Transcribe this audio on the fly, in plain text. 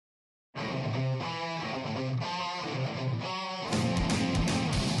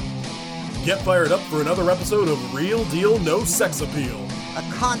Get fired up for another episode of Real Deal No Sex Appeal. A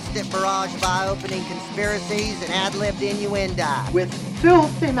constant barrage of eye-opening conspiracies and ad-libbed innuendo. With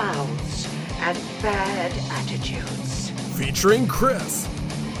filthy mouths and bad attitudes. Featuring Chris.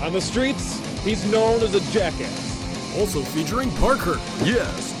 On the streets, he's known as a jackass. Also featuring Parker.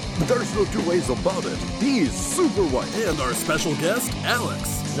 Yes, there's no two ways about it. He's super white. And our special guest,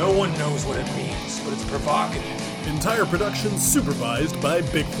 Alex. No one knows what it means, but it's provocative. Entire production supervised by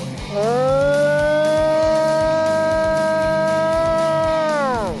Bigfoot.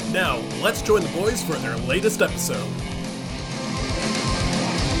 Now, let's join the boys for their latest episode.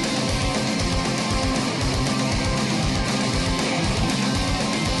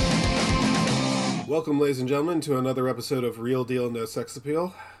 Welcome, ladies and gentlemen, to another episode of Real Deal No Sex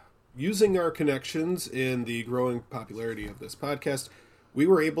Appeal. Using our connections in the growing popularity of this podcast, we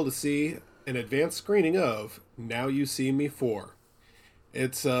were able to see an advanced screening of Now You See Me 4.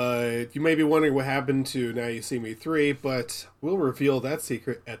 It's, you may be wondering what happened to Now You See Me 3, but we'll reveal that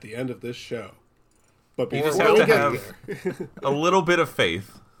secret at the end of this show. But before we get there, a little bit of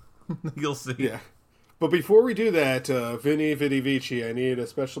faith. You'll see. Yeah. But before we do that, Vinny Vici, I need a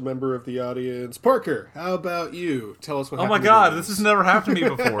special member of the audience. Parker, how about you? Tell us what happened. Oh my god, this has never happened to me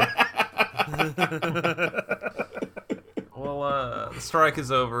before. Well, the strike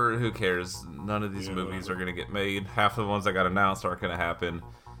is over. Who cares? None of these movies are going to get made. Half of the ones that got announced aren't going to happen.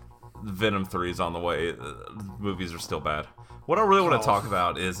 Venom 3 is on the way. Movies are still bad. What I really want to talk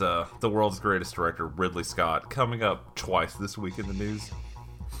about is the world's greatest director, Ridley Scott, coming up twice this week in the news.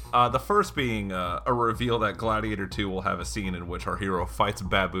 The first being a reveal that Gladiator 2 will have a scene in which our hero fights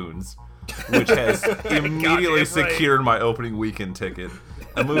baboons, which has immediately secured my opening weekend ticket.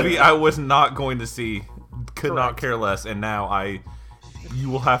 A movie I was not going to see, could not care less, and now you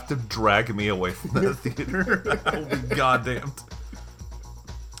will have to drag me away from that theater. I will be goddamned.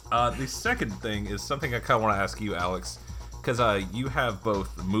 The second thing is something I kind of want to ask you, Alex, because you have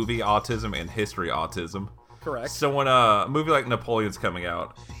both movie autism and history autism. Correct. So when a movie like Napoleon's coming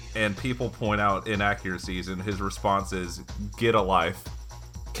out, and people point out inaccuracies, and his response is, get a life,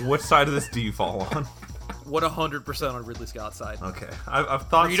 what side of this do you fall on? 100% on Ridley Scott's side. Okay. I've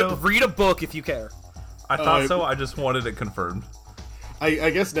thought so. Read a book if you care. I thought so, I just wanted it confirmed.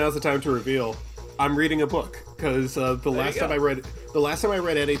 I guess now's the time to reveal. I'm reading a book, because the last time I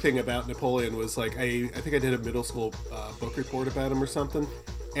read anything about Napoleon was like, I think I did a middle school book report about him or something.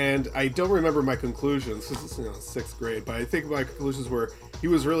 And I don't remember my conclusions. This is 6th grade, but I think my conclusions were he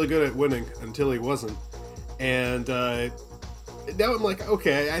was really good at winning until he wasn't. And now I'm like,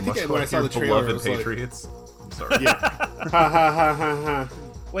 okay, I think when I saw the trailer, I was Patriots. I'm sorry. Yeah. Ha ha ha ha ha.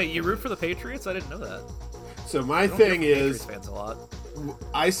 Wait, you root for the Patriots? I didn't know that. So my thing is, fans a lot.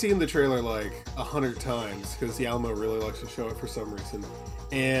 I've seen the trailer like 100 times because Yalmo really likes to show it for some reason.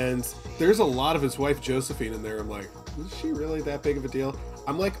 And there's a lot of his wife Josephine in there. I'm like, was she really that big of a deal?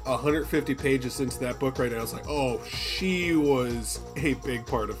 I'm like 150 pages into that book right now. I was like, oh, she was a big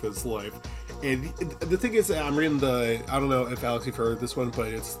part of his life. And the thing is, I'm reading I don't know if Alex, you've heard this one, but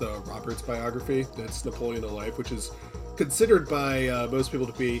it's the Roberts biography. That's Napoleon Alive, which is considered by most people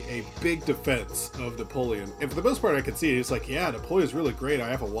to be a big defense of Napoleon. And for the most part, I can see it. It's like, yeah, Napoleon's really great. I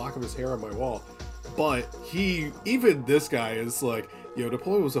have a lock of his hair on my wall. But even this guy is like, yo,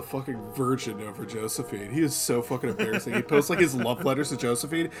 Napoleon was a fucking virgin over Josephine. He is so fucking embarrassing. He posts like his love letters to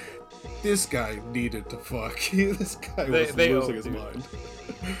Josephine. This guy needed to fuck. This guy was losing his mind.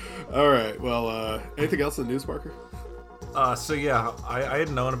 All right, well, anything else in the news, Parker? So yeah, I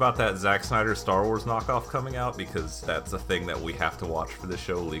had known about that Zack Snyder Star Wars knockoff coming out because that's a thing that we have to watch for this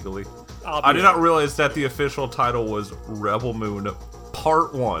show legally. I did not realize that the official title was Rebel Moon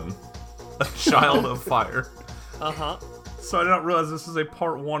Part 1, A Child of Fire. Uh-huh. So I did not realize this is a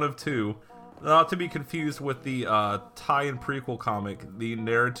part 1 of 2. Not to be confused with the tie-in prequel comic, the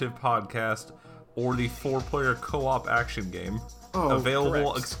narrative podcast, or the 4-player co-op action game.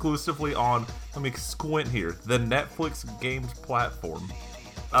 Available exclusively on, let me squint here, the Netflix games platform.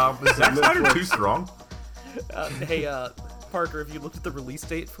 Is Zack Snyder too strong? Hey, Parker, have you looked at the release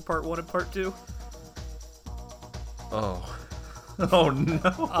date for part 1 and part 2? Oh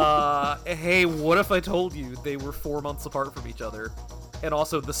no. Hey, what if I told you they were 4 months apart from each other? And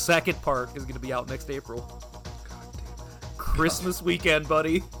also, the second part is going to be out next April. Christmas weekend,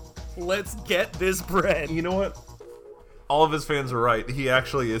 buddy. Let's get this bread. You know what? All of his fans are right. He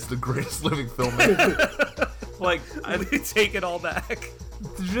actually is the greatest living filmmaker. Like, I take it all back.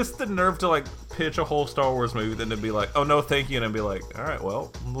 Just the nerve to like pitch a whole Star Wars movie, then to be like, "Oh no, thank you," and then be like, "All right,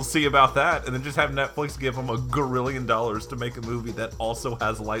 well, we'll see about that," and then just have Netflix give him $1 gazillion to make a movie that also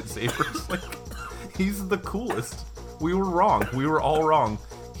has lightsabers. Like, he's the coolest. We were wrong. We were all wrong.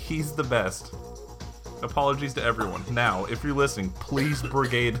 He's the best. Apologies to everyone. Now, if you're listening, please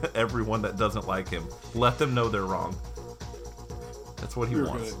brigade everyone that doesn't like him. Let them know they're wrong. That's what he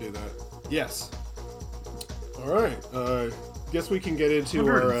wants. We're gonna do that. Yes. All right. Guess we can get into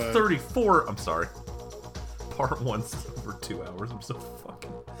 134. I'm sorry. Part 1's over 2 hours. I'm so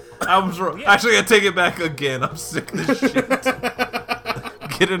fucking. Actually, I take it back again. I'm sick of this shit.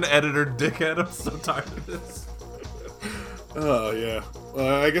 Get an editor, dickhead. I'm so tired of this. Oh, yeah.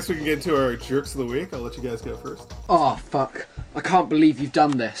 I guess we can get into our jerks of the week. I'll let you guys go first. Oh, fuck. I can't believe you've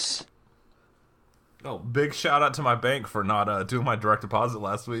done this. Oh, big shout out to my bank for not doing my direct deposit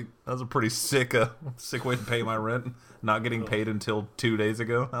last week. That was a pretty sick way to pay my rent. Not getting paid until 2 days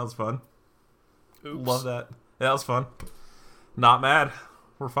ago. That was fun. Oops. Love that. Yeah, that was fun. Not mad.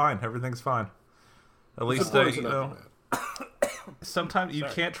 We're fine. Everything's fine. At least, you know, sometimes you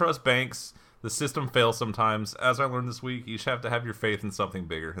can't trust banks. The system fails sometimes. As I learned this week, you just have to have your faith in something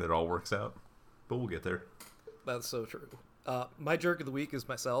bigger. It all works out. But we'll get there. That's so true. My jerk of the week is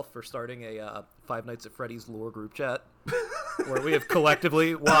myself for starting a Five Nights at Freddy's lore group chat where we have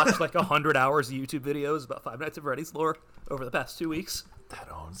collectively watched like 100 hours of YouTube videos about Five Nights at Freddy's lore over the past 2 weeks. That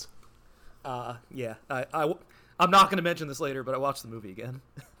owns. Yeah. I'm not going to mention this later, but I watched the movie again.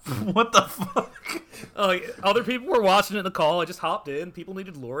 What the fuck? Other people were watching it in the call. I just hopped in. People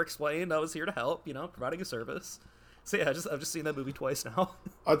needed lore explained. I was here to help, providing a service. So yeah, I've just seen that movie twice now.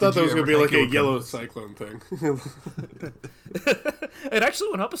 I thought that was going to be like a yellow cyclone thing. It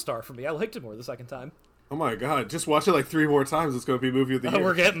actually went up a star for me. I liked it more the second time. Oh my god, just watch it like 3 more times. It's going to be movie of the year.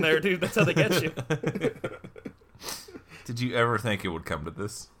 We're getting there, dude. That's how they get you. Did you ever think it would come to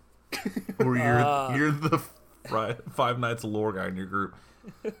this? Or you're the Five Nights lore guy in your group.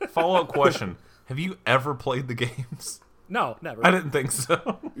 Follow-up question. Have you ever played the games? No, never. I didn't think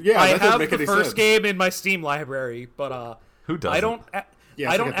so. Yeah, I that doesn't have make the any first sense. game in my Steam library, but who doesn't? I don't.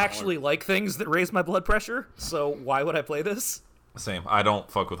 Yeah, I don't actually like things that raise my blood pressure. So why would I play this? Same. I don't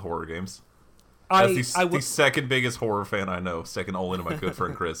fuck with horror games. As the second biggest horror fan I know, second only to my good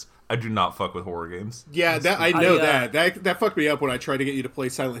friend Chris, I do not fuck with horror games. Yeah, I know that. That fucked me up when I tried to get you to play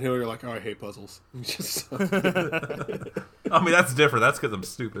Silent Hill. You're like, oh, I hate puzzles. I mean, that's different. That's because I'm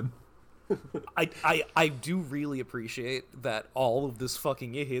stupid. I do really appreciate that all of this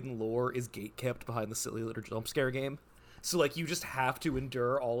fucking hidden lore is gatekept behind the silly little jump scare game. So, like, you just have to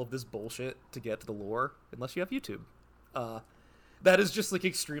endure all of this bullshit to get to the lore, unless you have YouTube. That is just, like,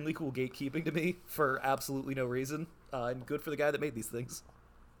 extremely cool gatekeeping to me for absolutely no reason. And good for the guy that made these things.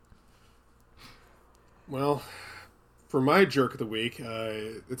 Well, for my jerk of the week,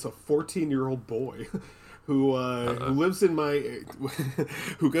 it's a 14-year-old boy who lives in my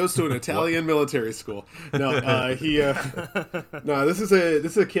who goes to an Italian military school. No, this is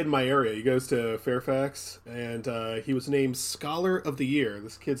a kid in my area. He goes to Fairfax, and he was named Scholar of the Year.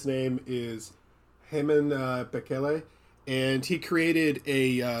 This kid's name is Heman Bekele, and he created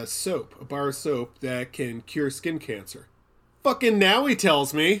a bar of soap that can cure skin cancer. Fucking now he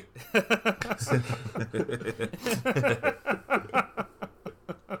tells me.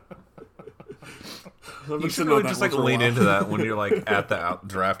 You should really just like lean into that when you're like at the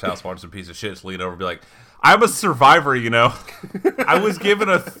draft house watching some piece of shit. Just lean over and be like, I'm a survivor, you know. I was given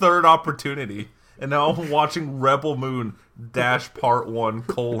a third opportunity, and now I'm watching Rebel Moon Part 1 :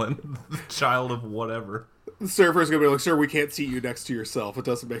 the child of whatever. The server's gonna be like, sir, we can't seat you next to yourself. It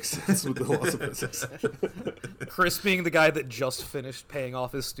doesn't make sense with the laws of physics. Chris being the guy that just finished paying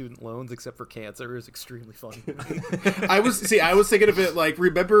off his student loans except for cancer is extremely funny. I was thinking of it like,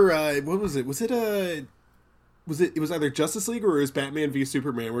 remember, what was it? It was either Justice League or it was Batman v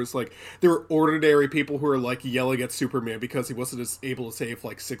Superman, where it's like there were ordinary people who were like yelling at Superman because he wasn't able to save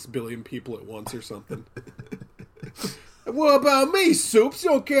like 6 billion people at once or something. What about me, Soups?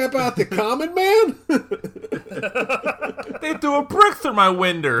 You don't care about the common man? They threw a brick through my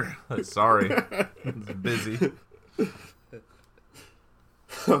window. Sorry. It's busy.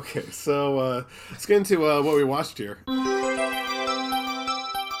 Okay, so let's get into what we watched here.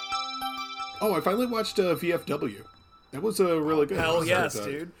 Oh, I finally watched VFW. That was really good. Hell yes,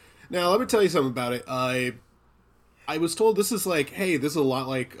 dude. Now, let me tell you something about it. I was told this is like, hey, this is a lot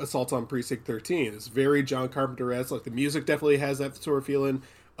like Assault on Precinct 13. It's very John Carpenter-esque. Like, the music definitely has that sort of feeling.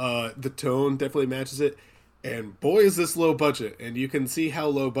 The tone definitely matches it. And boy, is this low budget. And you can see how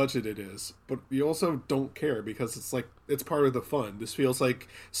low budget it is. But you also don't care because it's like, it's part of the fun. This feels like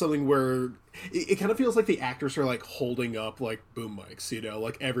something where it kind of feels like the actors are like holding up like boom mics, you know,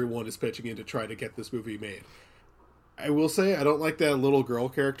 like everyone is pitching in to try to get this movie made. I will say, I don't like that little girl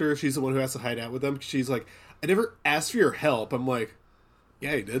character. She's the one who has to hide out with them. She's like, I never asked for your help. I'm like,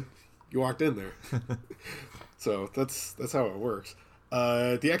 yeah, you did. You walked in there. So that's how it works.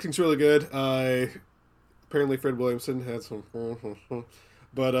 The acting's really good. Apparently Fred Williamson had some...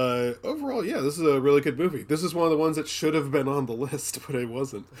 But overall, yeah, this is a really good movie. This is one of the ones that should have been on the list, but it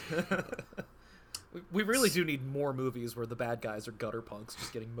wasn't. We really do need more movies where the bad guys are gutter punks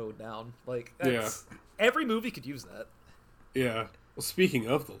just getting mowed down. Like, every movie could use that. Yeah. Well, speaking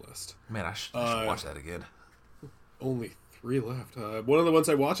of the list... Man, I should watch that again. Only 3 left. One of the ones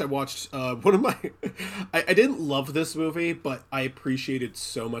I watched one of my... I didn't love this movie, but I appreciated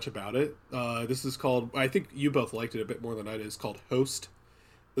so much about it. This is called... I think you both liked it a bit more than I did. It's called Host.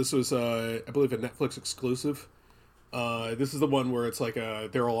 This was, I believe, a Netflix exclusive. This is the one where it's like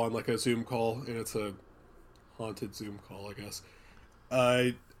they're all on like a Zoom call, and it's a haunted Zoom call, I guess.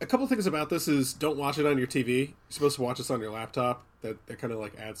 A couple things about this is don't watch it on your TV. You're supposed to watch this on your laptop. That kind of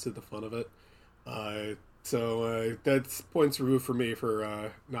like adds to the fun of it. So that's points removed for me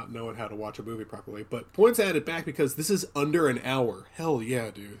for not knowing how to watch a movie properly. But points added back because this is under an hour. Hell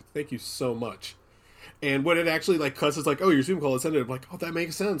yeah, dude. Thank you so much. And when it actually like cuts, it's like, oh, your Zoom call is ended. I'm like, oh, that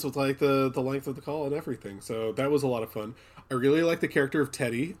makes sense with like the length of the call and everything. So that was a lot of fun. I really like the character of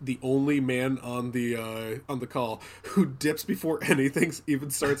Teddy, the only man on the call who dips before anything even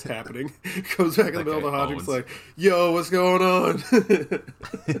starts happening. Goes back in the middle of the hot, like, yo, what's going on?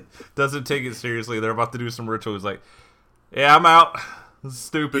 Doesn't take it seriously. They're about to do some ritual. He's like, yeah, I'm out. This is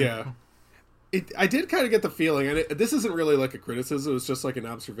stupid. Yeah. I did kind of get the feeling, and this isn't really like a criticism. It was just like an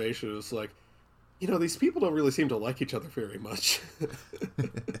observation. It was like, you know, these people don't really seem to like each other very much.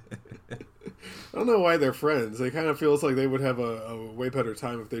 I don't know why they're friends. It kind of feels like they would have a way better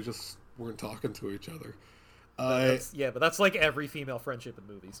time if they just weren't talking to each other. But that's like every female friendship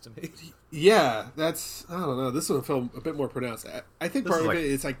in movies to me. Yeah, that's... I don't know. This one felt a bit more pronounced. I think part of it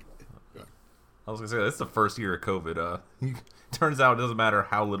is like... I was going to say, this is the first year of COVID. Turns out it doesn't matter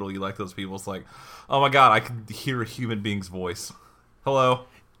how little you like those people. It's like, oh my god, I can hear a human being's voice. Hello?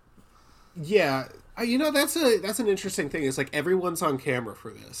 Yeah, you know, that's an interesting thing. It's like everyone's on camera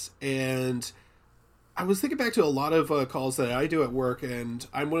for this, and I was thinking back to a lot of calls that I do at work, and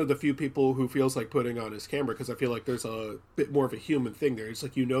I'm one of the few people who feels like putting on his camera because I feel like there's a bit more of a human thing there. It's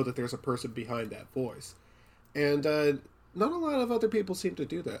like you know that there's a person behind that voice, and not a lot of other people seem to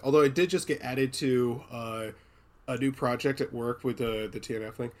do that. Although I did just get added to a new project at work with the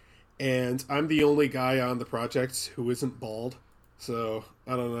TNF thing, and I'm the only guy on the project who isn't bald. So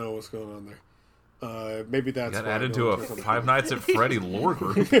I don't know what's going on there. Maybe that's got added to a Five Nights at Freddy lore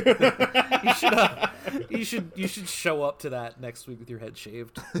group. You should show up to that next week with your head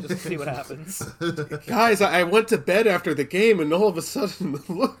shaved just to see what happens. Guys, I went to bed after the game, and all of a sudden,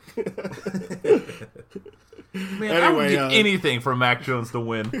 look. Man, anyway, I would get anything from Mac Jones to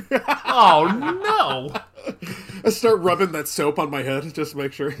win. Oh no! I start rubbing that soap on my head just to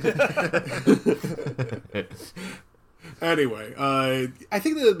make sure. Anyway, I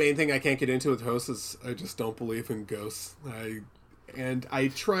think the main thing I can't get into with Host is I just don't believe in ghosts. I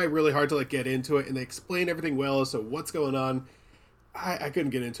try really hard to like get into it, and they explain everything well. So what's going on? I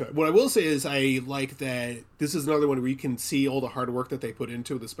couldn't get into it. What I will say is I like that this is another one where you can see all the hard work that they put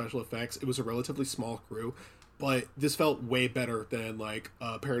into the special effects. It was a relatively small crew, but this felt way better than like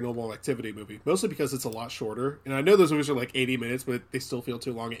a Paranormal Activity movie, mostly because it's a lot shorter. And I know those movies are like 80 minutes, but they still feel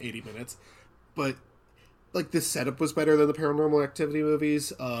too long at 80 minutes. But like the setup was better than the Paranormal Activity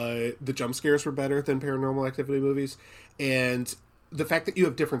movies. The jump scares were better than Paranormal Activity movies, and the fact that you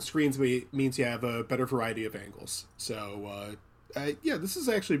have different screens means you have a better variety of angles. So yeah, this is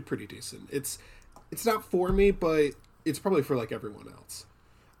actually pretty decent. It's not for me, but it's probably for like everyone else.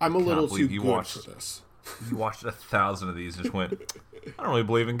 I'm a little too good for this. You watched 1,000 of these and just went, I don't really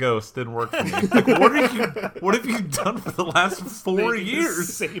believe in ghosts. Didn't work for me. Like, what have you done for the last 4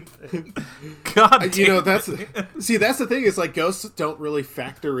 years? Same thing. God, you know, that's the thing is like ghosts don't really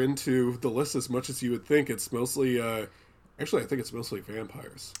factor into the list as much as you would think. It's mostly, actually, I think it's mostly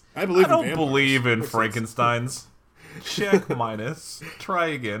vampires. I don't believe in Frankensteins. Check minus. Try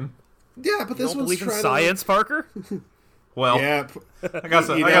again. Yeah, but this one's believe in science, Parker. Well, yeah, I got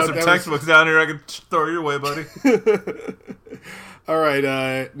some textbooks down here I can throw your way, buddy. All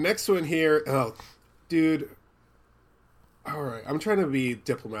right, next one here. Oh, dude. All right, I'm trying to be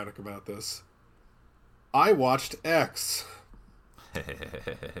diplomatic about this. I watched X,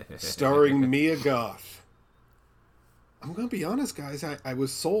 starring Mia Goth. I'm going to be honest, guys. I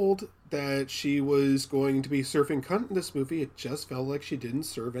was sold that she was going to be surfing cunt in this movie. It just felt like she didn't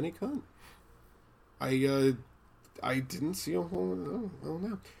serve any cunt. I didn't see a whole... I don't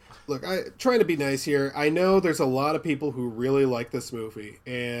know. Look, trying to be nice here. I know there's a lot of people who really like this movie,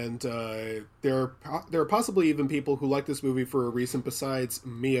 and there are possibly even people who like this movie for a reason besides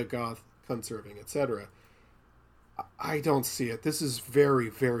Mia Goth, cunt serving, etc. I don't see it. This is very,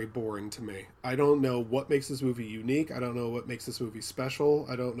 very boring to me. I don't know what makes this movie unique. I don't know what makes this movie special.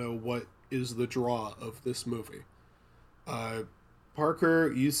 I don't know what is the draw of this movie.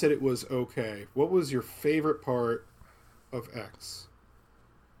 Parker, you said it was okay. What was your favorite part of X?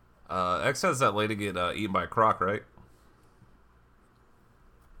 X has that lady get eaten by a croc, right?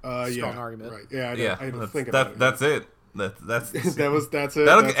 Strong argument. Right. Yeah, I didn't think about it. That's it. That's that's it.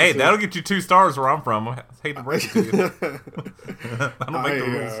 That'll get you 2 stars where I'm from. I hate to break it to you. I don't make the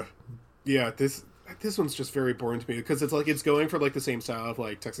rules. Yeah, this one's just very boring to me because it's like it's going for like the same style of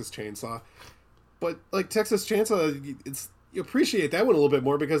like Texas Chainsaw, but like Texas Chainsaw, you appreciate that one a little bit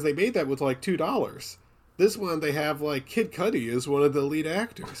more because they made that with like $2. This one they have like Kid Cudi is one of the lead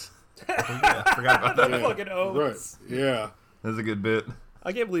actors. Yeah, I forgot about that. Yeah, fucking O's. Right. Yeah. That's a good bit.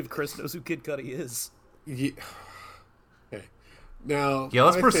 I can't believe Chris knows who Kid Cudi is. Yeah. Okay. Now. Yeah,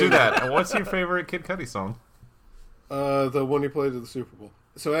 let's pursue that. What's your favorite Kid Cudi song? The one he played at the Super Bowl.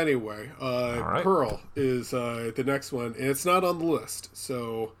 So anyway, right. Pearl is the next one, and it's not on the list,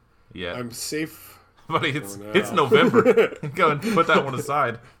 so yeah, I'm safe. But it's November. Go and put that one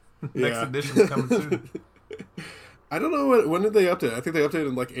aside. Next edition's coming soon. I don't know when did they update. I think they updated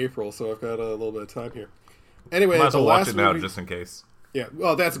in like April, so I've got a little bit of time here. Anyway, might as well watch it now movie, just in case. Yeah,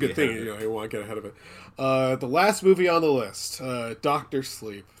 well, that's a good thing. You want to get ahead of it. The last movie on the list, Doctor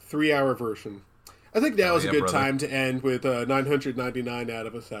Sleep, 3-hour version. I think now is a good time to end with 999 out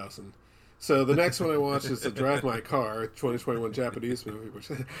of 1,000. So the next one I watched is To Drive My Car, 2021 Japanese movie.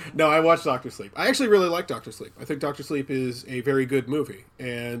 No, I watched Doctor Sleep. I actually really like Doctor Sleep. I think Doctor Sleep is a very good movie.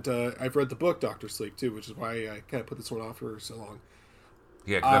 And I've read the book Doctor Sleep, too, which is why I kind of put this one off for so long.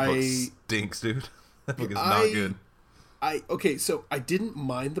 Yeah, because that book stinks, dude. That book is not good. Okay, so I didn't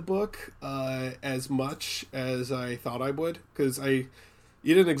mind the book as much as I thought I would, because you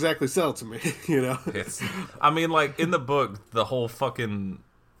didn't exactly sell it to me, you know? I mean, like, in the book, the whole fucking...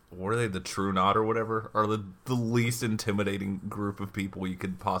 What are they, the True Knot or whatever? Are the least intimidating group of people you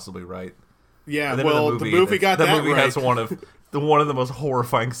could possibly write. Yeah, well, the movie got that right. The movie has one of the most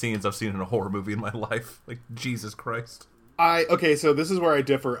horrifying scenes I've seen in a horror movie in my life. Like, Jesus Christ. Okay, so this is where I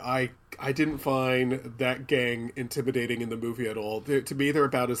differ. I didn't find that gang intimidating in the movie at all. To me, they're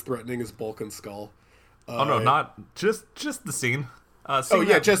about as threatening as Bulk and Skull. Oh, no, not... Just the scene.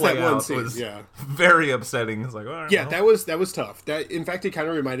 Just that one scene. Was very upsetting. It's like, all right, that was tough. That, in fact, it kind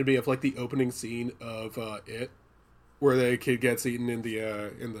of reminded me of like the opening scene of It, where the kid gets eaten in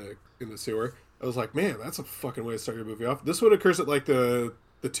the sewer. I was like, man, that's a fucking way to start your movie off. This one occurs at like the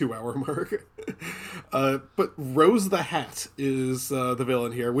 2-hour mark. But Rose the Hat is the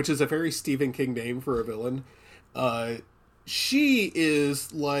villain here, which is a very Stephen King name for a villain. She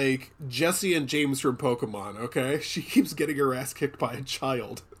is like Jessie and James from Pokemon, okay? She keeps getting her ass kicked by a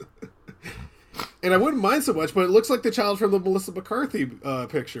child. And I wouldn't mind so much, but it looks like the child from the Melissa McCarthy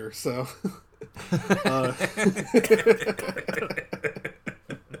picture, so...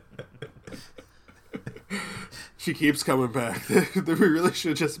 She keeps coming back. We really should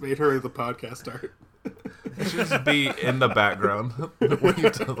have just made her the podcast art. It should just be in the background when you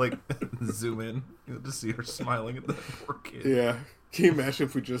to, like, zoom in. You'll just see her smiling at that poor kid. Yeah. Can you imagine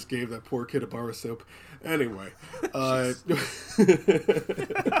if we just gave that poor kid a bar of soap? Anyway.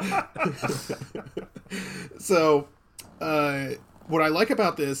 So, what I like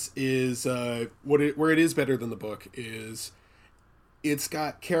about this is, where it is better than the book is... It's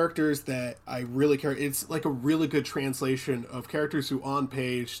got characters that I really care. It's like a really good translation of characters who on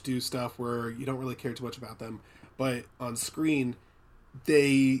page do stuff where you don't really care too much about them, but on screen,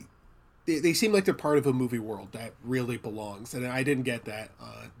 they seem like they're part of a movie world that really belongs. And I didn't get that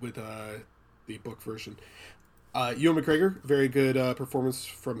with the book version. Ewan McGregor, very good performance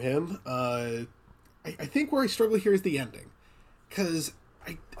from him. I think where I struggle here is the ending, because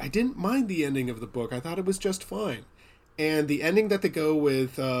I didn't mind the ending of the book. I thought it was just fine. And the ending that they go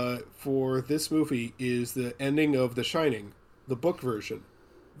with for this movie is the ending of The Shining, the book version.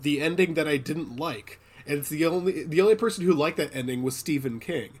 The ending that I didn't like. And it's the only person who liked that ending was Stephen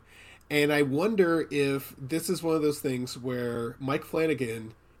King. And I wonder if this is one of those things where Mike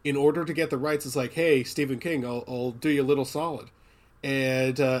Flanagan, in order to get the rights, is like, hey, Stephen King, I'll do you a little solid.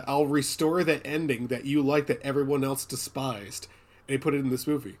 And I'll restore that ending that you like that everyone else despised. And he put it in this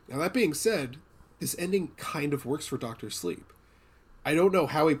movie. Now, that being said... This ending kind of works for Dr. Sleep. I don't know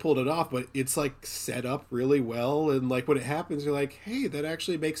how he pulled it off, but it's like set up really well. And like when it happens, you're like, hey, that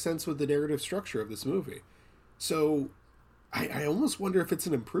actually makes sense with the narrative structure of this movie. So I almost wonder if it's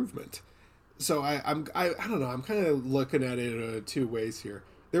an improvement. So I don't know. I'm kind of looking at it 2 ways here.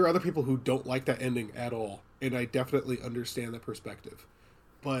 There are other people who don't like that ending at all. And I definitely understand that perspective.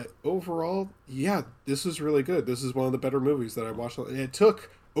 But overall, yeah, this is really good. This is one of the better movies that I watched. It took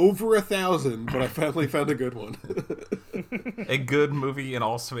over 1,000, but I finally found a good one. A good movie and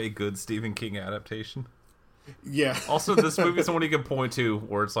also a good Stephen King adaptation. Yeah. Also, this movie is someone you can point to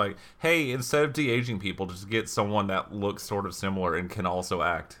where it's like, hey, instead of de-aging people, just get someone that looks sort of similar and can also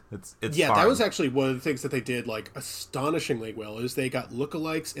act. It's yeah, fine. that was actually one of the things that they did like astonishingly well. Is they got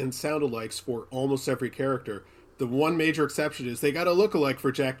lookalikes and soundalikes for almost every character. The one major exception is they got a lookalike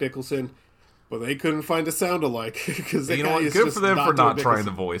for Jack Nicholson, but they couldn't find a soundalike because you know what? Good for them for not trying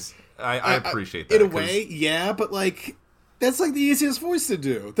the voice. I appreciate that. In a way, yeah, but like. That's like the easiest voice to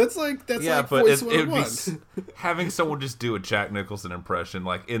do. That's like voice 101. Having someone just do a Jack Nicholson impression,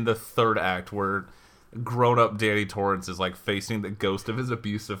 like in the third act, where grown-up Danny Torrance is like facing the ghost of his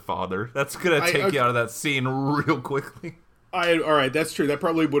abusive father. That's gonna take you out of that scene real quickly. All right, that's true. That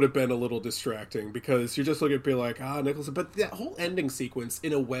probably would have been a little distracting because you're just looking at be like, Nicholson. But that whole ending sequence,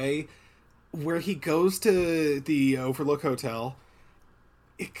 in a way, where he goes to the Overlook Hotel,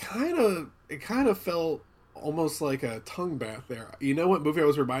 it kind of felt almost like a tongue bath there. You know what movie I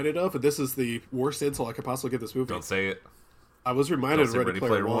was reminded of? And this is the worst insult I could possibly give this movie. Don't say it. I was reminded of Ready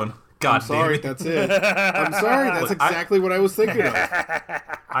Player One. God I'm sorry, that's it. I'm sorry, that's exactly what I was thinking of.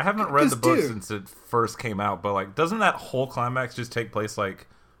 I haven't read the book since it first came out, but like, doesn't that whole climax just take place like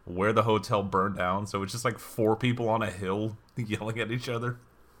where the hotel burned down? So it's just like 4 people on a hill yelling at each other.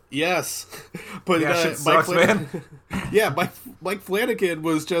 Yes, but shit sucks, man. Yeah, Mike Flanagan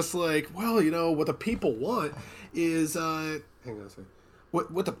was just like, well, you know what the people want is hang on a second.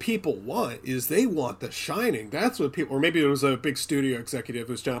 What the people want is they want The Shining. That's what people, or maybe it was a big studio executive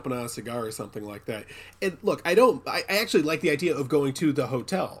who's jumping on a cigar or something like that. And look, I actually like the idea of going to the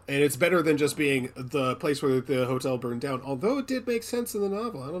hotel, and it's better than just being the place where the hotel burned down. Although it did make sense in the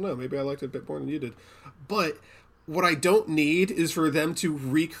novel. I don't know, maybe I liked it a bit more than you did, but. What I don't need is for them to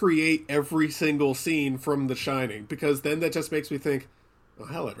recreate every single scene from The Shining, because then that just makes me think, oh,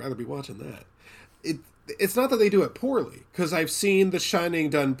 hell, I'd rather be watching that. It's not that they do it poorly, because I've seen The Shining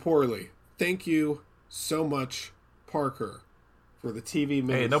done poorly. Thank you so much, Parker, for the TV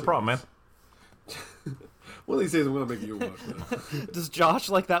miniseries. Hey, no problem, man. One of these days I'm going to make you watch that. Does Josh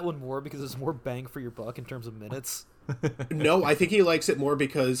like that one more because it's more bang for your buck in terms of minutes? No, I think he likes it more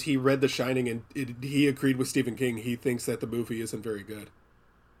because he read The Shining and he agreed with Stephen King. He thinks that the movie isn't very good.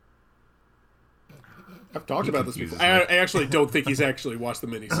 I've talked about this before. I actually don't think he's actually watched the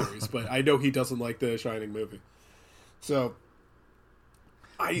miniseries, but I know he doesn't like the Shining movie. So,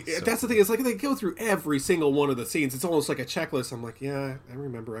 that's the thing. It's like they go through every single one of the scenes. It's almost like a checklist. I'm like, yeah, I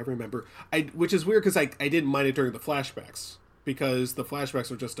remember. Which is weird because I didn't mind it during the flashbacks, because the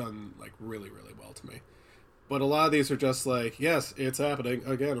flashbacks are just done like really, really well to me. But a lot of these are just like, yes, it's happening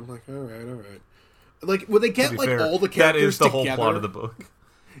again. I'm like, all right. Like, when they get like all the characters that is the together, whole plot of the book.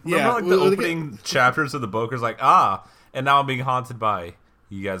 Yeah, remember, like the opening chapters of the book is like, and now I'm being haunted by.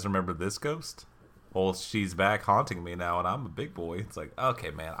 You guys remember this ghost? Well, she's back haunting me now, and I'm a big boy. It's like,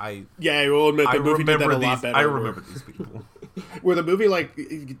 okay, man, I will admit the movie did that a lot better. I remember these people. Where the movie, like,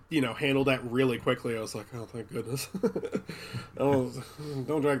 handled that really quickly, I was like, oh, thank goodness. Oh,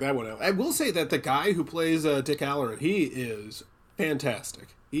 don't drag that one out. I will say that the guy who plays Dick Halloran, he is fantastic.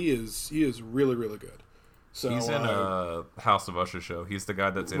 He is really, really good. So he's in a House of Usher show. He's the guy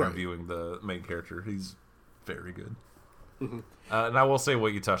that's interviewing the main character. He's very good. Mm-hmm. And I will say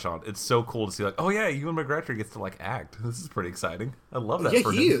what you touch on. It's so cool to see, like, oh yeah, Ewan McGregor gets to like act. This is pretty exciting. I love that. Yeah,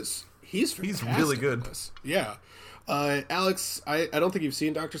 for he him. is. He's really good. Yeah, Alex, I don't think you've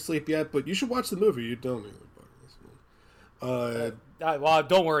seen Dr. Sleep yet, but you should watch the movie. You don't need well,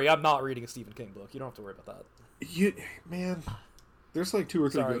 don't worry. I'm not reading a Stephen King book. You don't have to worry about that. Man. There's like 2 or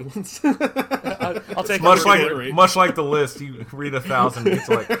 3 good ones. I'll take much like the list. You read 1,000, it's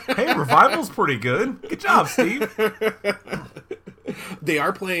like, hey, Revival's pretty good. Good job, Steve. They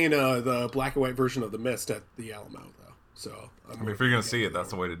are playing the black and white version of The Mist at the Alamo, though. So if you're gonna see it, that's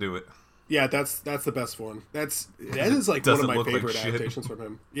the way to do it. Yeah, that's the best one. That is like one of my favorite adaptations from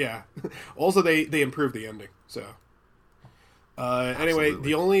him. Yeah. Also, they improved the ending. So.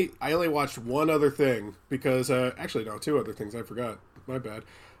 Anyway, I only watched one other thing because actually no, 2 other things. I forgot. My bad.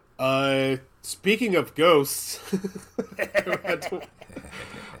 Speaking of ghosts, I had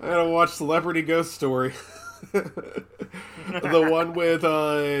to watch Celebrity Ghost Story. The one with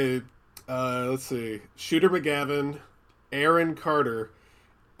let's see, Shooter McGavin, Aaron Carter,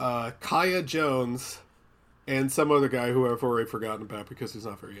 Kaya Jones, and some other guy who I've already forgotten about because he's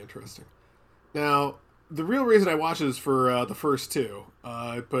not very interesting. Now, the real reason I watched it is for the first 2.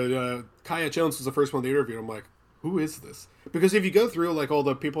 But Kaya Jones was the first one they interviewed. I'm like, who is this? Because if you go through like all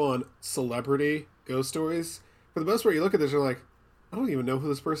the people on Celebrity Ghost Stories, for the most part, you look at this, you're like, I don't even know who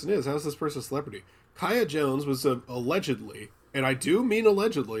this person is. How's this person a celebrity? Kaya Jones was allegedly, and I do mean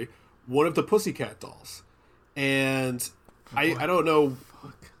allegedly, one of the Pussycat Dolls. And I don't know.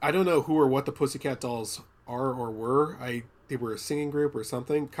 I don't know who or what the Pussycat Dolls are or were. They were a singing group or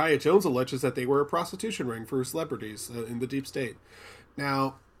something. Kaya Jones alleges that they were a prostitution ring for celebrities in the deep state.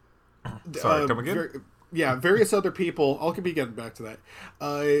 Now, sorry, come again? Various other people. I'll be getting back to that.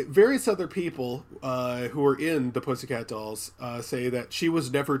 Various other people who are in the Pussycat Dolls say that she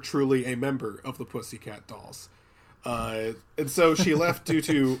was never truly a member of the Pussycat Dolls, and so she left due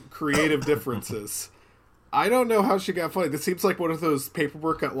to creative differences. I don't know how she got funded. This seems like one of those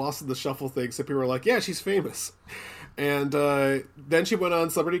paperwork got lost in the shuffle things that people are like, yeah, she's famous. And then she went on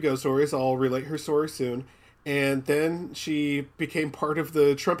Celebrity Ghost Stories. I'll relate her story soon. And then she became part of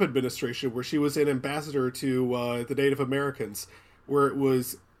the Trump administration, where she was an ambassador to the Native Americans, where it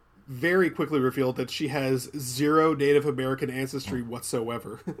was very quickly revealed that she has zero Native American ancestry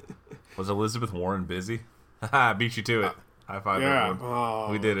whatsoever. Was Elizabeth Warren busy? Haha, beat you to it. High five,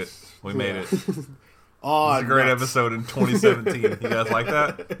 everyone. We did it. We made it. Oh, it's a great episode in 2017. You guys like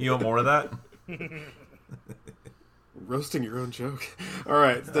that? You want more of that? Roasting your own joke. All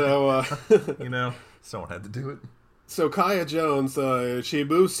right, so someone had to do it. So Kaya Jones, she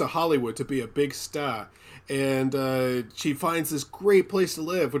moves to Hollywood to be a big star, and she finds this great place to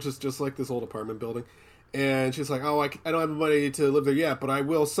live, which is just like this old apartment building. And she's like, I don't have money to live there yet, but I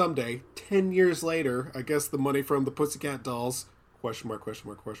will someday. 10 years later, I guess the money from the Pussycat Dolls, question mark,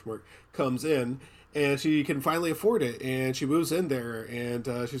 comes in, and she can finally afford it, and she moves in there, and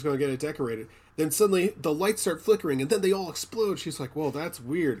she's going to get it decorated. Then suddenly, the lights start flickering, and then they all explode. She's like, well, that's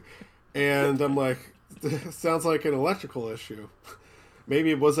weird. And I'm like, sounds like an electrical issue.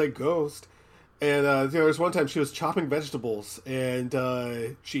 Maybe it was a ghost. And there was one time she was chopping vegetables, and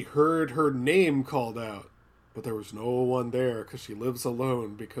she heard her name called out. But there was no one there, because she lives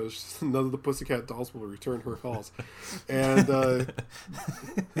alone, because none of the Pussycat Dolls will return her calls. And then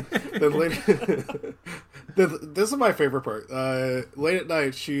later... this is my favorite part. Late at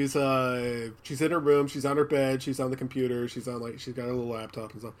night, she's in her room, she's on her bed, she's on the computer, she's got her little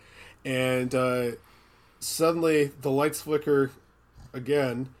laptop and stuff. And suddenly, the lights flicker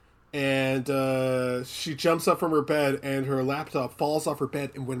again, and she jumps up from her bed, and her laptop falls off her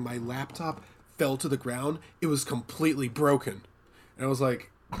bed, and when my laptop fell to the ground, it was completely broken. And I was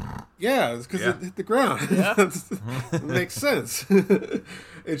like, yeah, it's because it hit the ground. Yeah. It makes sense. And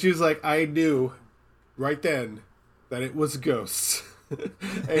she was like, I knew right then that it was ghosts.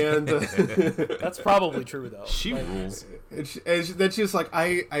 And that's probably true, though. She rules. And then she was like,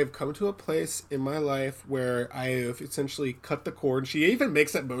 I've come to a place in my life where I have essentially cut the cord. She even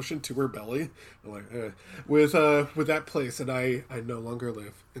makes that motion to her belly. I'm like, with that place, and I no longer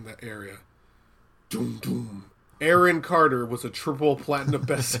live in that area. Doom, doom. Aaron Carter was a triple platinum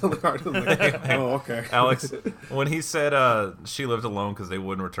bestseller artist. Like, oh, okay. Alex, when he said she lived alone because they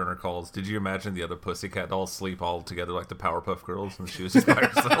wouldn't return her calls, did you imagine the other Pussycat Dolls sleep all together like the Powerpuff Girls and she was just by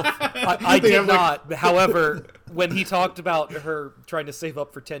herself? I did not. However, when he talked about her trying to save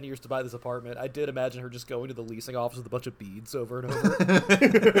up for 10 years to buy this apartment, I did imagine her just going to the leasing office with a bunch of beads over and over.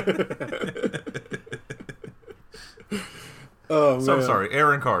 Oh, so I'm sorry,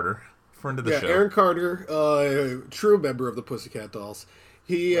 Aaron Carter. Friend of the show. Aaron Carter, true member of the Pussycat Dolls.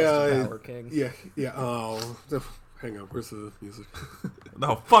 He, Power King. Yeah. Oh, hang on. Where's the music?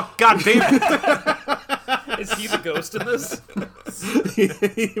 No, fuck! God damn it! Is he the ghost in this?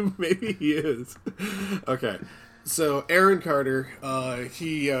 Maybe he is. Okay, so Aaron Carter,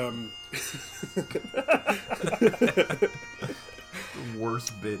 he The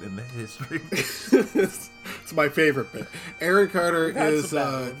worst bit in the history. It's my favorite bit. Aaron Carter is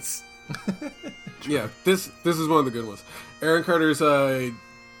yeah, this is one of the good ones. Aaron Carter's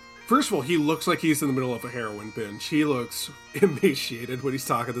first of all, he looks like he's in the middle of a heroin binge. He looks emaciated when he's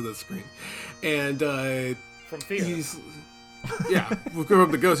talking to the screen. And from fear.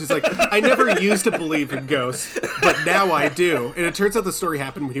 From the ghost. He's like, I never used to believe in ghosts, but now I do. And it turns out the story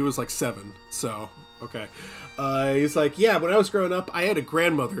happened when he was like 7. So, okay. He's like, yeah, when I was growing up, I had a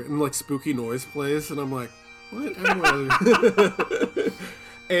grandmother, and like spooky noise plays, and I'm like, what?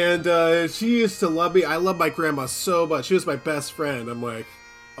 And she used to love me. I love my grandma so much. She was my best friend. I'm like,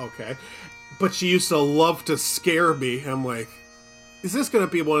 okay. But she used to love to scare me. I'm like, is this going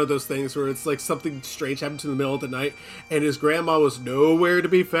to be one of those things where it's like something strange happened in the middle of the night, and his grandma was nowhere to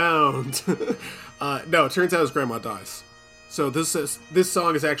be found? No, it turns out his grandma dies. So this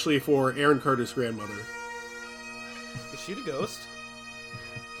song is actually for Aaron Carter's grandmother. Is she the ghost?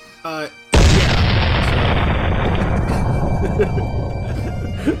 Yeah.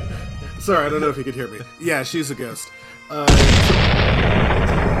 Sorry, I don't know if you could hear me. Yeah, she's a ghost.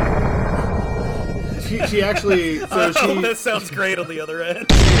 She actually. So she. That sounds great on the other end.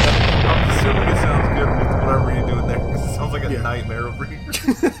 I'm assuming it sounds good with whatever you're doing there. 'Cause it sounds like a nightmare over here.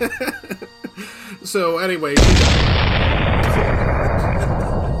 So anyway,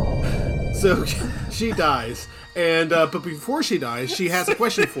 so she dies, and but before she dies, she has a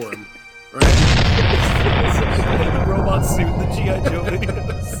question for him, right? The robot suit, the G.I. Joe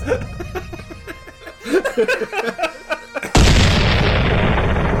videos.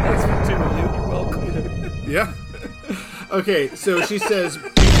 That's for two of you. You're welcome. Yeah. Okay, so she says,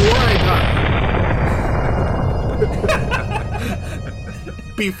 before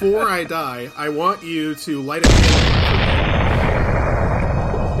I die, I want you to light a candle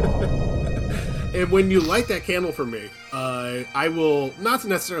for me. And when you light that candle for me, I will not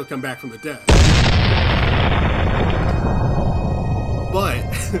necessarily come back from the dead, but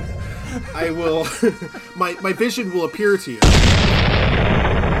I will, my vision will appear to you.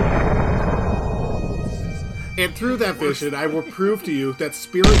 And through that vision, I will prove to you that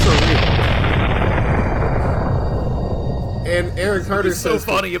spirits are real. And Aaron Carter It's says...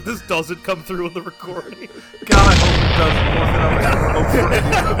 so funny if this doesn't come through in the recording. God, I hope it doesn't. More than I ever hope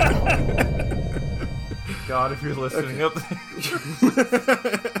for anything. God, if you're listening up there.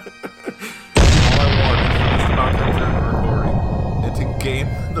 All I want is for this to not come through in the recording and to gain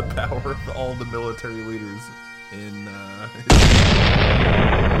the power of all the military leaders in...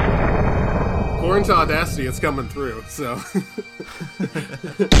 According to Audacity, it's coming through, so... I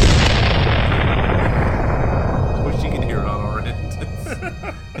wish you could hear it on our end.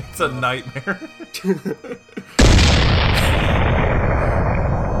 It's a nightmare.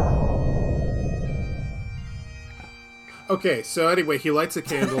 Okay, so anyway, he lights a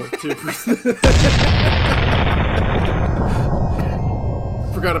candle to...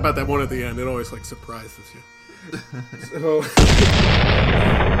 Forgot about that one at the end. It always, like, surprises you. So...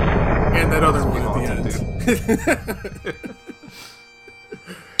 And that other one at the end.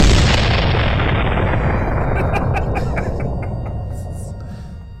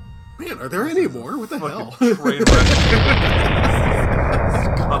 Man, are there any more? What the hell? Train wreck. It's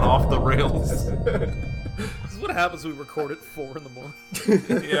gone off the rails. This is what happens when we record at 4 in the morning.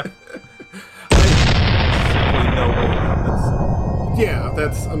 Yeah. Simply no way around this. Yeah,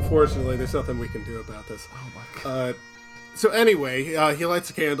 that's unfortunately, there's nothing we can do about this. Oh my god. So anyway, he lights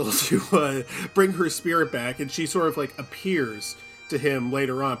a candle to bring her spirit back, and she sort of like appears to him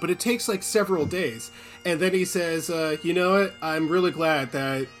later on. But it takes like several days, and then he says, "You know what? I'm really glad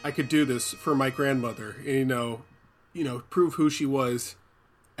that I could do this for my grandmother. And, prove who she was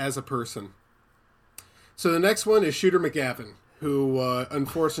as a person." So the next one is Shooter McGavin, who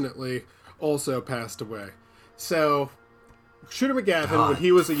unfortunately also passed away. So Shooter McGavin, when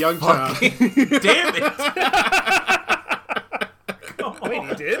he was a young child, damn it. Wait,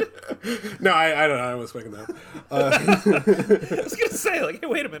 he did? No, I don't know. I was making that. I was gonna say, like, hey,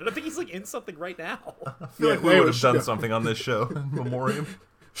 wait a minute. I think he's like in something right now. I feel like we would have done something on this show. Memoriam.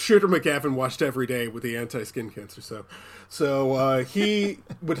 Shooter McGavin watched every day with the anti-skin cancer. So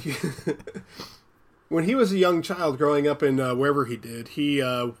when he was a young child growing up in wherever he did, he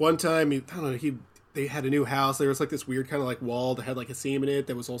one time they had a new house. There was like this weird kind of like wall that had like a seam in it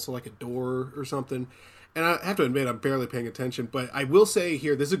that was also like a door or something. And I have to admit, I'm barely paying attention, but I will say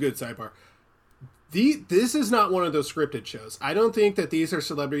here, this is a good sidebar. This is not one of those scripted shows. I don't think that these are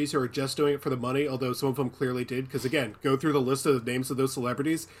celebrities who are just doing it for the money, although some of them clearly did. Because again, go through the list of the names of those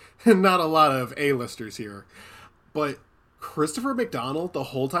celebrities, not a lot of A-listers here. But Christopher McDonald, the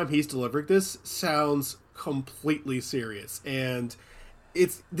whole time he's delivering this, sounds completely serious. And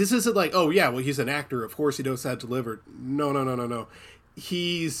this isn't like, oh yeah, well he's an actor, of course he knows how to deliver. No.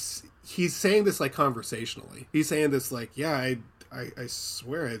 He's saying this like conversationally. He's saying this like, yeah, I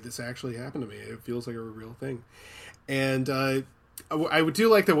swear this actually happened to me. It feels like a real thing. And I do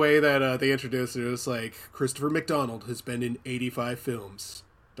like the way that they introduced it. It was like, Christopher McDonald has been in 85 films. ...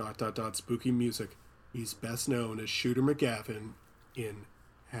 Spooky music. He's best known as Shooter McGavin in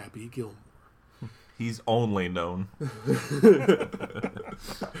Happy Gilmore. He's only known.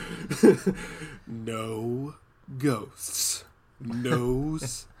 No ghosts. No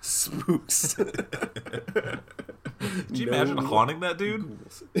spooks. Could you imagine haunting that dude?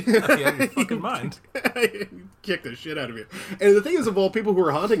 He had your fucking mind. Kick the shit out of you. And the thing is, of all people who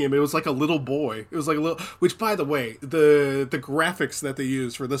were haunting him, it was like a little boy. It was like a little... Which, by the way, the graphics that they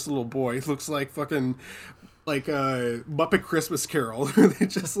used for this little boy looks like fucking... like Muppet Christmas Carol. They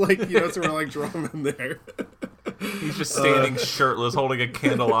just like, sort of like draw him in there. He's just standing shirtless, holding a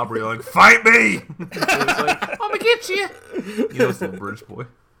candelabra, like, fight me! It's like, I'm gonna get you! It's the little British boy.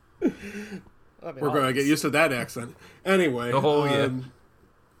 I mean, We're going to get used to that accent. Anyway. Oh, yeah.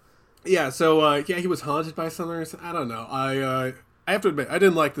 Yeah, so, he was haunted by something. I don't know. I have to admit, I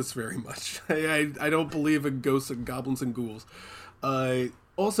didn't like this very much. I don't believe in ghosts and goblins and ghouls.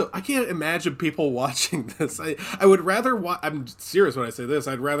 Also, I can't imagine people watching this. I would rather watch... I'm serious when I say this.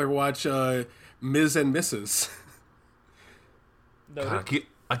 I'd rather watch Ms. and Mrs. God,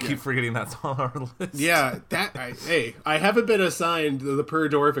 I keep forgetting that's on our list. Yeah, I haven't been assigned the Per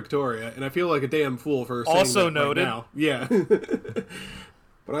Door Victoria, and I feel like a damn fool for saying Also that noted. Right now. Yeah.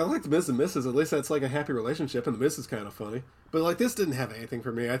 But I liked Ms. and Mrs. At least that's like a happy relationship, and the Miss is kind of funny. But like this didn't have anything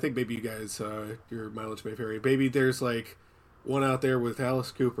for me. I think maybe you guys, your mileage may vary. Maybe there's like one out there with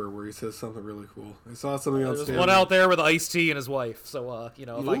Alice Cooper where he says something really cool. I saw something else. There's one out there with Ice-T and his wife. So, if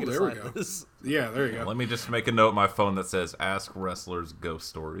I can there we assign go. this. Yeah, there you go. Let me just make a note on my phone that says "Ask wrestlers ghost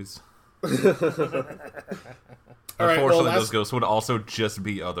stories." All right, Unfortunately, those ghosts would also just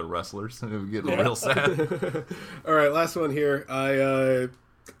be other wrestlers. It would get real sad. All right, last one here.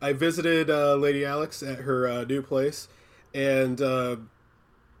 I visited Lady Alex at her new place, and her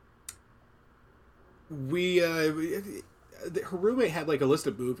roommate had like a list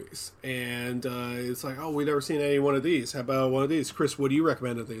of movies, and it's like, oh, we've never seen any one of these. How about one of these? Chris, what do you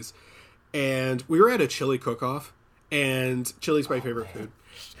recommend of these? And we were at a chili cook-off, and chili's my favorite food.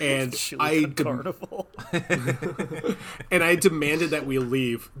 And Carnival. and I demanded that we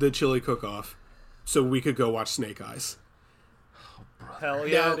leave the chili cook-off so we could go watch Snake Eyes. Hell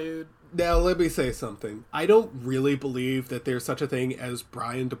yeah, dude. Now, let me say something. I don't really believe that there's such a thing as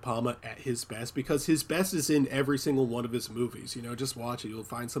Brian De Palma at his best, because his best is in every single one of his movies. You know, just watch it. You'll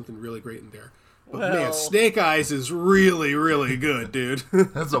find something really great in there. But man, Snake Eyes is really, really good, dude.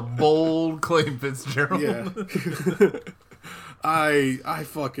 That's a bold claim, Fitzgerald. Yeah. I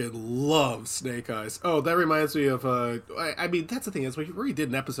fucking love Snake Eyes. Oh, that reminds me of, I mean, that's the thing, is we already did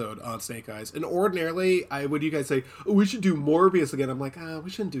an episode on Snake Eyes, and ordinarily, would you guys say, oh, we should do Morbius again? I'm like, we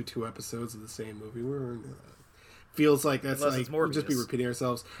shouldn't do 2 episodes of the same movie. Feels like that's Unless like, we'll just be repeating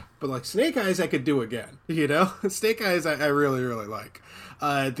ourselves. But like, Snake Eyes I could do again, you know? Snake Eyes I really, really like.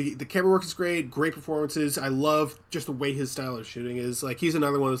 The camera work is great performances. I love just the way his style of shooting is. Like, he's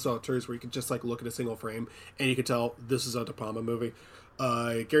another one of those auteurs where you can just like look at a single frame and you can tell this is a De Palma movie.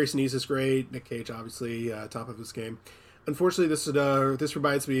 Gary Sinise is great. Nick Cage, obviously, top of his game. Unfortunately, this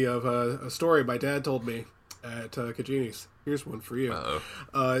reminds me of a story my dad told me at Kajini's. Here's one for you.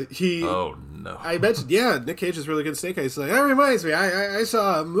 Oh no! I mentioned, Nick Cage is really good in Snake Eyes. He's like, that reminds me, I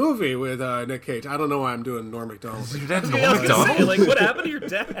saw a movie with Nick Cage. I don't know why I'm doing Norm Macdonald. Your dad's Norm Macdonald? Like, what happened to your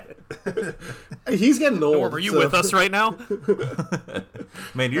dad? He's getting old. Norm, are you with us right now?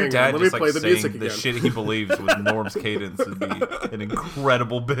 Man, your dad just like saying the shit he believes with Norm's cadence would be an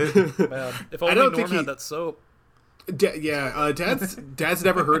incredible bit. Man, if only Norm had that soap. Dad's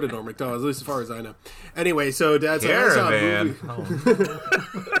never heard of Norm Macdonald, at least as far as I know. Anyway, so Dad's like, I saw a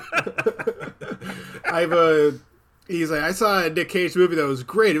movie. He's like, I saw a Nick Cage movie that was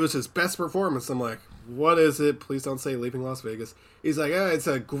great. It was his best performance. I'm like, what is it? Please don't say Leaving Las Vegas. He's like, it's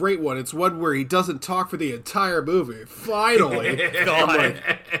a great one. It's one where he doesn't talk for the entire movie. Finally. God. I'm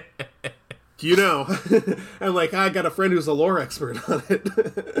like, you know, I'm like, I got a friend who's a lore expert on it.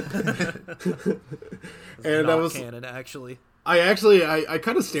 And I was canon, actually. I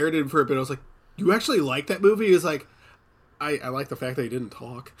kind of stared at him for a bit. I was like, you actually like that movie? He's like, I like the fact that he didn't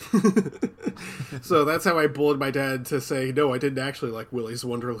talk. So that's how I bullied my dad to say, no, I didn't actually like Willy's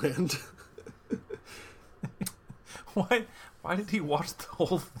Wonderland. Why did he watch the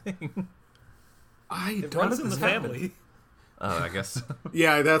whole thing? It runs in the family. I guess.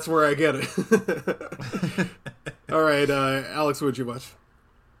 Yeah, that's where I get it. All right, Alex, what'd you watch?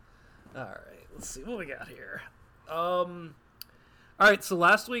 All right, let's see what we got here. All right, so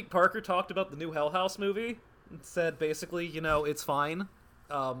last week Parker talked about the new Hell House movie and said basically, it's fine.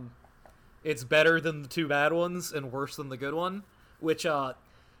 It's better than the 2 bad ones and worse than the good one, which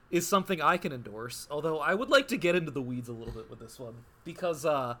is something I can endorse. Although I would like to get into the weeds a little bit with this one, because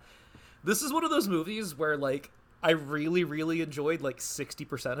this is one of those movies where like I really, really enjoyed like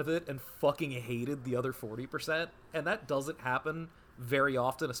 60% of it and fucking hated the other 40%, and that doesn't happen very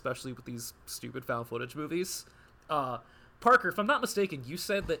often, especially with these stupid found footage movies. Parker, if I'm not mistaken, you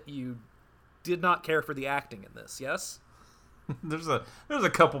said that you did not care for the acting in this, yes? There's a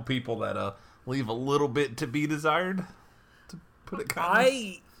couple people that leave a little bit to be desired, to put it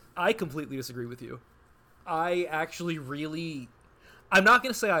kindly. I completely disagree with you. I actually really... I'm not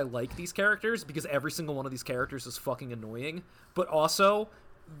going to say I like these characters, because every single one of these characters is fucking annoying, but also,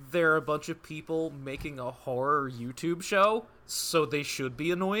 they're a bunch of people making a horror YouTube show, so they should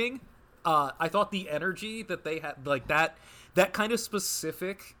be annoying. I thought the energy that they had, like that kind of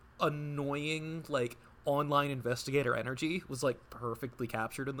specific annoying, like, online investigator energy was, like, perfectly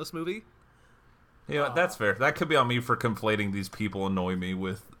captured in this movie. Yeah, that's fair. That could be on me for conflating these people annoy me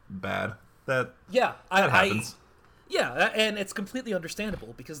with bad. That happens. And it's completely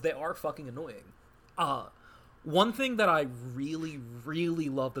understandable because they are fucking annoying. One thing that I really, really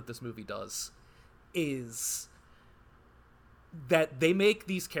love that this movie does is that they make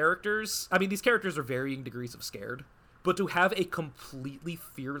these characters... I mean, these characters are varying degrees of scared, but to have a completely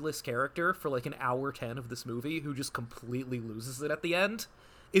fearless character for, like, an hour 10 of this movie who just completely loses it at the end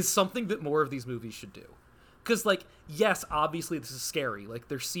is something that more of these movies should do. Because, like, yes, obviously this is scary. Like,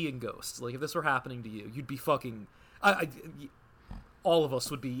 they're seeing ghosts. Like, if this were happening to you, you'd be fucking... all of us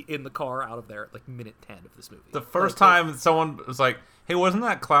would be in the car out of there at, like, minute 10 of this movie. The first time someone was like, hey, wasn't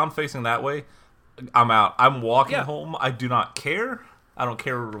that clown facing that way? I'm out. I'm walking home. I do not care. I don't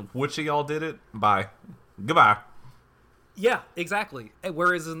care which of y'all did it. Bye. Goodbye. Yeah, exactly.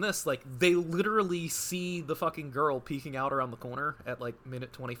 Whereas in this, like, they literally see the fucking girl peeking out around the corner at, like,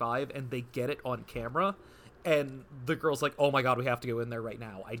 minute 25, and they get it on camera, and the girl's like, oh my god, we have to go in there right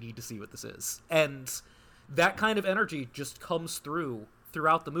now. I need to see what this is. And that kind of energy just comes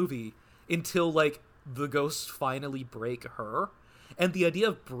throughout the movie until, like, the ghosts finally break her. And the idea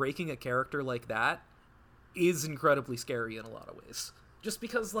of breaking a character like that is incredibly scary in a lot of ways. Just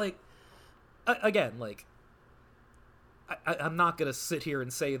because, like, again, like, I'm not going to sit here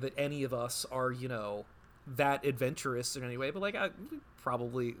and say that any of us are, you know, that adventurous in any way, but, like,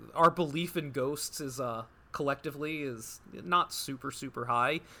 probably our belief in ghosts is, collectively is not super, super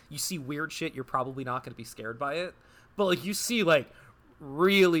high. You see weird shit, you're probably not going to be scared by it. But, like, you see, like,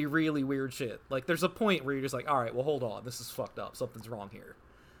 really, really weird shit. Like, there's a point where you're just like, all right, well, hold on, this is fucked up. Something's wrong here.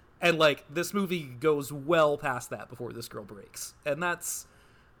 And, like, this movie goes well past that before this girl breaks. And that's,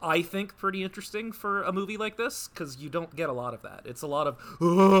 I think, pretty interesting for a movie like this, because you don't get a lot of that. It's a lot of,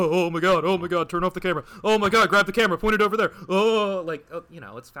 oh my god, turn off the camera. Oh my god, grab the camera, point it over there. Oh, like, you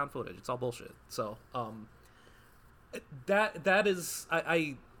know, it's found footage. It's all bullshit. So, that is,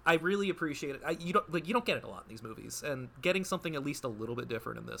 I really appreciate it. You don't get it a lot in these movies, and getting something at least a little bit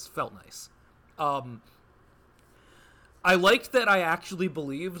different in this felt nice. I liked that I actually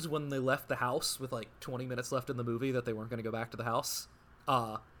believed when they left the house with, like, 20 minutes left in the movie that they weren't going to go back to the house.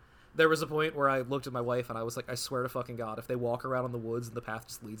 There was a point where I looked at my wife and I was like, I swear to fucking God, if they walk around in the woods and the path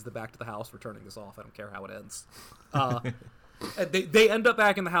just leads them back to the house, we're turning this off. I don't care how it ends. And they end up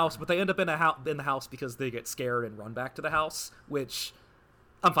back in the house, but they end up in the house because they get scared and run back to the house, which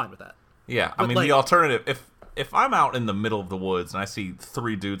I'm fine with that. Yeah, but, I mean, like, the alternative, if I'm out in the middle of the woods and I see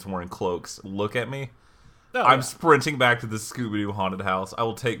 3 dudes wearing cloaks look at me, I'm sprinting back to the Scooby-Doo haunted house. I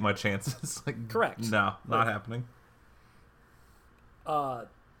will take my chances. Like, correct. No, not happening.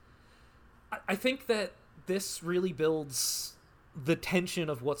 I think that this really builds the tension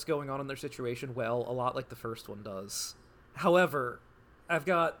of what's going on in their situation well, a lot like the first one does. However, I've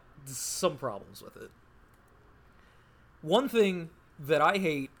got some problems with it. One thing that I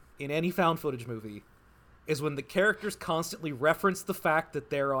hate in any found footage movie is when the characters constantly reference the fact that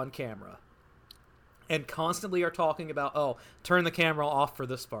they're on camera. And constantly are talking about, oh, turn the camera off for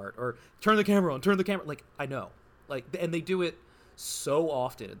this part, or turn the camera on, turn the camera... Like, I know. Like, and they do it so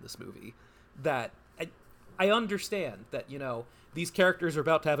often in this movie that I understand that, you know, these characters are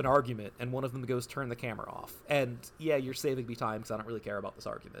about to have an argument and one of them goes, turn the camera off. And yeah, you're saving me time because I don't really care about this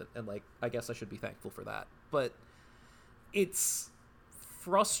argument. And, like, I guess I should be thankful for that. But it's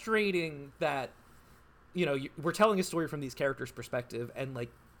frustrating that, you know, we're telling a story from these characters' perspective, and,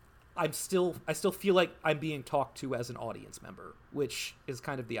 like, I still feel like I'm being talked to as an audience member, which is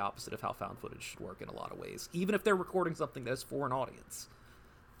kind of the opposite of how found footage should work in a lot of ways, even if they're recording something that's for an audience.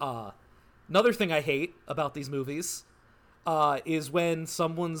 Another thing I hate about these movies is when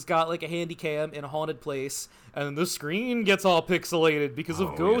someone's got, like, a handy cam in a haunted place and the screen gets all pixelated because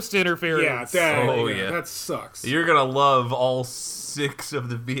of ghost interference. Yeah, that sucks. You're gonna love all 6 of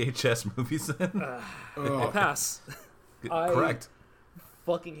the VHS movies then. I'll pass. Correct.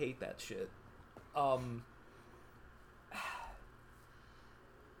 Fucking hate that shit.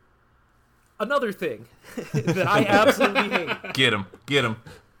 Another thing that I absolutely hate. Get him.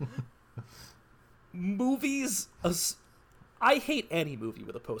 Movies. I hate any movie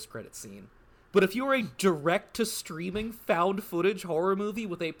with a post-credit scene. But if you're a direct-to-streaming found footage horror movie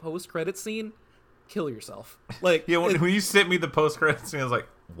with a post-credit scene, kill yourself. Like, yeah, when you sent me the post-credit scene, I was like,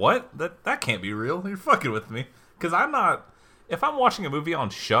 what? That can't be real. You're fucking with me. Because I'm not... If I'm watching a movie on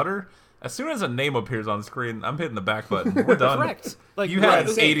Shudder, as soon as a name appears on screen, I'm hitting the back button. We're done. Correct. Like, you had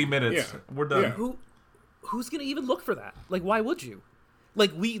 80 minutes. Yeah. We're done. Yeah. Who's gonna even look for that? Like, why would you?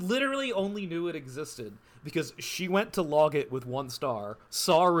 Like, we literally only knew it existed because she went to log it with 1 star,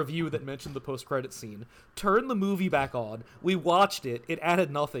 saw a review that mentioned the post-credit scene, turned the movie back on, we watched it, it added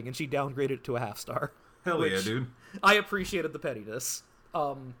nothing, and she downgraded it to a 1/2 star. Hell yeah, dude. I appreciated the pettiness.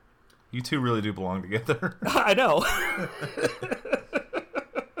 You two really do belong together. I know.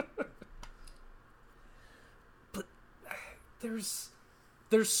 But there's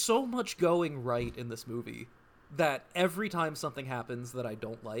so much going right in this movie that every time something happens that I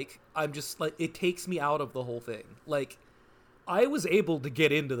don't like, I'm just like, it takes me out of the whole thing. Like, I was able to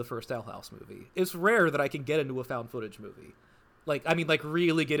get into the first Owl House movie. It's rare that I can get into a found footage movie. Like, I mean, like,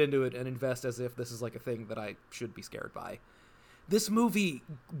 really get into it and invest as if this is, like, a thing that I should be scared by. This movie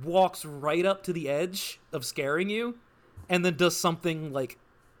walks right up to the edge of scaring you and then does something, like,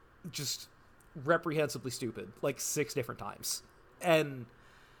 just reprehensibly stupid, like, 6 different times. And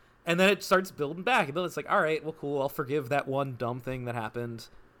then it starts building back. And then it's like, all right, well, cool, I'll forgive that one dumb thing that happened.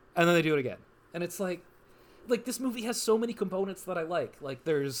 And then they do it again. And it's like, this movie has so many components that I like. Like,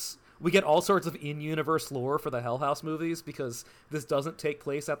 we get all sorts of in-universe lore for the Hell House movies because this doesn't take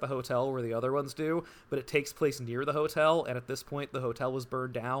place at the hotel where the other ones do, but it takes place near the hotel, and at this point the hotel was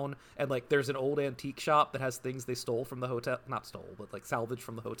burned down, and like there's an old antique shop that has things they stole from the hotel, not stole, but like salvaged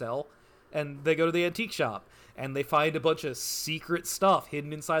from the hotel, and they go to the antique shop, and they find a bunch of secret stuff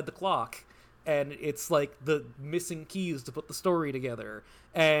hidden inside the clock, and it's like the missing keys to put the story together,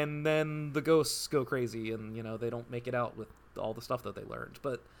 and then the ghosts go crazy, and you know, they don't make it out with all the stuff that they learned,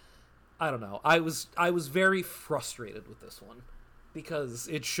 but I don't know. I was very frustrated with this one because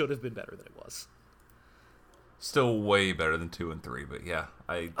it should have been better than it was. Still way better than 2 and 3, but yeah,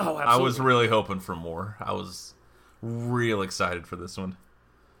 I was absolutely. really hoping for more. I was real excited for this one.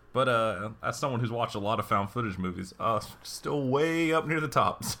 But as someone who's watched a lot of found footage movies, still way up near the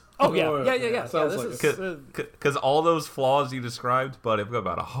tops. Oh yeah. Sounds like Because all those flaws you described, but I've got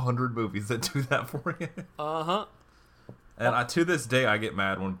about 100 movies that do that for you. Uh-huh. And to this day, I get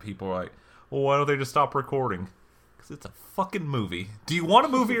mad when people are like, well, why don't they just stop recording? Because it's a fucking movie. Do you want a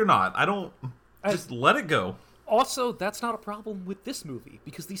movie or not? Just let it go. Also, that's not a problem with this movie,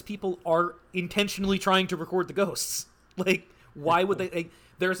 because these people are intentionally trying to record the ghosts. Like, why would they... Like,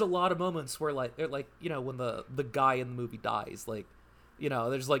 there's a lot of moments where, like, you know, when the guy in the movie dies, like, you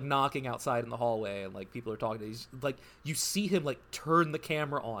know, there's, like, knocking outside in the hallway, and, like, people are talking to he's like, you see him, like, turn the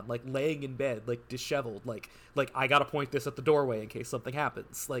camera on, like, laying in bed, like, disheveled, like, I gotta point this at the doorway in case something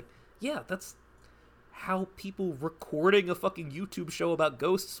happens. Like, yeah, that's how people recording a fucking YouTube show about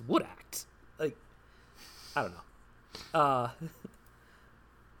ghosts would act. Like, I don't know.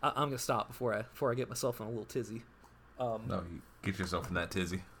 I'm gonna stop before I get myself in a little tizzy. No, you get yourself in that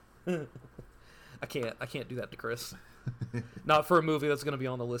tizzy. I can't do that to Chris. Not for a movie that's going to be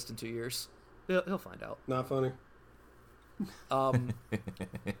on the list in 2 years. He'll find out. Not funny.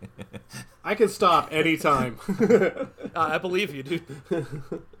 I can stop anytime. I believe you, dude.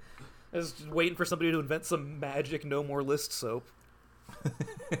 I was just waiting for somebody to invent some magic no more list soap.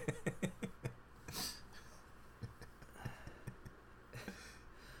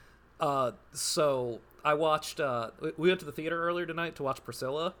 So I watched, we went to the theater earlier tonight to watch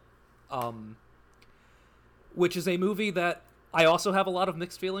Priscilla, which is a movie that I also have a lot of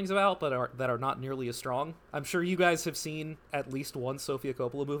mixed feelings about, but that are not nearly as strong. I'm sure you guys have seen at least one Sofia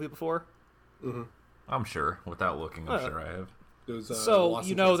Coppola movie before. Mm-hmm. I'm sure. Without looking, I'm sure I have. It was, so,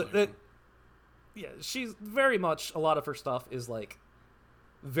 you know, that yeah, she's very much, a lot of her stuff is, like,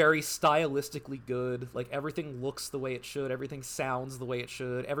 very stylistically good. Like, everything looks the way it should. Everything sounds the way it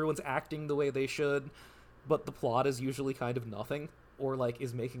should. Everyone's acting the way they should. But the plot is usually kind of nothing. Or, like,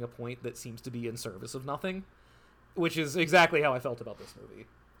 is making a point that seems to be in service of nothing. Which is exactly how I felt about this movie.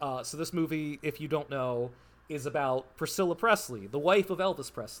 So this movie, if you don't know, is about Priscilla Presley, the wife of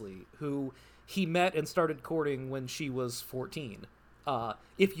Elvis Presley, who he met and started courting when she was 14.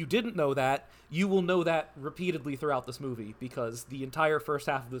 If you didn't know that, you will know that repeatedly throughout this movie, because the entire first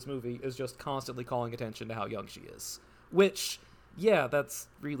half of this movie is just constantly calling attention to how young she is. Which, yeah, that's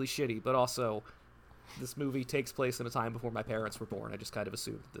really shitty, but also, this movie takes place in a time before my parents were born. I just kind of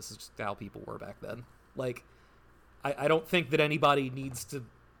assumed this is just how people were back then. Like, I don't think that anybody needs to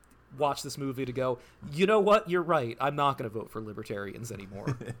watch this movie to go, you know what, you're right, I'm not going to vote for libertarians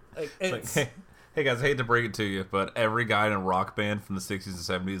anymore. Hey guys, I hate to break it to you, but every guy in a rock band from the 60s and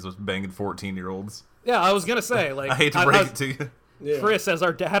 70s was banging 14-year-olds. Yeah, I was going to say, like... I hate to break it to you. Yeah. Chris, as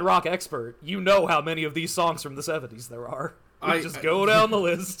our dad rock expert, you know how many of these songs from the 70s there are. Just go down the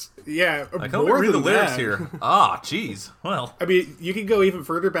list. Yeah, I can't read the lyrics here. Ah, jeez. Well, I mean, you can go even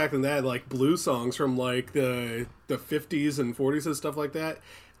further back than that, like blues songs from like the 50s and 40s and stuff like that.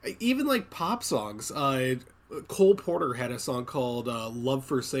 Even like pop songs. Cole Porter had a song called "Love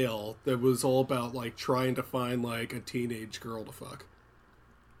for Sale" that was all about like trying to find like a teenage girl to fuck.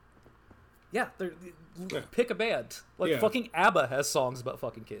 Yeah, pick a band. Like fucking ABBA has songs about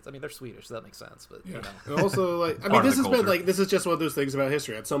fucking kids. I mean, they're Swedish, so that makes sense. But you know, and also like I mean, this has been like this is just one of those things about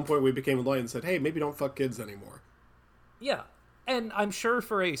history. At some point, we became enlightened and said, "Hey, maybe don't fuck kids anymore." Yeah, and I'm sure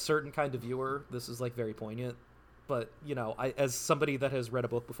for a certain kind of viewer, this is like very poignant. But you know, I as somebody that has read a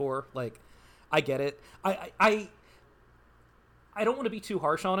book before, like, I get it. I don't want to be too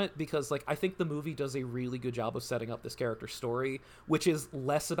harsh on it because, like, I think the movie does a really good job of setting up this character's story, which is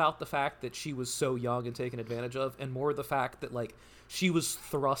less about the fact that she was so young and taken advantage of, and more the fact that, like, she was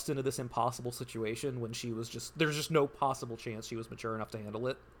thrust into this impossible situation when she was there's just no possible chance she was mature enough to handle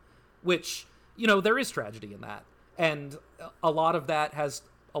it. Which, you know, there is tragedy in that. And a lot of that has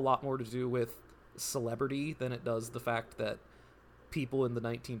a lot more to do with celebrity than it does the fact that people in the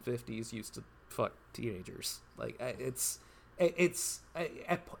 1950s used to fuck teenagers. Like, it's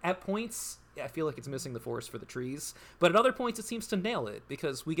at points I feel like it's missing the forest for the trees, but at other points it seems to nail it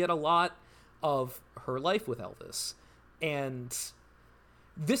because we get a lot of her life with Elvis. And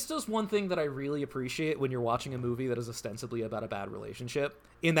this does one thing that I really appreciate when you're watching a movie that is ostensibly about a bad relationship,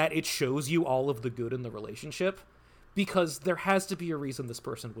 in that it shows you all of the good in the relationship, because there has to be a reason this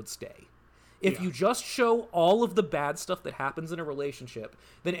person would stay. If you just show all of the bad stuff that happens in a relationship,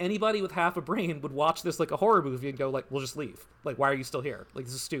 then anybody with half a brain would watch this like a horror movie and go like, we'll just leave. Like, why are you still here? Like,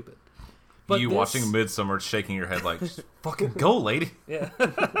 this is stupid. But watching Midsommar shaking your head like, just fucking go, lady. Yeah.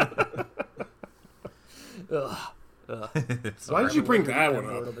 Why did you bring that one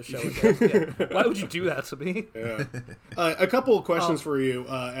up? On the show again? Yeah. Why would you do that to me? Yeah. A couple of questions for you,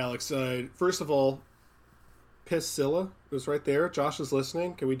 Alex. First of all, Priscilla was right there. Josh is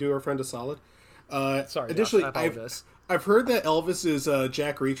listening. Can we do our friend a solid? Sorry, additionally, Josh, I apologize. I've heard that Elvis is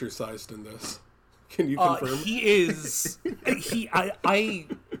Jack Reacher sized in this. Can you confirm? He is.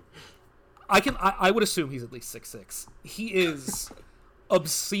 I would assume he's at least 6'6". He is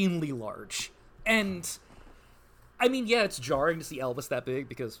obscenely large, and I mean, yeah, it's jarring to see Elvis that big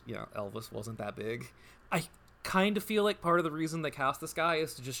because, you know, Elvis wasn't that big. I kind of feel like part of the reason they cast this guy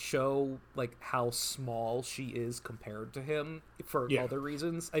is to just show like how small she is compared to him for other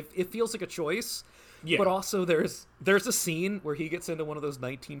reasons. It feels like a choice, but also there's a scene where he gets into one of those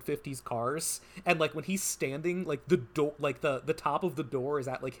 1950s cars, and like when he's standing, like the door, like the top of the door is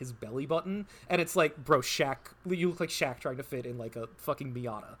at like his belly button, and it's like, bro, Shaq, you look like Shaq trying to fit in like a fucking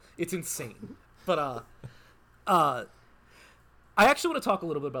Miata. It's insane. But I actually want to talk a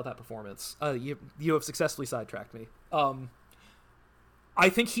little bit about that performance. You have successfully sidetracked me. I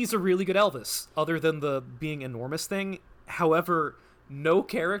think he's a really good Elvis, other than the being enormous thing. However, no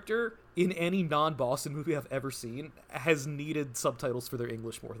character in any non-Boston movie I've ever seen has needed subtitles for their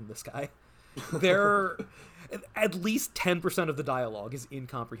English more than this guy. At least 10% of the dialogue is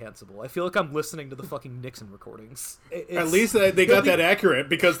incomprehensible. I feel like I'm listening to the fucking Nixon recordings. At least they got that accurate,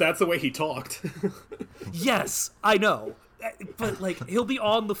 because that's the way he talked. Yes, I know. But, like, he'll be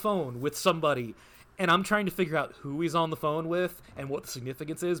on the phone with somebody, and I'm trying to figure out who he's on the phone with and what the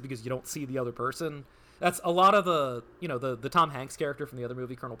significance is, because you don't see the other person. That's a lot of the, you know, the Tom Hanks character from the other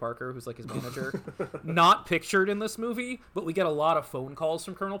movie, Colonel Parker, who's, like, his manager. Not pictured in this movie, but we get a lot of phone calls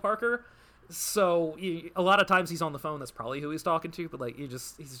from Colonel Parker. So, a lot of times he's on the phone, that's probably who he's talking to, but, like, he's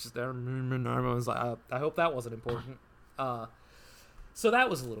just there. I hope that wasn't important. So that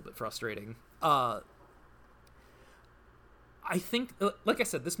was a little bit frustrating. I think, like I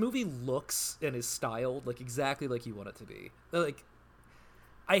said, this movie looks and is styled like exactly like you want it to be. Like,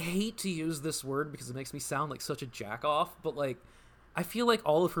 I hate to use this word because it makes me sound like such a jack-off, but, like, I feel like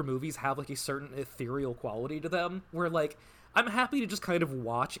all of her movies have, like, a certain ethereal quality to them, where, like, I'm happy to just kind of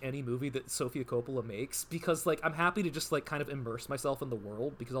watch any movie that Sofia Coppola makes, because, like, I'm happy to just, like, kind of immerse myself in the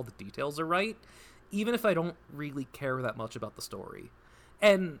world because all the details are right, even if I don't really care that much about the story.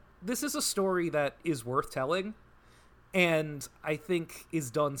 And this is a story that is worth telling, and I think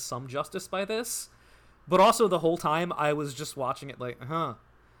is done some justice by this, but also the whole time I was just watching it like,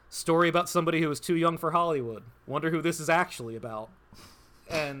 story about somebody who was too young for Hollywood. Wonder who this is actually about.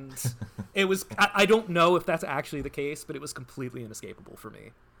 And it was, I don't know if that's actually the case, but it was completely inescapable for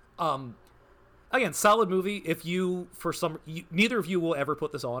me. Again, solid movie. If you, neither of you will ever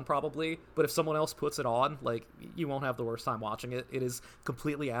put this on probably, but if someone else puts it on, like, you won't have the worst time watching it. It is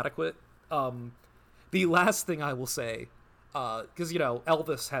completely adequate. The last thing I will say, because, you know,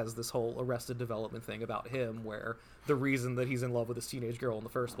 Elvis has this whole Arrested Development thing about him, where the reason that he's in love with this teenage girl in the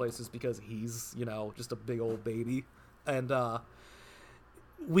first place is because he's, you know, just a big old baby. And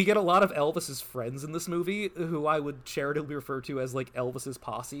we get a lot of Elvis's friends in this movie, who I would charitably refer to as, like, Elvis's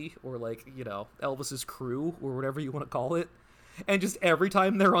posse, or, like, you know, Elvis's crew, or whatever you want to call it. And just every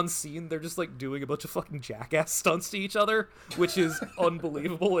time they're on scene, they're just, like, doing a bunch of fucking jackass stunts to each other, which is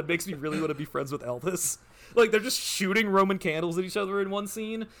unbelievable. It makes me really want to be friends with Elvis. Like, they're just shooting Roman candles at each other in one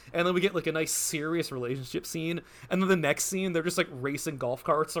scene, and then we get, like, a nice, serious relationship scene, and then the next scene, they're just, like, racing golf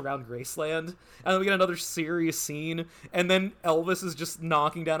carts around Graceland, and then we get another serious scene, and then Elvis is just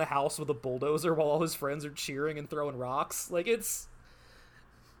knocking down a house with a bulldozer while all his friends are cheering and throwing rocks. Like, it's...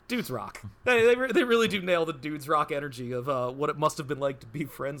 dudes rock. They really do nail the dudes rock energy of what it must have been like to be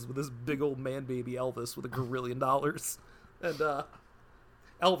friends with this big old man baby Elvis with $1 grillion. And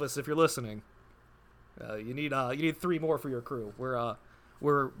Elvis, if you're listening, you need 3 more for your crew.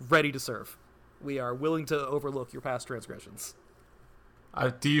 We're ready to serve. We are willing to overlook your past transgressions.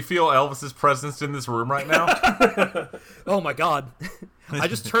 Do you feel Elvis's presence in this room right now? Oh my god. I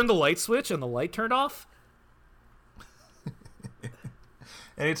just turned the light switch and the light turned off.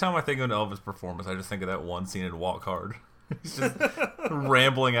 Anytime I think of an Elvis performance, I just think of that one scene in Walk Hard. He's just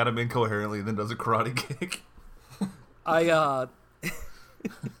rambling at him incoherently and then does a karate kick. I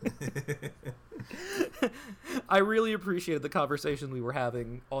really appreciated the conversation we were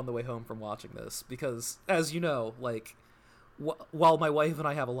having on the way home from watching this, because, as you know, like, while my wife and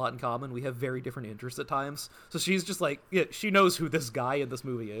I have a lot in common, we have very different interests at times. So she's just like, yeah, she knows who this guy in this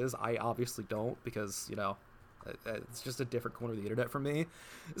movie is. I obviously don't, because, you know, it's just a different corner of the internet for me.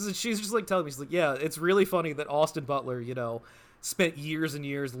 So she's just like telling me, she's like, yeah, it's really funny that Austin Butler, you know, spent years and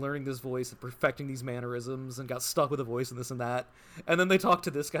years learning this voice and perfecting these mannerisms and got stuck with a voice and this and that. And then they talk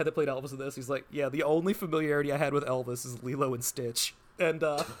to this guy that played Elvis in this. He's like, yeah, the only familiarity I had with Elvis is Lilo and Stitch. And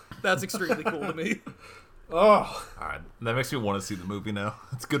that's extremely cool to me. Oh, all right. That makes me want to see the movie now.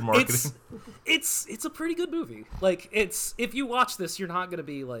 It's good marketing. It's a pretty good movie. Like, it's, if you watch this, you're not gonna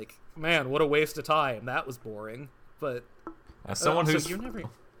be like, man, what a waste of time. That was boring. But as someone who's you're never gonna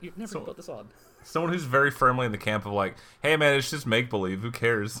put this on. Someone who's very firmly in the camp of like, hey man, it's just make believe. Who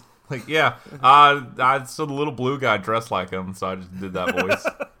cares? Like, yeah, I saw the little blue guy dressed like him, so I just did that voice.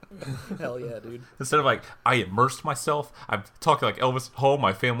 Hell yeah, dude. Instead of like, I immersed myself, I'm talking like Elvis at home,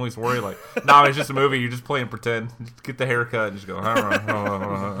 my family's worried, like, nah, it's just a movie, you're just playing pretend. Just get the haircut and just go,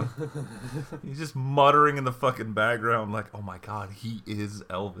 he's just muttering in the fucking background like, oh my god, he is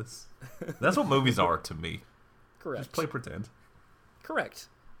Elvis. That's what movies are to me. Correct. Just play pretend. Correct.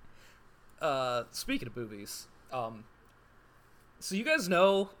 Speaking of movies, so you guys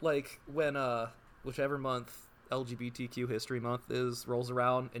know, like, when whichever month LGBTQ History Month rolls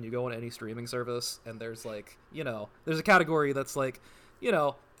around, and you go on any streaming service, and there's, like, you know, there's a category that's like, you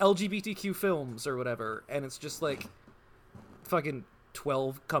know, LGBTQ films or whatever, and it's just like fucking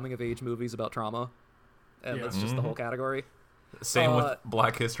 12 coming of age movies about trauma, and that's just the whole category. Same with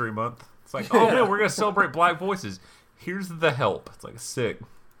Black History Month. It's like, oh man, we're gonna celebrate Black voices. Here's The Help. It's like, sick.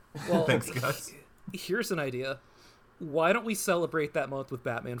 Well, thanks guys. Here's an idea. Why don't we celebrate that month with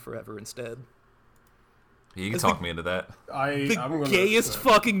Batman Forever instead? You can talk me into that. The gayest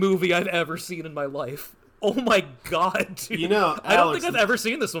fucking movie I've ever seen in my life. Oh my god, dude. You know, I don't think I've ever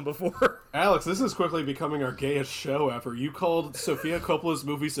seen this one before. Alex, this is quickly becoming our gayest show ever. You called Sofia Coppola's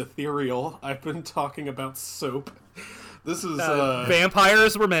movies ethereal. I've been talking about soap. This is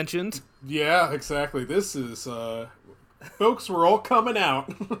vampires were mentioned. Yeah, exactly. This is folks, we're all coming out.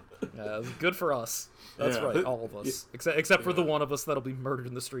 Good for us. That's right, all of us. Except for the one of us that'll be murdered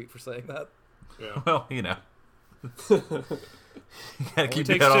in the street for saying that. Yeah. Well, you know. You gotta keep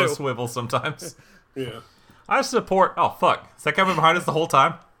your head on a swivel sometimes. Yeah. I support... Oh, fuck. Is that guy been behind us the whole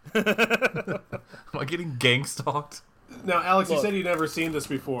time? Am I getting gang stalked? Now, Alex, you said you'd never seen this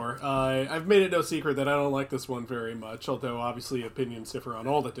before. I've made it no secret that I don't like this one very much, although obviously opinions differ on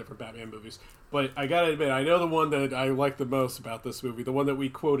all the different Batman movies. But I gotta admit, I know the one that I like the most about this movie, the one that we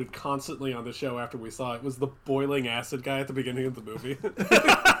quoted constantly on the show after we saw it, was the boiling acid guy at the beginning of the movie.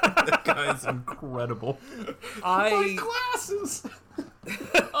 That guy is incredible. My glasses!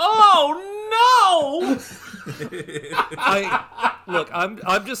 Oh, no!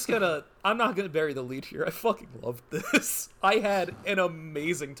 I'm not gonna bury the lead here. I fucking loved this. I had an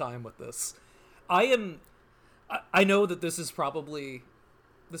amazing time with this. I know that this probably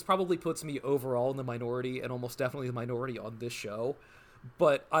puts me overall in the minority, and almost definitely the minority on this show.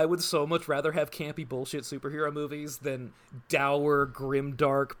 But I would so much rather have campy bullshit superhero movies than dour,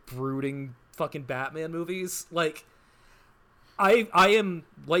 grimdark, brooding fucking Batman movies. Like, I am,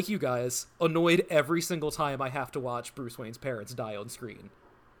 like you guys, annoyed every single time I have to watch Bruce Wayne's parents die on screen.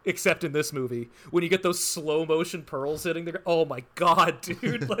 except in this movie. When you get those slow motion pearls hitting the oh my god,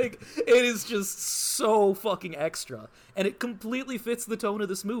 dude. Like, it is just so fucking extra. And it completely fits the tone of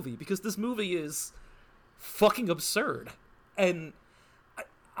this movie, because this movie is fucking absurd. And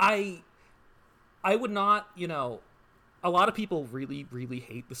I would not, a lot of people really, really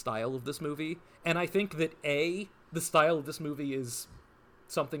hate the style of this movie. And I think that A, the style of this movie is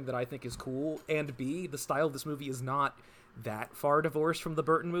something that I think is cool, and B, the style of this movie is not that far divorced from the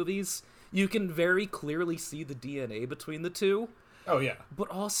Burton movies. You can very clearly see the DNA between the two. Oh yeah. But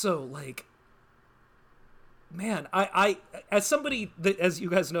also, like, man, I as somebody that, as you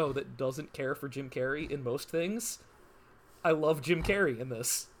guys know, that doesn't care for Jim Carrey in most things, I love Jim Carrey in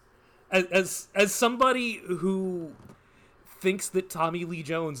this. As somebody who thinks that Tommy Lee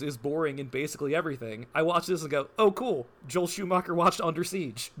Jones is boring in basically everything, I watch this and go, oh cool, Joel Schumacher watched Under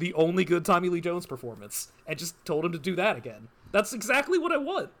Siege, the only good Tommy Lee Jones performance, and just told him to do that again. That's exactly what I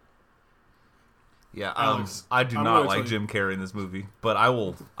want. Yeah, Alex, I do I'm not gonna like tell Jim Carrey in this movie, but I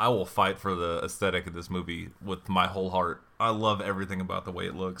will fight for the aesthetic of this movie with my whole heart. I love everything about the way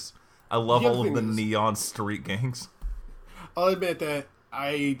it looks. I love all of the neon street gangs. I'll admit that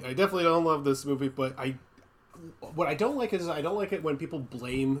I definitely don't love this movie, but what I don't like is I don't like it when people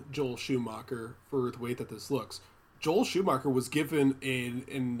blame Joel Schumacher for the way that this looks. Joel Schumacher was given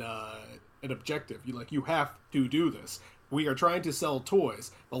an objective. You have to do this. We are trying to sell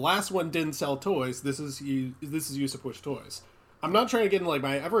toys. The last one didn't sell toys. This is used to push toys. I'm not trying to get in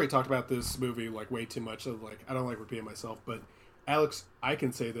I've already talked about this movie way too much. So I don't like repeating myself. But Alex, I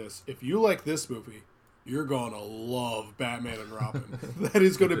can say this: if you like this movie, you're gonna love Batman and Robin. That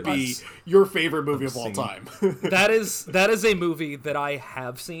is going to be your favorite movie of all time. That is a movie that I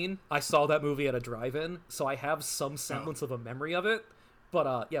have seen. I saw that movie at a drive-in, so I have some semblance of a memory of it.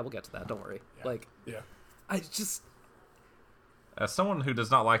 But yeah, we'll get to that. Don't worry. Yeah. I just, as someone who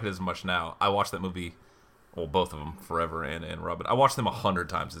does not like it as much now, I watched that movie, well, both of them, Forever and Robin. I watched them 100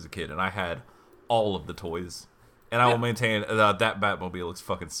 times as a kid, and I had all of the toys. And I will maintain that Batmobile looks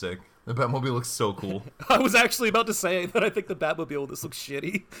fucking sick. The Batmobile looks so cool. I was actually about to say that I think the Batmobile this looks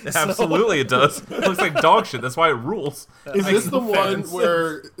shitty. Absolutely, it does. It looks like dog shit. That's why it rules. Is this the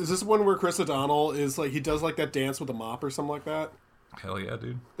one where Chris O'Donnell is he does that dance with a mop or something like that? Hell yeah,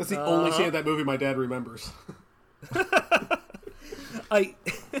 dude. That's the only scene of that movie my dad remembers.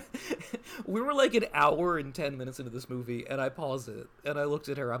 We were an hour and 10 minutes into this movie, and I paused it, and I looked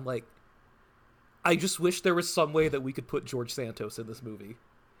at her. I'm like, I just wish there was some way that we could put George Santos in this movie.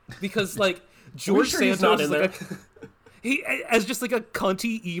 Because, George Santos is he as just a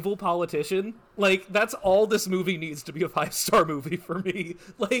cunty evil politician. That's all this movie needs to be a 5-star movie for me.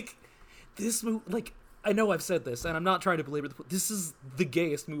 This movie, I know I've said this, and I'm not trying to belabor this is the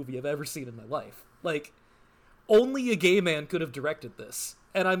gayest movie I've ever seen in my life. Only a gay man could have directed this.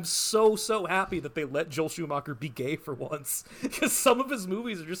 And I'm so happy that they let Joel Schumacher be gay for once. Because some of his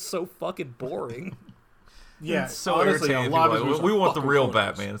movies are just so fucking boring. Yeah, it's so honestly, irritating. We want the real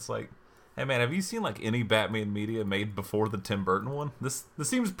Batman. It's hey man, have you seen any Batman media made before the Tim Burton one? This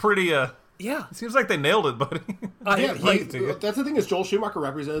seems pretty yeah. It seems like they nailed it, buddy. That's the thing is Joel Schumacher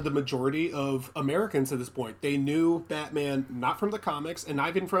represented the majority of Americans at this point. They knew Batman not from the comics and not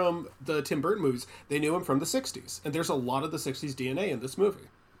even from the Tim Burton movies. They knew him from the 60s. And there's a lot of the 60s DNA in this movie.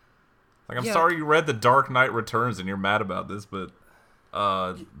 I'm sorry you read The Dark Knight Returns and you're mad about this, but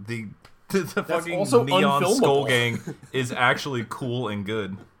the fucking neon skull gang is actually cool and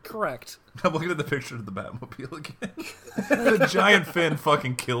good. Correct. I'm looking at the picture of the Batmobile again. The giant fin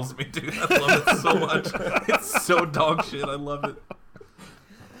fucking kills me, dude. I love it so much. It's so dog shit. I love it.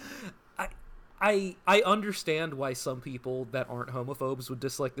 I understand why some people that aren't homophobes would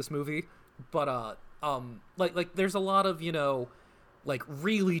dislike this movie, but there's a lot of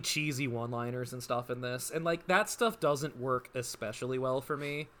really cheesy one-liners and stuff in this, and that stuff doesn't work especially well for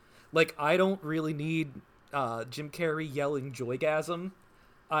me. I don't really need Jim Carrey yelling joygasm.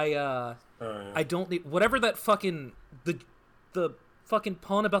 I don't need whatever that fucking the fucking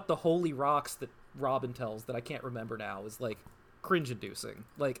pun about the holy rocks that Robin tells that I can't remember now is cringe-inducing.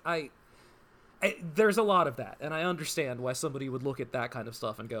 There's a lot of that, and I understand why somebody would look at that kind of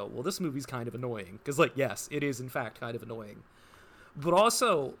stuff and go, well, this movie's kind of annoying. Because, yes, it is in fact kind of annoying. But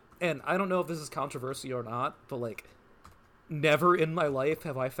also, and I don't know if this is controversial or not, but never in my life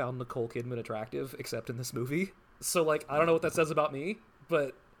have I found Nicole Kidman attractive except in this movie. So I don't know what that says about me,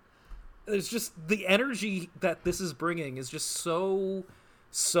 but it's just the energy that this is bringing is just so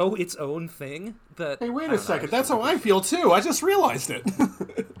its own thing that. Hey, wait a second. That's how I feel too. I just realized it.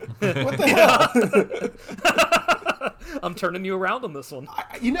 What the hell? I'm turning you around on this one.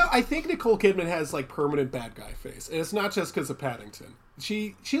 I think Nicole Kidman has like permanent bad guy face, and it's not just because of Paddington.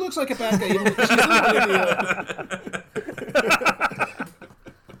 She looks like a bad guy.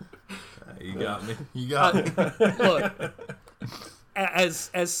 You got me. You got me. Look, as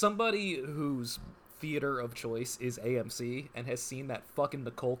somebody whose theater of choice is AMC and has seen that fucking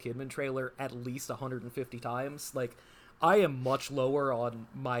Nicole Kidman trailer at least 150 times, like, I am much lower on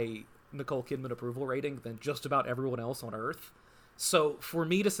my Nicole Kidman approval rating than just about everyone else on Earth. So for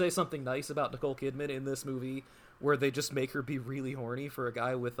me to say something nice about Nicole Kidman in this movie where they just make her be really horny for a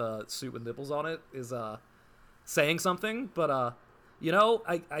guy with a suit with nipples on it is saying something. But I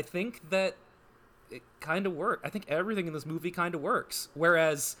think that it kind of works. I think everything in this movie kind of works.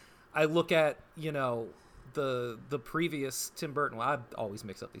 Whereas I look at, the previous Tim Burton. Well, I always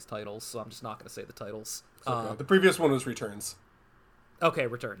mix up these titles, so I'm just not going to say the titles. Okay. The previous one was Returns. Okay,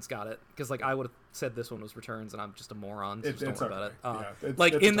 Returns, got it. Because I would have said this one was Returns, and I'm just a moron. So don't worry about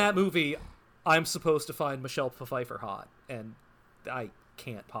it. In that movie, I'm supposed to find Michelle Pfeiffer hot, and I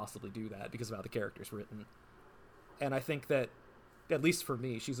can't possibly do that because of how the character's written. And I think that, at least for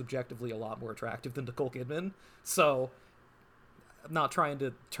me, she's objectively a lot more attractive than Nicole Kidman. So I'm not trying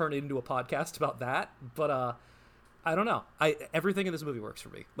to turn it into a podcast about that, but I don't know. Everything in this movie works for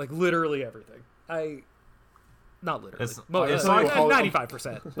me. Like, literally everything. Not literally. It's like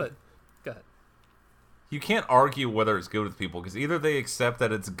 95%, but go ahead. You can't argue whether it's good with people, because either they accept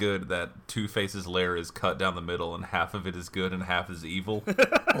that it's good that Two-Face's lair is cut down the middle and half of it is good and half is evil,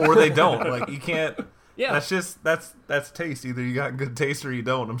 or they don't. Like, you can't... Yeah. That's taste. Either you got good taste or you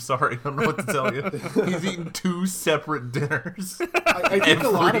don't. I'm sorry. I don't know what to tell you. He's eating 2 separate dinners I think a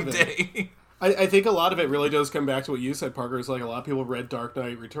lot of day. I think a lot of it really does come back to what you said, Parker. Is like a lot of people read Dark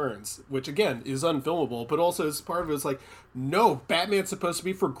Knight Returns, which again is unfilmable, but also as part of it is like, no, Batman's supposed to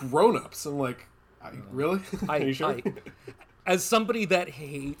be for grown-ups. I'm like, really? Are you sure? As somebody that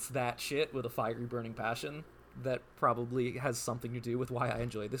hates that shit with a fiery burning passion, that probably has something to do with why I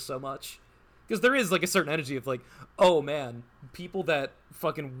enjoy this so much. Because there is like a certain energy of like, oh man, people that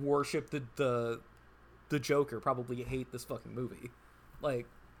fucking worship the Joker probably hate this fucking movie, like,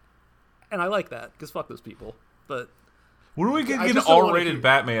 and I like that because fuck those people. But when are we gonna get an R-rated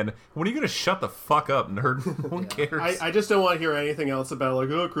Batman? When are you gonna shut the fuck up, nerd? No one cares. I just don't want to hear anything else about like,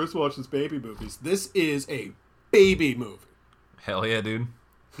 oh, Chris watches baby movies. This is a baby movie. Hell yeah, dude.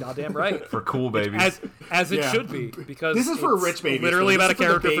 Goddamn right. For cool babies, as it should be, because this is for rich babies. Literally about a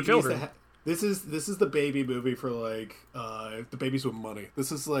character for children. This is the baby movie for like the babies with money.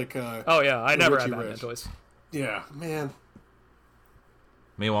 This is like oh yeah, I never had Batman toys. Yeah, man.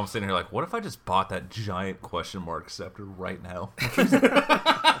 Meanwhile, I'm sitting here like, what if I just bought that giant question mark scepter right now? Can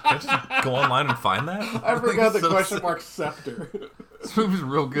I just go online and find that? I forgot the question mark scepter. This movie's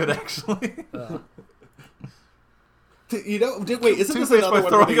real good, actually. Wait, isn't this another by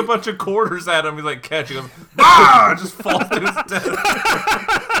one? Throwing a bunch of quarters at him, he's like, catch. He goes, ah! Just falls to his death.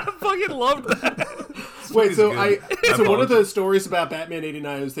 I fucking loved that. Wait, so one of the stories about Batman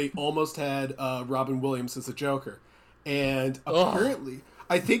 '89 is they almost had Robin Williams as a Joker, and apparently,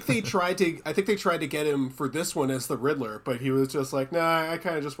 I think they tried to get him for this one as the Riddler, but he was just like, nah, I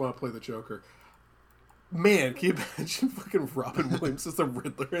kind of just want to play the Joker. Man, can you imagine fucking Robin Williams as the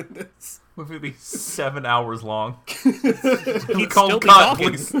Riddler in this? Movie would be 7 hours long. He'd still be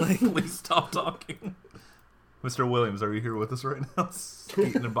talking. Please stop talking. Mr. Williams, are you here with us right now?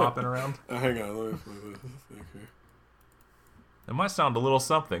 Skating and bopping around? Hang on, let me play this. Okay. It might sound a little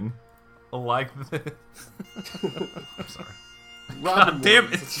something like this. I'm sorry. Robin God damn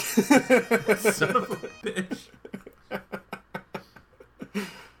it! Williams. Son of a bitch.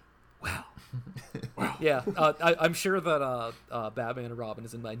 Wow. Yeah, I'm sure that Batman and Robin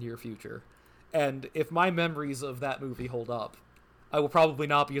is in my near future. And if my memories of that movie hold up, I will probably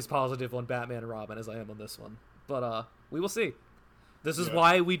not be as positive on Batman and Robin as I am on this one. But we will see. This is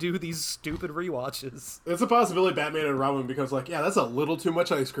why we do these stupid rewatches. It's a possibility Batman and Robin becomes like, yeah, that's a little too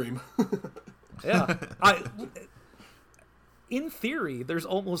much ice cream. Yeah. In theory, there's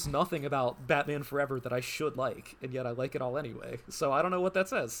almost nothing about Batman Forever that I should like, and yet I like it all anyway. So I don't know what that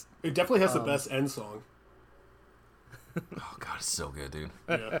says. It definitely has the best end song. Oh god, it's so good, dude.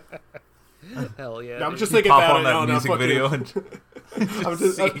 Yeah. Hell yeah. No, I'm just thinking about on that music video and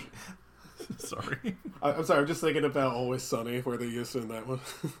sorry. I'm sorry, I'm just thinking about Always Sunny, where they used it in that one.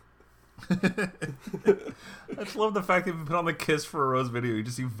 I just love the fact that if you put on the Kiss for a Rose video, you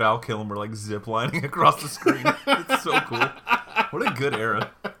just see Val Kilmer like ziplining across the screen. It's so cool. What a good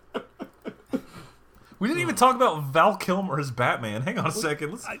era. We didn't even talk about Val Kilmer as Batman. Hang on a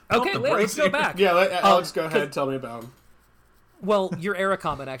second. Let's go back. Yeah, Alex, go ahead and tell me about him. Well, your era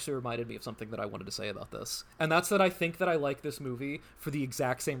comment actually reminded me of something that I wanted to say about this. And that's that I think that I like this movie for the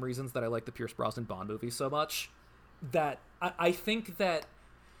exact same reasons that I like the Pierce Brosnan Bond movie so much. That I think that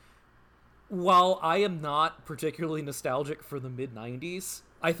while I am not particularly nostalgic for the mid-90s,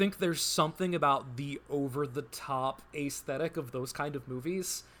 I think there's something about the over-the-top aesthetic of those kind of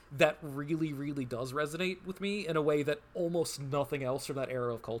movies that really, really does resonate with me in a way that almost nothing else from that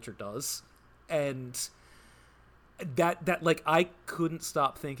era of culture does. And that like, I couldn't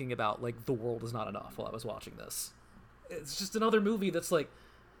stop thinking about, like, The World Is Not Enough while I was watching this. It's just another movie that's like,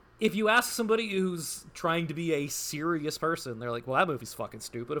 if you ask somebody who's trying to be a serious person, they're like, well, that movie's fucking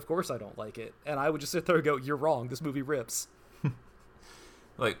stupid, of course I don't like it. And I would just sit there and go, you're wrong, this movie rips.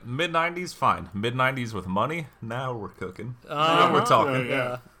 Like, mid-90s, fine. Mid-90s with money, now we're cooking. Now we're talking.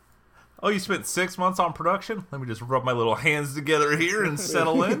 Yeah. Oh, you spent 6 months on production? Let me just rub my little hands together here and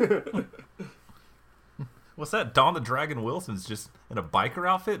settle in. What's that? Don the Dragon Wilson's just in a biker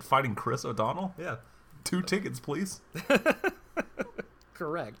outfit fighting Chris O'Donnell? Yeah. 2 tickets, please.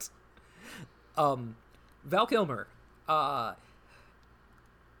 Correct. Val Kilmer.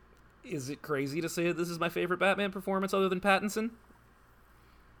 Is it crazy to say that this is my favorite Batman performance other than Pattinson?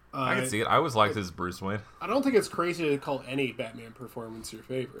 I can see it. I always liked his Bruce Wayne. I don't think it's crazy to call any Batman performance your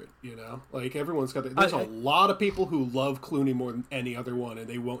favorite, you know? Like, everyone's got... There's a lot of people who love Clooney more than any other one, and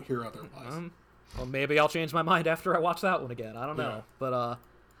they won't hear otherwise. Well, maybe I'll change my mind after I watch that one again. I don't know. Yeah. But,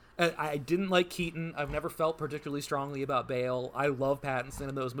 I didn't like Keaton. I've never felt particularly strongly about Bale. I love Pattinson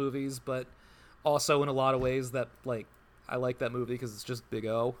in those movies, but also in a lot of ways that, like, I like that movie because it's just Big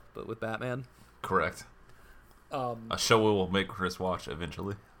O, but with Batman. Correct. A show we will make Chris watch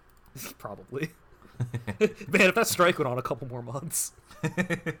eventually. Probably. Man, if that strike went on a couple more months.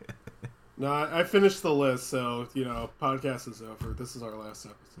 No, I finished the list, so, you know, podcast is over. This is our last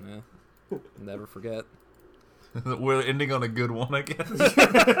episode. Yeah. Never forget. We're ending on a good one, I guess.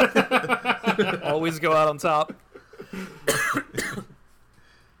 Always go out on top.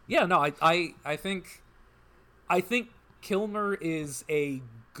 Yeah, no, I think Kilmer is a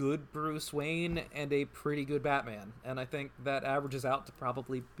good Bruce Wayne and a pretty good Batman, and I think that averages out to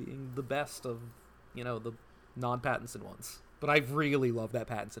probably being the best of, you know, the non-Pattinson ones. But I really love that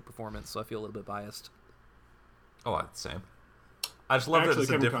Pattinson performance, so I feel a little bit biased. Oh, same. I just love that it's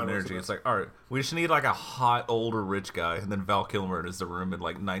a different energy. It's like, all right, we just need like a hot, older, rich guy, and then Val Kilmer is the room in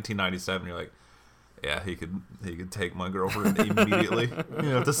like 1997. You're like, yeah, he could take my girlfriend immediately. You don't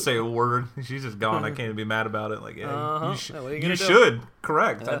have to say a word. She's just gone. I can't even be mad about it. Like, yeah, you should.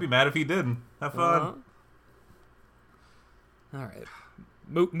 Correct. I'd be mad if he didn't. Have fun. All right.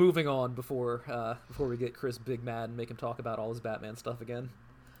 Moving on before we get Chris big mad and make him talk about all his Batman stuff again.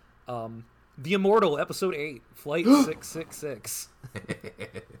 The Immortal, Episode 8, Flight 666.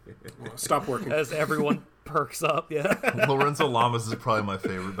 Stop working. As everyone perks up, yeah. Lorenzo Lamas is probably my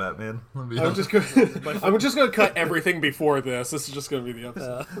favorite Batman. I'm just going to cut everything before this. This is just going to be the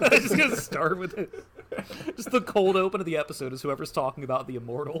episode. I'm just going to start with it. Just the cold open of the episode is whoever's talking about the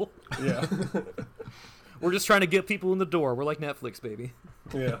Immortal. Yeah. We're just trying to get people in the door. We're like Netflix, baby.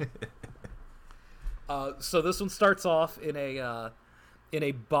 Yeah. So this one starts off in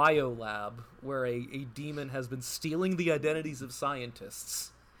a bio lab where a demon has been stealing the identities of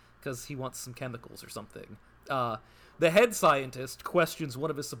scientists because he wants some chemicals or something. The head scientist questions one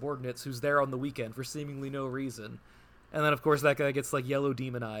of his subordinates who's there on the weekend for seemingly no reason. And then, of course, that guy gets, like, yellow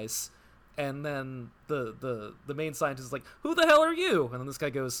demon eyes. And then the main scientist is like, who the hell are you? And then this guy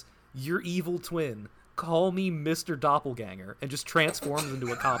goes, your evil twin. Call me Mr. Doppelganger. And just transforms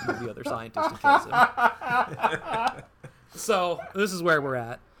into a copy of the other scientist and kills him. So, this is where we're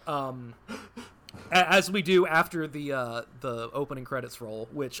at. As we do after the opening credits roll,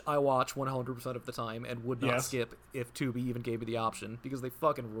 which I watch 100% of the time and would not skip if Tubi even gave me the option, because they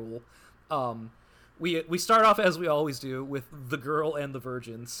fucking rule. We start off, as we always do, with the girl and the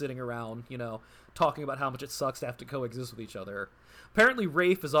virgin sitting around, you know, talking about how much it sucks to have to coexist with each other. Apparently,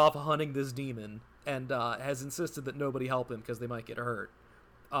 Rafe is off hunting this demon and has insisted that nobody help him because they might get hurt.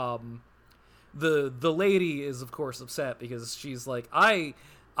 The lady is, of course, upset because she's like, I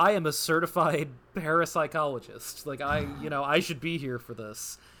am a certified parapsychologist. Like, I should be here for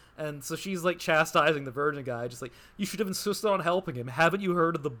this. And so she's, like, chastising the virgin guy, just like, you should have insisted on helping him. Haven't you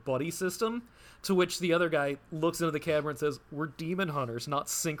heard of the buddy system? To which the other guy looks into the camera and says, we're demon hunters, not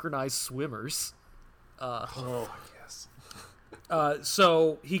synchronized swimmers. Yes.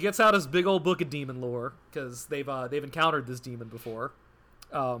 So he gets out his big old book of demon lore, because they've encountered this demon before.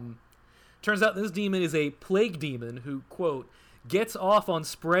 Turns out this demon is a plague demon who, quote, gets off on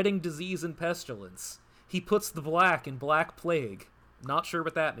spreading disease and pestilence. He puts the black in black plague. Not sure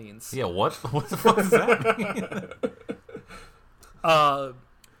what that means. Yeah, what? What the fuck does that mean?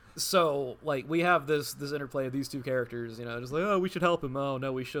 So, like, we have this interplay of these two characters, just like, oh, we should help him. Oh,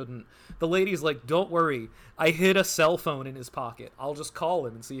 no, we shouldn't. The lady's like, don't worry. I hid a cell phone in his pocket. I'll just call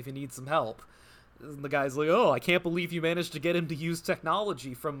him and see if he needs some help. And the guy's like, oh, I can't believe you managed to get him to use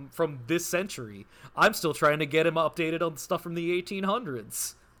technology from this century. I'm still trying to get him updated on stuff from the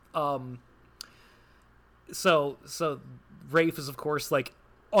 1800s. So Rafe is, of course, like,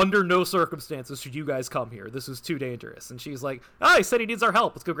 under no circumstances should you guys come here. This is too dangerous. And she's like, oh, he said he needs our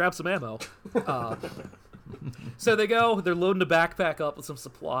help. Let's go grab some ammo. So they go. They're loading a backpack up with some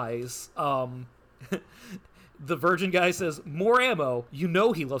supplies. The virgin guy says, more ammo. You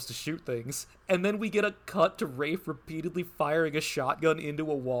know he loves to shoot things. And then we get a cut to Rafe repeatedly firing a shotgun into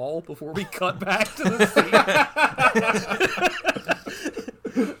a wall before we cut back to the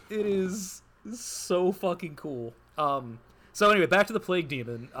scene. It is so fucking cool. So anyway, back to the Plague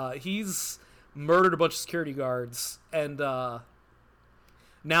Demon. He's murdered a bunch of security guards, and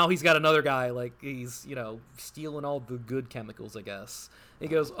now he's got another guy, like, he's, stealing all the good chemicals, I guess. He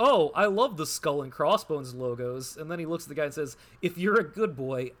goes, oh, I love the Skull and Crossbones logos, and then he looks at the guy and says, if you're a good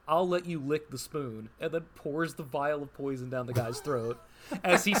boy, I'll let you lick the spoon, and then pours the vial of poison down the guy's throat.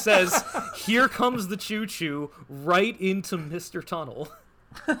 As he says, here comes the choo-choo, right into Mr. Tunnel.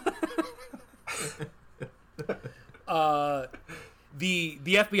 The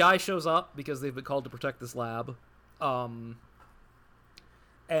FBI shows up because they've been called to protect this lab. And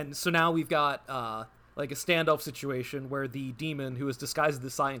so now we've got, like, a standoff situation where the demon, who is disguised as the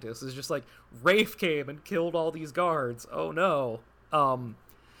scientist, is just like, Rafe came and killed all these guards. Oh, no.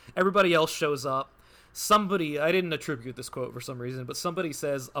 Everybody else shows up. Somebody, I didn't attribute this quote for some reason, but somebody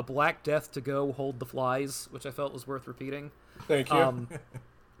says, a black death to go, hold the flies, which I felt was worth repeating. Thank you.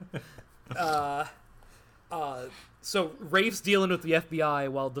 So Rafe's dealing with the FBI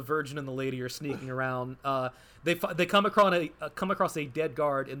while the Virgin and the lady are sneaking around. They come across a dead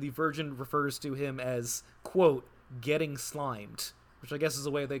guard, and the Virgin refers to him as, quote, getting slimed, which I guess is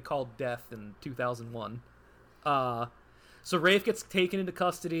the way they called death in 2001. So Rafe gets taken into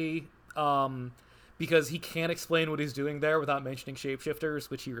custody because he can't explain what he's doing there without mentioning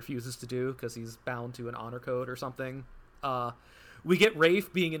shapeshifters, which he refuses to do because he's bound to an honor code or something. We get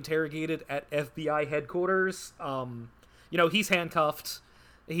Rafe being interrogated at FBI headquarters. He's handcuffed.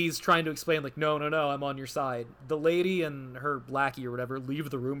 He's trying to explain, like, no, I'm on your side. The lady and her lackey or whatever leave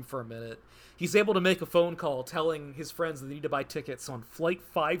the room for a minute. He's able to make a phone call telling his friends that they need to buy tickets on Flight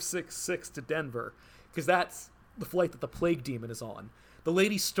 566 to Denver, because that's the flight that the Plague Demon is on. The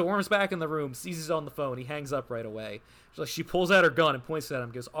lady storms back in the room, sees he's on the phone. He hangs up right away. She pulls out her gun and points it at him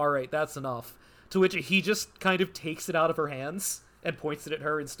and goes, all right, that's enough. To which he just kind of takes it out of her hands and points it at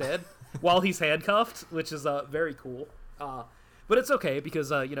her instead while he's handcuffed, which is very cool. But it's okay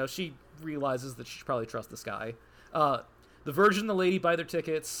because, she realizes that she should probably trust this guy. The Virgin and the lady buy their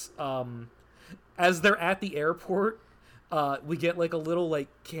tickets. As they're at the airport, we get, like, a little, like,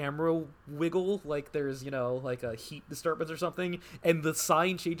 camera wiggle, like there's, like a heat disturbance or something, and the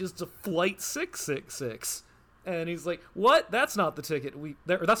sign changes to Flight 666. And he's like, what? That's not the ticket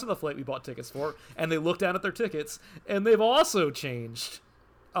that's not the flight we bought tickets for. And they look down at their tickets, and they've also changed.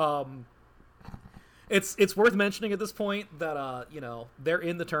 It's worth mentioning at this point that, they're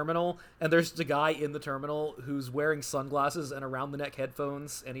in the terminal, and there's a guy in the terminal who's wearing sunglasses and around-the-neck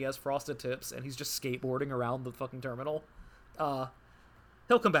headphones, and he has frosted tips, and he's just skateboarding around the fucking terminal.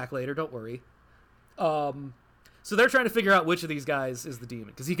 He'll come back later, don't worry. So they're trying to figure out which of these guys is the demon,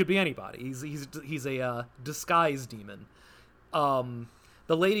 because he could be anybody. He's a disguise demon.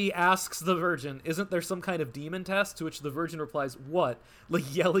 The lady asks the Virgin, isn't there some kind of demon test? To which the Virgin replies, what?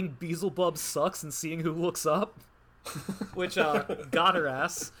 Like yelling Beelzebub sucks and seeing who looks up? Which got her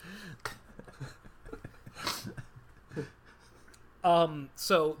ass.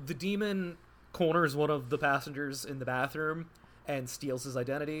 So the demon corners one of the passengers in the bathroom and steals his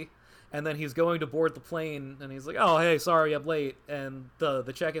identity. And then he's going to board the plane, and he's like, oh, hey, sorry, I'm late. And the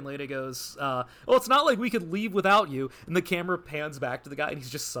check-in lady goes, well, it's not like we could leave without you. And the camera pans back to the guy, and he's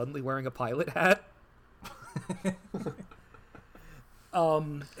just suddenly wearing a pilot hat.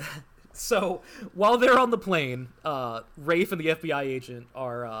 So while they're on the plane, Rafe and the FBI agent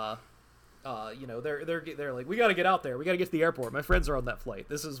are, they're like, we got to get out there. We got to get to the airport. My friends are on that flight.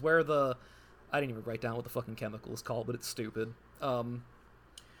 This is where I didn't even write down what the fucking chemical is called, but it's stupid.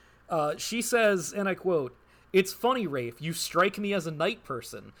 She says, and I quote, it's funny, Rafe, you strike me as a night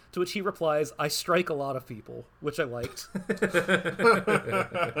person. To which he replies, I strike a lot of people, which I liked. That's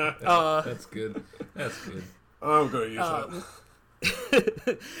good. That's good. I'm going to use that.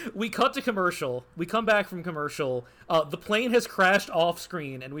 We cut to commercial. We come back from commercial. The plane has crashed off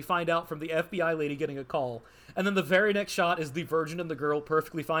screen, and we find out from the FBI lady getting a call. And then the very next shot is the Virgin and the girl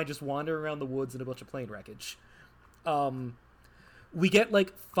perfectly fine, just wandering around the woods in a bunch of plane wreckage. We get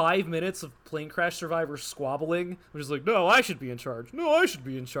like 5 minutes of plane crash survivors squabbling, which is like, no, I should be in charge. No, I should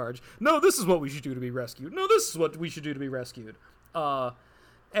be in charge. No, this is what we should do to be rescued. No, this is what we should do to be rescued.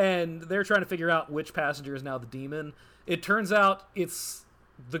 And they're trying to figure out which passenger is now the demon. It turns out it's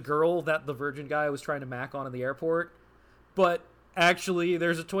the girl that the Virgin guy was trying to mac on in the airport. But actually,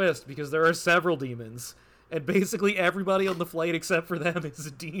 there's a twist, because there are several demons. And basically everybody on the flight except for them is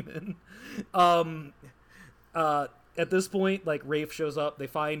a demon. At this point, like, Rafe shows up. They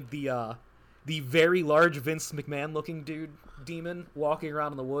find the very large Vince McMahon-looking demon walking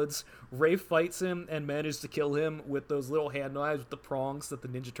around in the woods. Rafe fights him and manages to kill him with those little hand knives with the prongs that the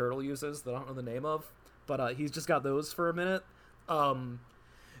Ninja Turtle uses that I don't know the name of. But he's just got those for a minute.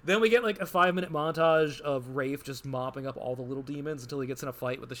 Then we get, like, a 5-minute montage of Rafe just mopping up all the little demons until he gets in a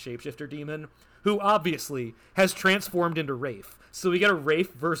fight with the shapeshifter demon, who obviously has transformed into Rafe. So we get a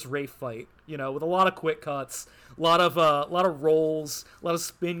Rafe versus Rafe fight, you know, with a lot of quick cuts, a lot of rolls, a lot of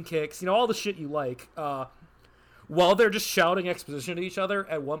spin kicks, you know, all the shit you like. While they're just shouting exposition at each other,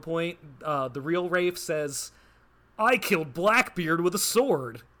 at one point, the real Rafe says, "I killed Blackbeard with a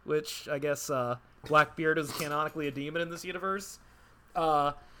sword," which I guess Blackbeard is canonically a demon in this universe.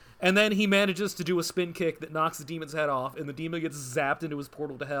 And then he manages to do a spin kick that knocks the demon's head off, and the demon gets zapped into his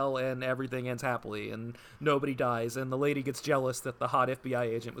portal to hell, and everything ends happily, and nobody dies, and the lady gets jealous that the hot FBI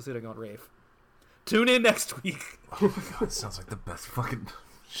agent was hitting on Rafe. Tune in next week. Oh my god, it sounds like the best fucking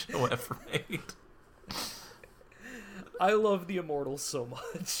show ever made. I love the Immortals so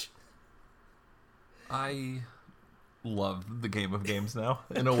much. I love the game of games now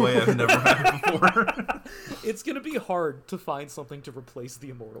in a way I've never had before. It's gonna be hard to find something to replace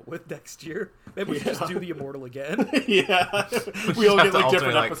the Immortal with next year. Maybe we should just do the Immortal again. Yeah, we all get like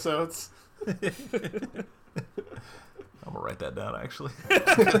different episodes. I'm gonna write that down, actually.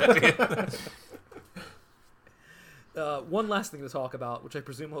 One last thing to talk about, which I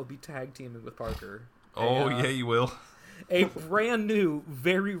presume will be tag teaming with Parker. Oh, yeah, you will. A brand new,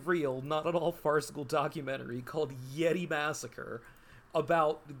 very real, not at all farcical documentary called Yeti Massacre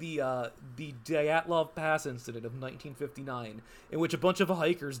about the Dyatlov Pass incident of 1959, in which a bunch of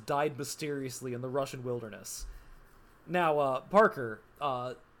hikers died mysteriously in the Russian wilderness. Now, Parker,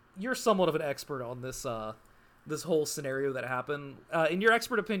 you're somewhat of an expert on this this whole scenario that happened. In your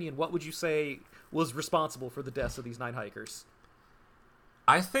expert opinion, what would you say was responsible for the deaths of these 9 hikers?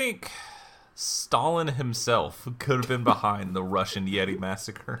 I think Stalin himself could have been behind the Russian Yeti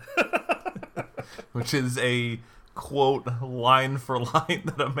massacre. Which is a quote, line for line,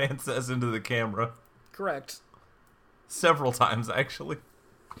 that a man says into the camera. Correct. Several times, actually.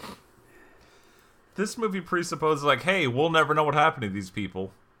 This movie presupposes, like, hey, we'll never know what happened to these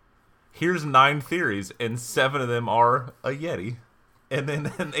people. Here's 9 theories, and 7 of them are a Yeti. And then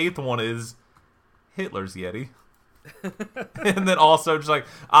an 8th one is Hitler's Yeti. And then also just like,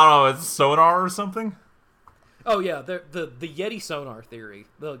 I don't know, it's sonar or something? Oh yeah, the Yeti sonar theory.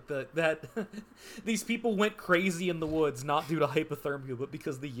 That these people went crazy in the woods not due to hypothermia, but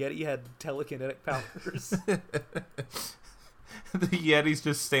because the Yeti had telekinetic powers. The Yeti's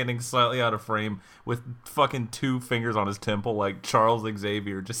just standing slightly out of frame with fucking 2 fingers on his temple like Charles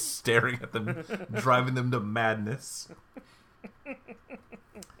Xavier, just staring at them, driving them to madness.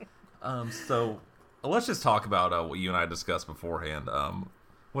 So let's just talk about what you and I discussed beforehand.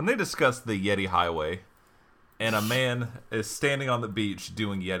 When they discussed the Yeti Highway, and a man is standing on the beach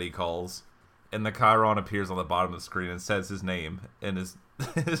doing Yeti calls, and the Chiron appears on the bottom of the screen and says his name and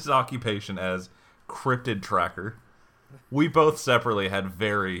his occupation as Cryptid Tracker. We both separately had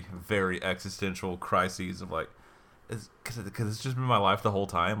very, very existential crises of like, because it's just been my life the whole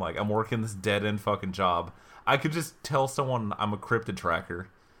time. Like, I'm working this dead-end fucking job. I could just tell someone I'm a Cryptid Tracker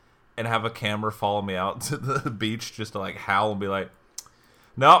and have a camera follow me out to the beach just to like howl and be like,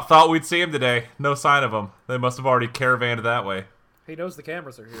 "Nope, thought we'd see him today. No sign of him. They must have already caravanned that way." He knows the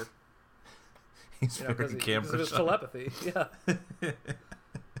cameras are here. He's very camera because of his telepathy. Yeah.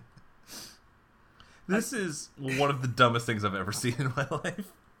 This is one of the dumbest things I've ever seen in my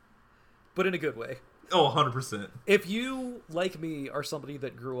life. But in a good way. Oh, 100%. If you, like me, are somebody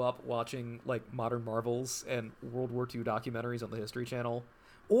that grew up watching like Modern Marvels and World War II documentaries on the History Channel,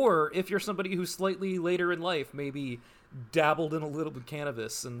 or if you're somebody who's slightly later in life, maybe dabbled in a little bit of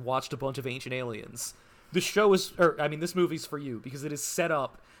cannabis and watched a bunch of Ancient Aliens, this movie's for you, because it is set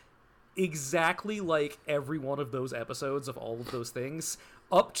up exactly like every one of those episodes of all of those things,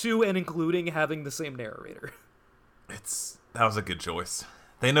 up to and including having the same narrator. That was a good choice.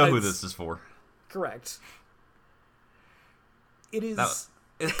 They know who this is for. Correct. It is...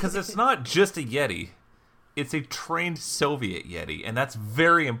 Because it's not just a Yeti. It's a trained Soviet Yeti, and that's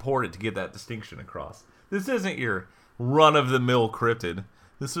very important to get that distinction across. This isn't your run-of-the-mill cryptid.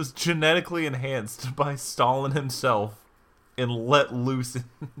 This was genetically enhanced by Stalin himself and let loose in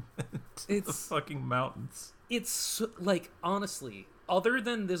the fucking mountains. It's, like, honestly, other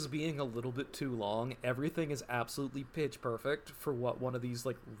than this being a little bit too long, everything is absolutely pitch perfect for what one of these,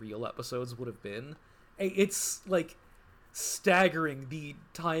 like, real episodes would have been. It's, like, staggering the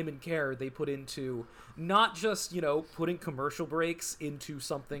time and care they put into not just, putting commercial breaks into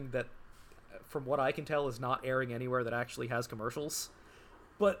something that, from what I can tell, is not airing anywhere that actually has commercials,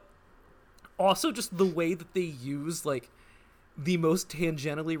 but also just the way that they use, like, the most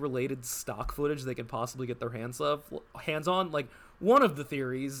tangentially related stock footage they can possibly get their hands on. Like, one of the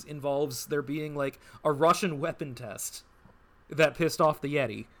theories involves there being, like, a Russian weapon test that pissed off the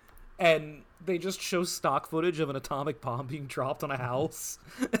Yeti, and they just show stock footage of an atomic bomb being dropped on a house.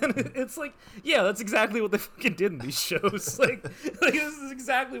 And it's like, yeah, that's exactly what they fucking did in these shows. like this is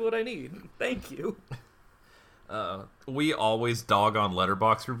exactly what I need. Thank you. We always dog on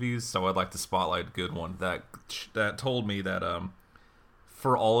Letterboxd reviews, so I'd like to spotlight a good one that told me that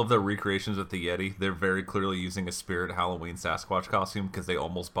for all of their recreations with the Yeti, they're very clearly using a Spirit Halloween Sasquatch costume because they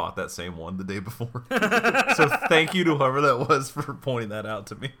almost bought that same one the day before. So thank you to whoever that was for pointing that out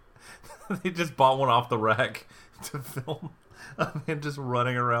to me. They just bought one off the rack to film a man just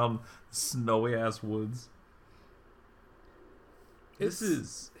running around snowy ass woods. This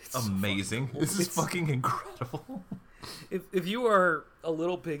is amazing. This is fucking incredible. If you are a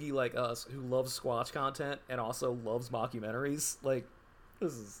little piggy like us who loves Squatch content and also loves mockumentaries, like,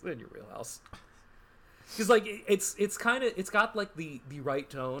 this is in your wheelhouse. Because, like, it's got, like, the right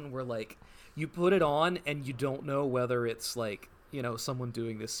tone where, like, you put it on and you don't know whether it's, like, someone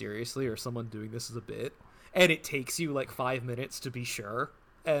doing this seriously or someone doing this as a bit. And it takes you, like, 5 minutes to be sure.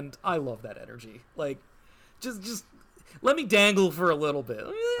 And I love that energy. Like, just let me dangle for a little bit.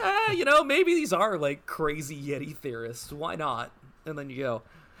 Maybe these are, like, crazy Yeti theorists. Why not? And then you go,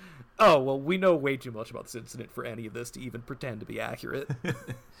 oh, well, we know way too much about this incident for any of this to even pretend to be accurate.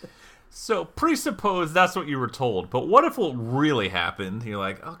 So, presuppose that's what you were told. But what if what really happened? You're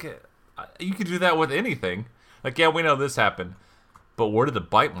like, okay, you could do that with anything. Like, yeah, we know this happened. But where did the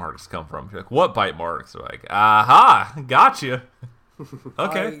bite marks come from? You're like, what bite marks? You're like, aha, gotcha.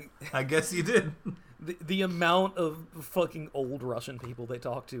 Okay, I guess you did. The amount of fucking old Russian people they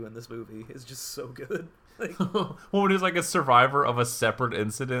talk to in this movie is just so good. Like, woman who's like a survivor of a separate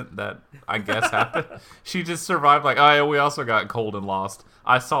incident that I guess happened. She just survived. Like, oh yeah, we also got cold and lost.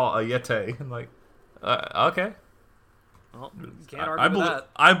 I saw a Yeti. And like, okay. Well, you can't argue with that.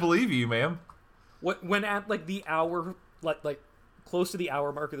 I believe you, ma'am. When at like the hour, like close to the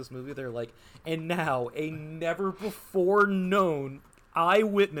hour mark of this movie, they're like, and now a never before known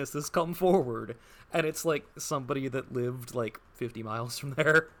eyewitness has come forward, and it's like somebody that lived like 50 miles from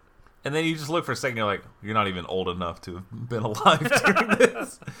there. And then you just look for a second, you're like, you're not even old enough to have been alive during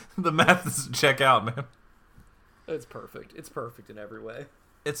this. The math doesn't check out, man. It's perfect. It's perfect in every way.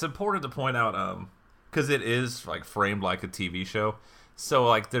 It's important to point out, because it is like framed like a TV show. So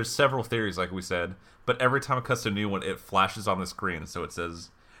like, there's several theories, like we said, but every time it cuts to a new one, it flashes on the screen. So it says,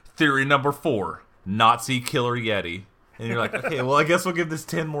 theory number 4, Nazi killer Yeti. And you're like, okay, well, I guess we'll give this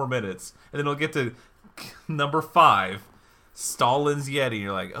 10 more minutes. And then we'll get to number 5, Stalin's Yeti. And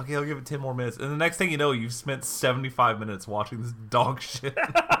you're like, okay, I'll give it 10 more minutes. And the next thing you know, you've spent 75 minutes watching this dog shit.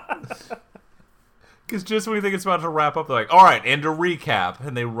 Because just when you think it's about to wrap up, they're like, all right, and to recap.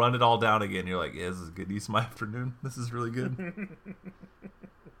 And they run it all down again. You're like, yeah, this is a good use of my afternoon. This is really good.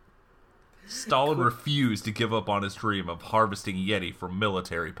 Stalin refused to give up on his dream of harvesting Yeti for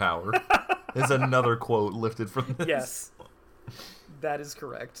military power. Is another quote lifted from this. Yes. That is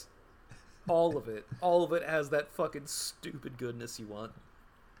correct. All of it. All of it has that fucking stupid goodness you want.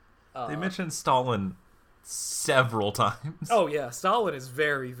 They mentioned Stalin several times. Oh, yeah. Stalin is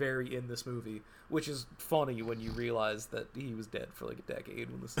very, very in this movie, which is funny when you realize that he was dead for like a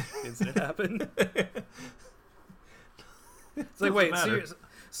decade when this incident happened. It's like, wait,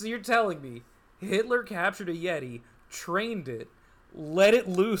 so you're telling me Hitler captured a Yeti, trained it, let it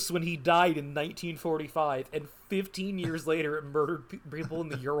loose when he died in 1945, and 15 years later it murdered people in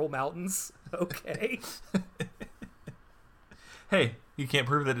the Ural Mountains? Okay. Hey, you can't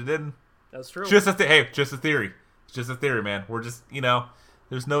prove that it didn't. That's true. Just a theory. It's just a theory, man. We're just,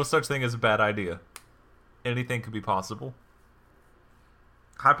 there's no such thing as a bad idea. Anything could be possible.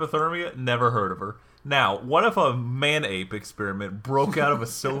 Hypothermia? Never heard of her. Now, what if a man-ape experiment broke out of a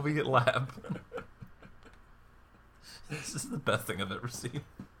Soviet lab? This is the best thing I've ever seen.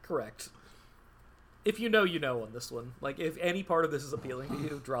 Correct. If you know, you know on this one. Like, if any part of this is appealing to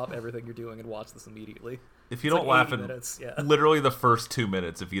you, drop everything you're doing and watch this immediately. If you It's don't like laugh 80 in minutes, yeah. literally the first 2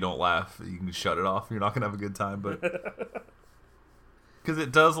 minutes, if you don't laugh, you can shut it off. You're not going to have a good time, but... Because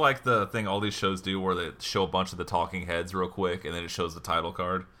it does like the thing all these shows do where they show a bunch of the talking heads real quick, and then it shows the title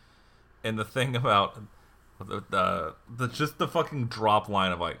card. And the thing about just the fucking drop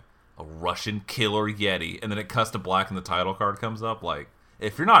line of like, a Russian killer Yeti, and then it cuts to black and the title card comes up, like...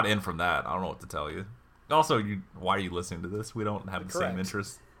 If you're not in from that, I don't know what to tell you. Also, why are you listening to this? We don't have the same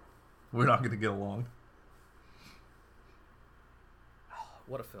interests. We're not going to get along.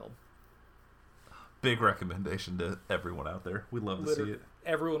 What a film. Big recommendation to everyone out there. We'd love to see it.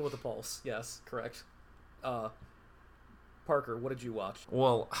 Everyone with a pulse. Yes, correct. Parker, what did you watch?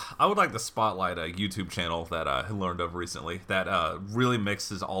 Well, I would like to spotlight a YouTube channel that I learned of recently that really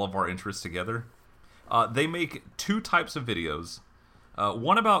mixes all of our interests together. They make 2 types of videos.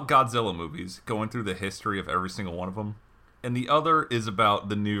 One about Godzilla movies, going through the history of every single one of them. And the other is about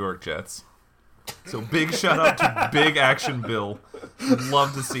the New York Jets. So big shout out to BigActionBill.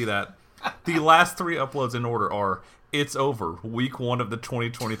 Love to see that. The last 3 uploads in order are It's Over, Week 1 of the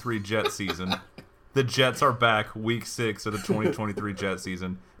 2023 Jet season. The Jets are back, Week 6 of the 2023 Jet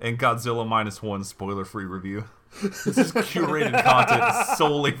season. And Godzilla -1 spoiler-free review. This is curated content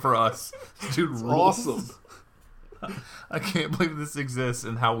solely for us. Dude, rules. Awesome. I can't believe this exists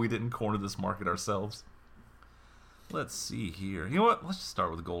and how we didn't corner this market ourselves. Let's see here. You know what? Let's just start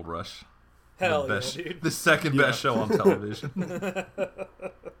with Gold Rush. Hell the yeah, dude. The second best show on television.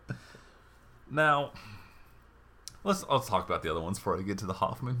 Now, let's talk about the other ones before I get to the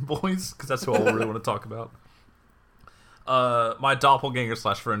Hoffman boys, because that's who I really want to talk about. My doppelganger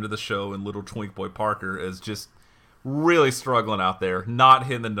 / friend of the show and little twink boy Parker is just really struggling out there, not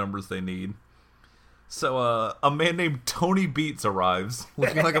hitting the numbers they need. So, a man named Tony Beats arrives,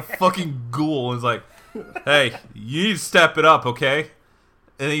 looking like a fucking ghoul, and is like, hey, you need to step it up, okay?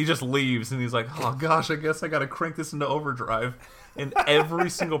 And then he just leaves, and he's like, oh gosh, I guess I gotta crank this into overdrive. And every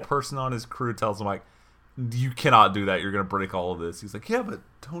single person on his crew tells him, like, you cannot do that, you're gonna break all of this. He's like, yeah, but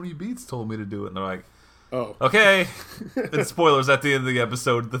Tony Beats told me to do it. And they're like, oh, okay. And spoilers, at the end of the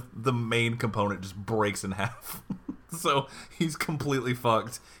episode, the main component just breaks in half. So he's completely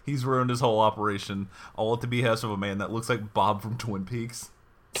fucked. He's ruined his whole operation, all at the behest of a man that looks like Bob from Twin Peaks.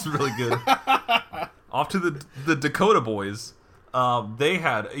 It's really good. Off to the Dakota boys. They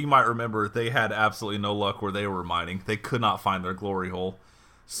had, you might remember, they had absolutely no luck where they were mining. They could not find their glory hole.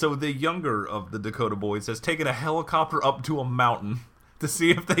 So the younger of the Dakota boys has taken a helicopter up to a mountain to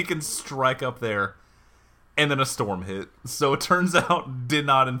see if they can strike up there. And then a storm hit. So it turns out did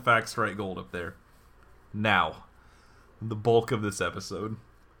not in fact strike gold up there. Now, the bulk of this episode.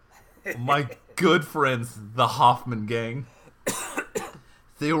 My good friends, the Hoffman gang.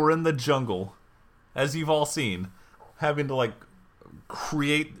 They were in the jungle, as you've all seen, having to like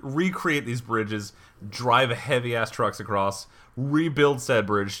recreate these bridges, drive heavy-ass trucks across, rebuild said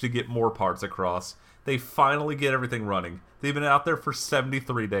bridge to get more parts across. They finally get everything running. They've been out there for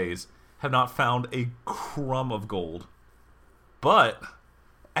 73 days, have not found a crumb of gold. But,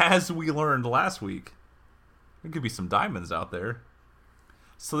 as we learned last week, there could be some diamonds out there.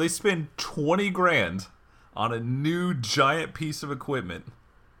 So they spend 20 grand on a new giant piece of equipment.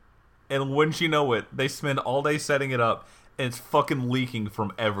 And wouldn't you know it, they spend all day setting it up, and it's fucking leaking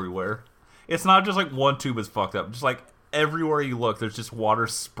from everywhere. It's not just like one tube is fucked up. Just like everywhere you look, there's just water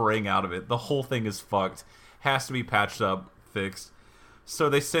spraying out of it. The whole thing is fucked. Has to be patched up, fixed. So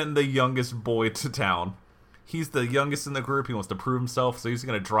they send the youngest boy to town. He's the youngest in the group. He wants to prove himself, so he's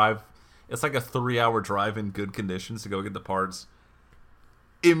going to drive. It's like a 3-hour drive in good conditions to go get the parts.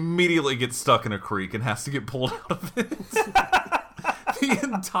 Immediately gets stuck in a creek and has to get pulled out of it. The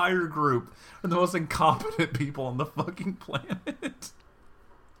entire group are the most incompetent people on the fucking planet.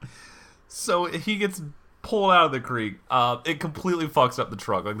 So he gets pulled out of the creek. It completely fucks up the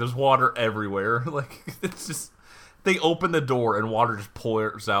truck. Like, there's water everywhere. Like, it's just... They open the door and water just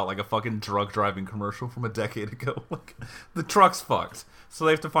pours out like a fucking drug driving commercial from a decade ago. Like, the truck's fucked. So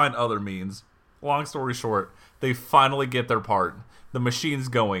they have to find other means. Long story short, they finally get their part. The machine's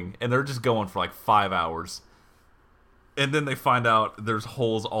going, and they're just going for like 5 hours. And then they find out there's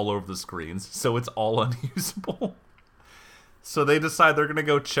holes all over the screens, so it's all unusable. So they decide they're going to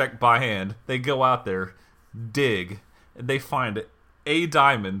go check by hand. They go out there, dig, and they find a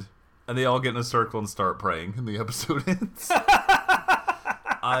diamond, and they all get in a circle and start praying, and the episode ends.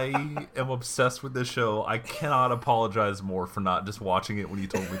 I am obsessed with this show. I cannot apologize more for not just watching it when you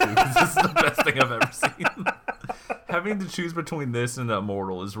told me to, because this is the best thing I've ever seen. Having to choose between this and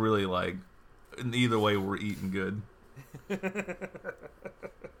Immortal is really like, in either way, we're eating good.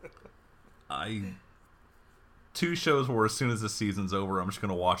 Two shows where as soon as the season's over, I'm just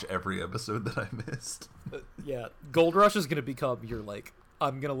gonna watch every episode that I missed. Yeah, Gold Rush is gonna become your like,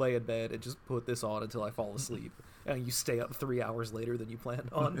 I'm gonna lay in bed and just put this on until I fall asleep, and you stay up 3 hours later than you planned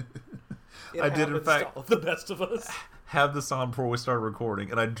on. I did, in fact, the best of us have this on before we started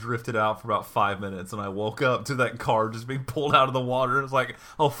recording, and I drifted out for about 5 minutes, and I woke up to that car just being pulled out of the water, and it was like,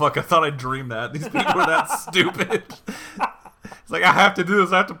 oh fuck, I thought I dreamed that. These people are that stupid. It's like, I have to do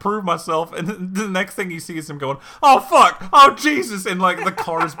this, I have to prove myself, and then the next thing you see is him going, oh fuck, oh Jesus, and like the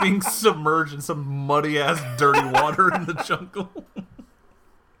car is being submerged in some muddy ass dirty water in the jungle.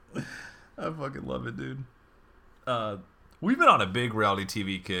 I fucking love it, dude. We've been on a big reality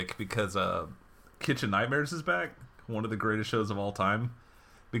TV kick because Kitchen Nightmares is back, one of the greatest shows of all time,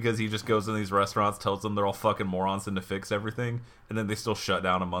 because he just goes in these restaurants, tells them they're all fucking morons and to fix everything, and then they still shut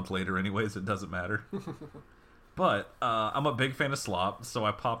down a month later anyways. It doesn't matter. But I'm a big fan of slop, so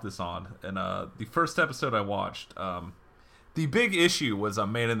I popped this on, and the first episode I watched, the big issue was a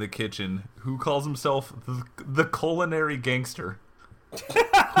man in the kitchen who calls himself the culinary gangster,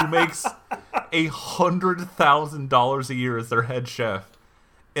 who makes $100,000 a year as their head chef,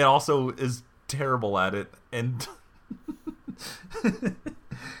 and also is terrible at it. And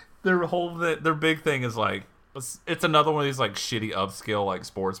their big thing is like, it's another one of these like shitty upscale like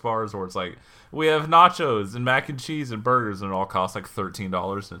sports bars where it's like, we have nachos and mac and cheese and burgers, and it all costs like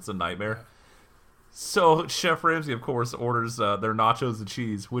 $13, and it's a nightmare. So Chef Ramsay, of course, orders their nachos and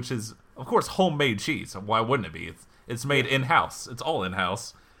cheese, which is of course homemade cheese. Why wouldn't it be? It's made in-house. It's all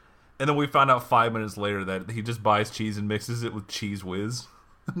in-house. And then we found out 5 minutes later that he just buys cheese and mixes it with Cheese Whiz.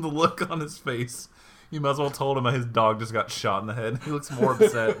 And the look on his face, you might as well told him that his dog just got shot in the head. He looks more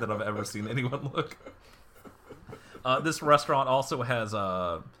upset than I've ever seen anyone look. This restaurant also has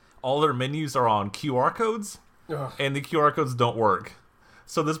all their menus are on QR codes, and the QR codes don't work.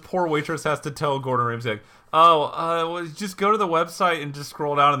 So this poor waitress has to tell Gordon Ramsay, like, well, just go to the website and just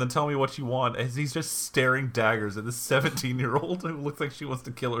scroll down and then tell me what you want, as he's just staring daggers at this 17-year-old who looks like she wants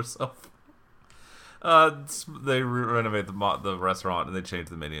to kill herself. They renovate the restaurant and they change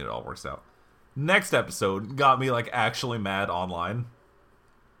the menu and it all works out. Next episode got me like actually mad online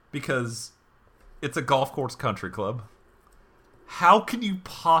because it's a golf course country club. How can you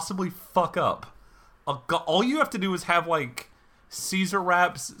possibly fuck up? All you have to do is have like Caesar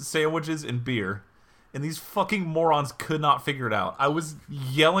wraps, sandwiches, and beer. And these fucking morons could not figure it out. I was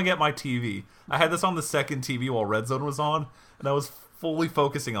yelling at my TV. I had this on the second TV while Red Zone was on, and I was fully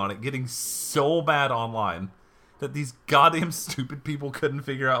focusing on it, getting so bad online that these goddamn stupid people couldn't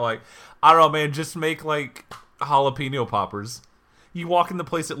figure out, like, I don't know, man, just make, like, jalapeno poppers. You walk in the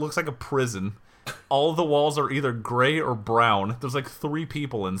place, it looks like a prison. All of the walls are either gray or brown. There's, like, 3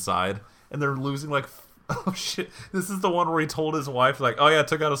 people inside, and they're losing, like, oh, shit. This is the one where he told his wife, like, oh, yeah, I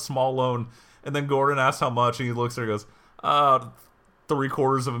took out a small loan. And then Gordon asks how much, and he looks at her and goes,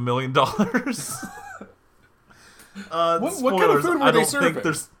 $750,000. What kind of food were they serving?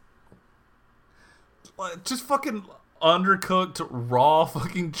 There's just fucking undercooked raw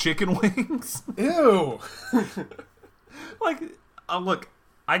fucking chicken wings. Ew. Like, look,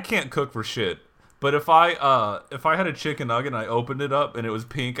 I can't cook for shit, but if I had a chicken nugget and I opened it up and it was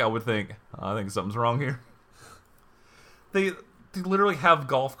pink, I would think, I think something's wrong here. They literally have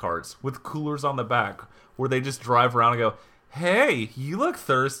golf carts with coolers on the back where they just drive around and go, hey, you look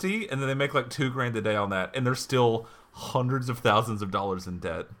thirsty, and then they make like $2,000 a day on that, and they're still hundreds of thousands of dollars in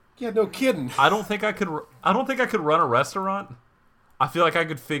debt. Yeah, no kidding. I don't think I could run a restaurant. I feel like I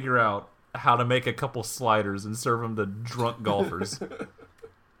could figure out how to make a couple sliders and serve them to drunk golfers.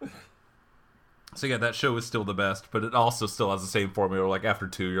 So yeah, that show is still the best, but it also still has the same formula. Like after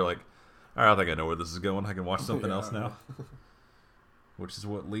 2, you're like, all right, I think I know where this is going. I can watch something else now. Which is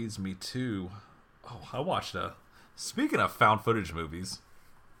what leads me to... Oh, I watched Speaking of found footage movies...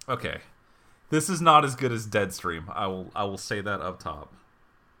 Okay. This is not as good as Deadstream. I will say that up top.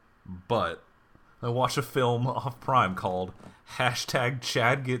 But I watched a film off Prime called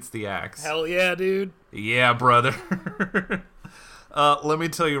 #Chad Gets the Axe. Hell yeah, dude. Yeah, brother. Let me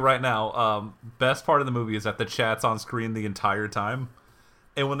tell you right now, best part of the movie is that the chat's on screen the entire time.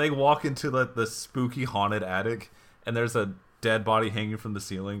 And when they walk into the spooky haunted attic, and there's a dead body hanging from the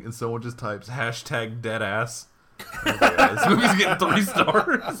ceiling, and someone just types #deadass. This movie's getting 3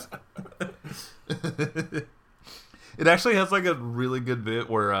 stars. It actually has like a really good bit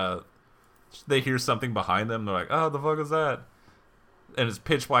where they hear something behind them. They're like, oh, the fuck is that? And it's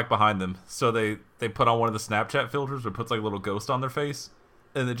pitch black behind them. So they put on one of the Snapchat filters where it puts like a little ghost on their face,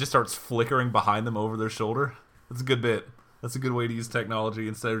 and it just starts flickering behind them over their shoulder. It's a good bit. That's a good way to use technology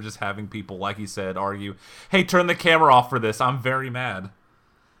instead of just having people, like you said, argue, hey, turn the camera off for this. I'm very mad.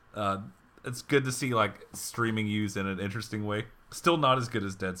 It's good to see like streaming used in an interesting way. Still not as good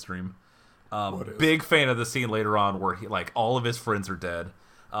as Deadstream. Big fan of the scene later on where all of his friends are dead.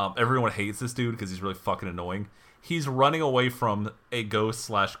 Everyone hates this dude because he's really fucking annoying. He's running away from a ghost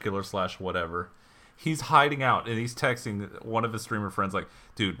 / killer / whatever. He's hiding out and he's texting one of his streamer friends like,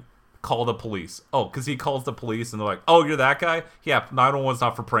 dude, call the police. Oh, because he calls the police and they're like, oh, you're that guy? Yeah, 911's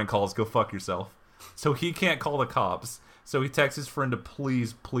not for prank calls. Go fuck yourself. So he can't call the cops. So he texts his friend to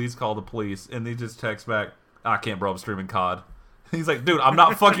please call the police. And they just text back, I can't, bro, I'm streaming COD. He's like, dude, I'm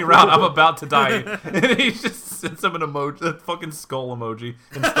not fucking around. I'm about to die. And he just sends him an emoji, a fucking skull emoji,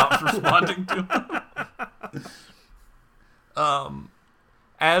 and stops responding to him.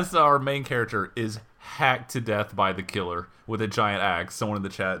 As our main character is hacked to death by the killer with a giant axe, someone in the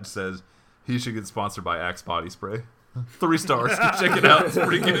chat says he should get sponsored by Axe Body Spray. 3 stars. Check it out. It's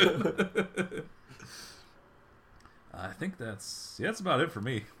pretty good. I think that's about it for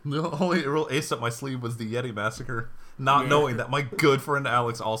me. The only real ace up my sleeve was the Yeti Massacre. Not knowing that my good friend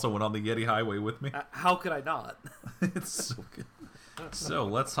Alex also went on the Yeti Highway with me. How could I not? It's so good. So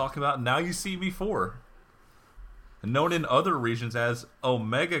let's talk about Now You See Me 4. Known in other regions as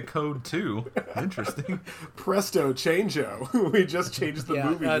Omega Code 2. Interesting. Presto changeo. We just changed the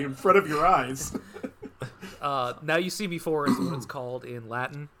movie in front of your eyes. Now You See Me 4 is what it's called in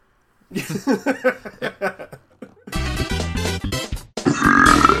Latin.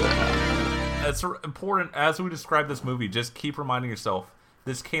 It's important, as we describe this movie, just keep reminding yourself,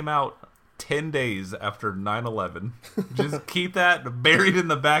 this came out 10 days after 9/11. Just keep that buried in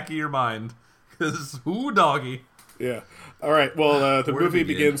the back of your mind. Because, ooh, doggy. Yeah. All right, well, the movie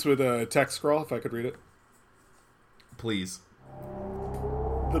begins with a text scroll, if I could read it. Please.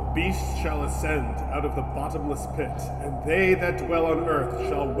 The beast shall ascend out of the bottomless pit, and they that dwell on earth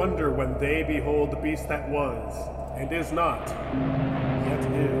shall wonder when they behold the beast that was, and is not, yet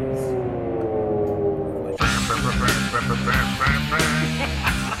is.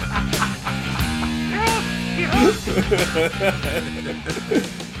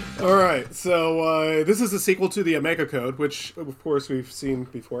 All right, so this is a sequel to the Omega Code, which of course we've seen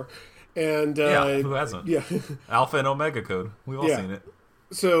before, and who hasn't? Yeah, Alpha and Omega Code. We've all seen it.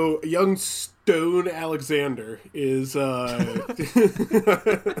 So young Stone Alexander is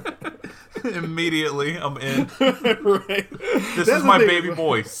immediately I'm in. Right. This is my baby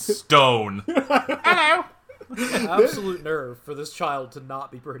boy, Stone. Hello. Absolute nerve for this child to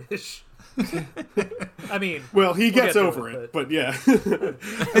not be British. I mean, well, he gets over it, but yeah.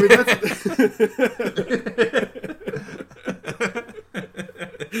 I mean,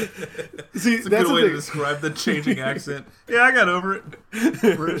 See, it's a good way to describe the changing accent. Yeah, I got over it.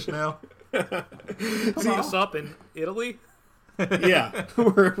 British now. See us up in Italy. Yeah,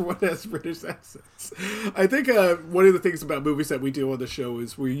 one has British accents. I think one of the things about movies that we do on the show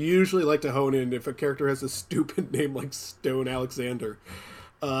is we usually like to hone in if a character has a stupid name like Stone Alexander.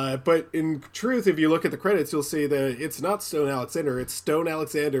 But in truth, if you look at the credits, you'll see that it's not Stone Alexander, it's Stone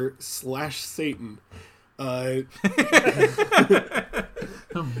Alexander / Satan.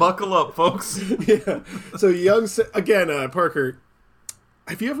 Buckle up, folks. Yeah. So again, Parker,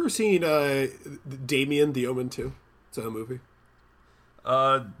 have you ever seen Damien the Omen 2? It's a movie.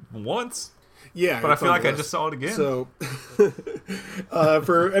 Once. Yeah, but I feel like I just saw it again. So,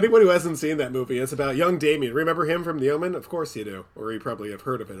 for anyone who hasn't seen that movie, it's about young Damien. Remember him from The Omen? Of course you do, or you probably have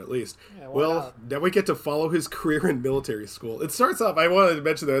heard of it at least. Yeah, well, now we get to follow his career in military school. It starts off. I wanted to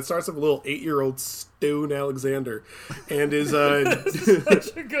mention that it starts off a little 8-year-old Stone Alexander, and his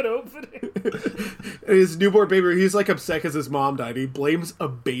such a good opening. His newborn baby. He's like upset because his mom died. He blames a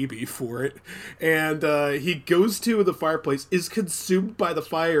baby for it, and he goes to the fireplace, is consumed by the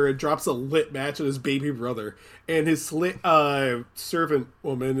fire, and drops a lit match at his baby brother. And his servant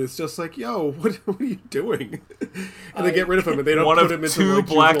woman is just like, "Yo, what are you doing?" And they get rid of him, and they don't put him into two like,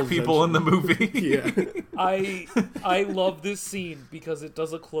 black people in the movie. Yeah, I love this scene because it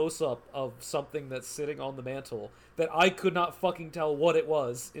does a close up of something that's sitting on the mantle that I could not fucking tell what it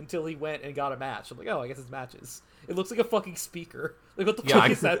was until he went and got a match. I'm like, oh, I guess it's matches. It looks like a fucking speaker. Like, what the fuck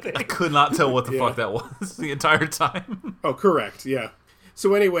is that thing? I could not tell what the fuck that was the entire time. Oh, correct. Yeah.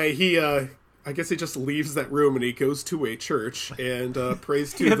 So anyway, he I guess he just leaves that room and he goes to a church and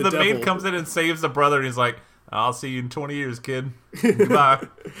prays to the devil. The maid comes in and saves the brother, and he's like, I'll see you in 20 years, kid. Goodbye.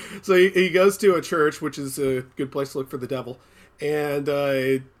 So he goes to a church, which is a good place to look for the devil. And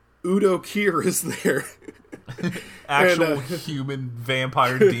Udo Kier is there. Actual human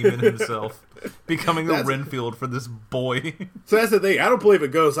vampire demon himself. becoming a Renfield for this boy. So that's the thing. I don't believe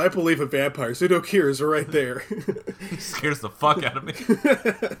in ghosts. I believe in vampires. Udo Kiers are right there. He scares the fuck out of me.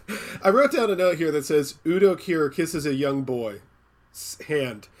 I wrote down a note here that says Udo Kier kisses a young boy's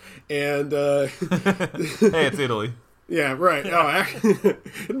hand, and hey, it's Italy. Yeah, right. Oh,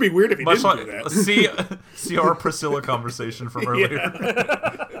 it'd be weird if he didn't do that. See our Priscilla conversation from earlier.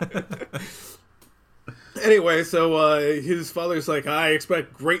 Anyway, so his father's like, I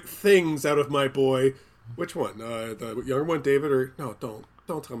expect great things out of my boy. Which one? The younger one, David, or no? Don't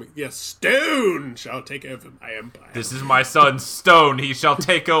tell me. Yes, Stone shall take over my empire. This is my son, Stone. He shall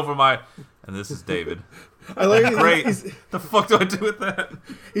take over my. And this is David. I like it. Great. The fuck do I do with that?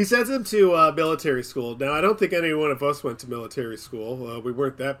 He sends him to military school. Now, I don't think any one of us went to military school. We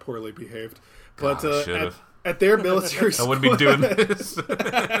weren't that poorly behaved. But at their military school... I wouldn't be doing this.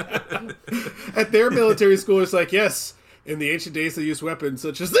 At their military school, it's like, yes, in the ancient days they used weapons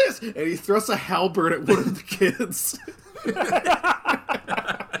such as this. And he thrusts a halberd at one of the kids.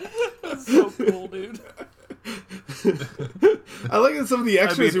 That's so cool, dude. I like that some of the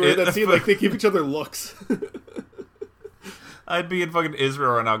extras who are in that scene, like, they give each other looks. I'd be in fucking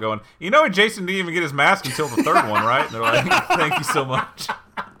Israel right now going, you know what, Jason didn't even get his mask until the third one, right? And they're like, thank you so much.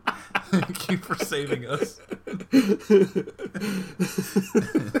 Thank you for saving us.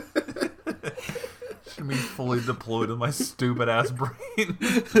 Should be fully deployed with my stupid ass brain.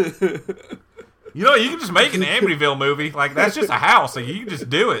 You know, you can just make an Amityville movie. Like, that's just a house, so you can just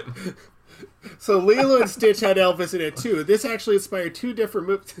do it. So Lilo and Stitch had Elvis in it too. This actually inspired two different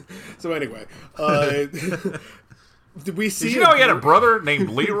movies. So anyway, we see. Did you know he had a brother named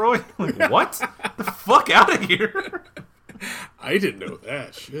Leroy? Like, what? The fuck out of here! I didn't know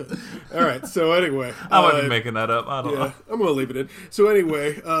that shit. All right. So anyway, I might be making that up. I don't know. I'm gonna leave it in. So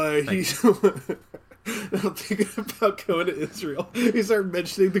anyway, he's. I'm thinking about going to Israel. He started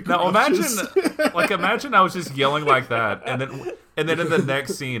mentioning the garages. Now imagine I was just yelling like that, and then in the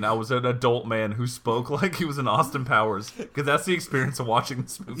next scene, I was an adult man who spoke like he was in Austin Powers, because that's the experience of watching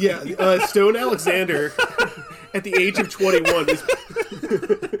this movie. Yeah, Stone Alexander, at the age of 21, is...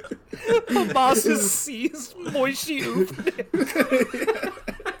 Hamas sees Moishi Ufne.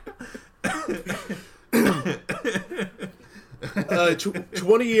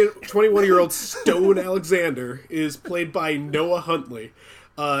 21-year-old Stone Alexander is played by Noah Huntley.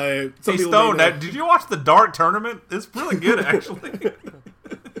 Hey Stone, did you watch the Dark Tournament? It's really good, actually.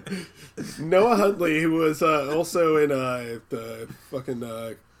 Noah Huntley, who was also in the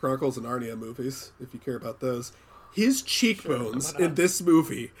fucking Chronicles and Narnia movies, if you care about those. His cheekbones in this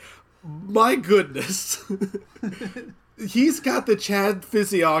movie, my goodness. He's got the Chad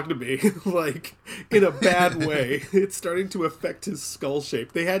physiognomy, like, in a bad way. It's starting to affect his skull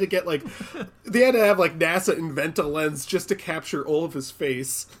shape. They had to have, like, NASA invent a lens just to capture all of his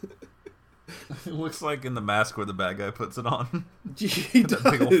face. It looks like in The Mask where the bad guy puts it on. He does.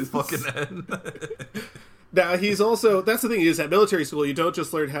 That big old fucking head. Now, he's also... That's the thing, is at military school, you don't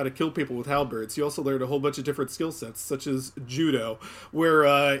just learn how to kill people with halberds. You also learn a whole bunch of different skill sets, such as judo,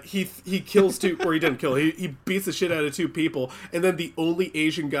 where he kills two... Or he didn't kill. He beats the shit out of two people, and then the only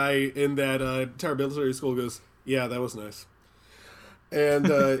Asian guy in that entire military school goes, yeah, that was nice.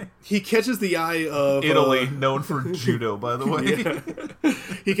 And he catches the eye of... Italy, known for judo, by the way. Yeah.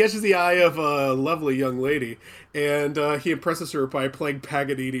 He catches the eye of a lovely young lady, and he impresses her by playing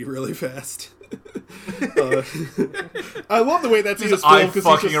Paganini really fast. I love the way that scene is filmed.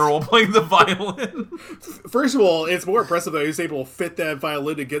 Fucking a role playing the violin. First of all, it's more impressive that he's able to fit that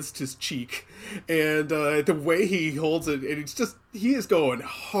violin against his cheek, and the way he holds it, and he is going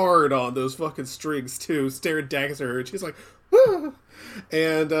hard on those fucking strings too, staring daggers at her, and she's like, ah!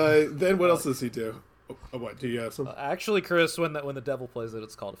 And then what else does he do? What do you have some? Actually, Chris, when the devil plays it,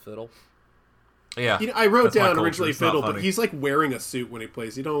 it's called a fiddle. Yeah, I wrote down originally fiddle, but he's like wearing a suit when he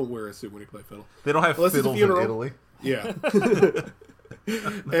plays. You don't wear a suit when you play fiddle. They don't have fiddles in Italy. Yeah.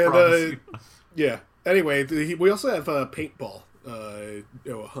 And yeah. Anyway, we also have paintball.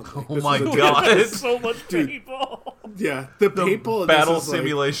 Oh my god! So much paintball. Yeah, the paintball battle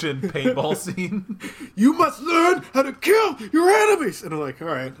simulation paintball scene. You must learn how to kill your enemies, and I'm like, all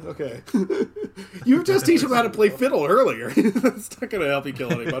right, okay. You just teach them how to play fiddle earlier. That's not going to help you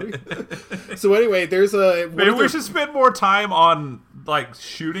kill anybody. So anyway, there's a. Maybe we should spend more time on like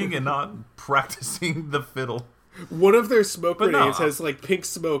shooting and not practicing the fiddle. One of their smoke grenades has like pink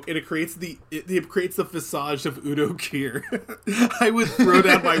smoke, and it creates the visage of Udo Kier. I would throw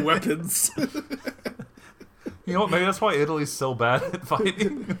down my weapons. You know what? Maybe that's why Italy's so bad at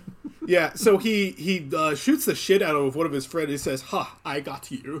fighting. Yeah, so he shoots the shit out of one of his friends. He says, "Ha, I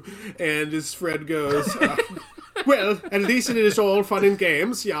got you," and his friend goes, well, at least it is all fun and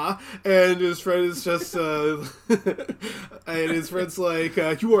games, yeah. And his friend is just, and his friend's like,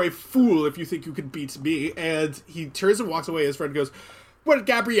 you are a fool if you think you can beat me. And he turns and walks away. His friend goes, well,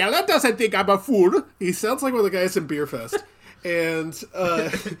 Gabriella doesn't think I'm a fool. He sounds like one of the guys in Beerfest. And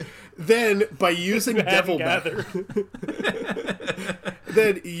then by using devil magic,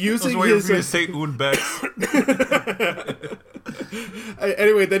 then using his to say Unbex.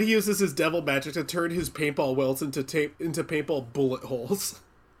 Anyway, then he uses his devil magic to turn his paintball wells into paintball bullet holes.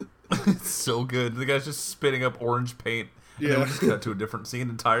 It's so good. The guy's just spitting up orange paint. And then we just cut to a different scene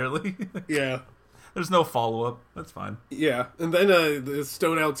entirely. Yeah. There's no follow-up. That's fine. Yeah. And then the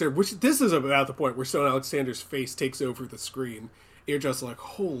Stone Alexander, which this is about the point where Stone Alexander's face takes over the screen. You're just like,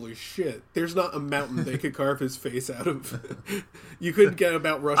 holy shit. There's not a mountain they could carve his face out of. You couldn't get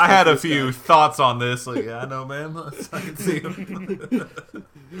about Rush. I had a few thoughts on this. Like, yeah, I know, man. I can see him.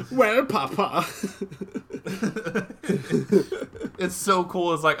 Well, Papa. It's so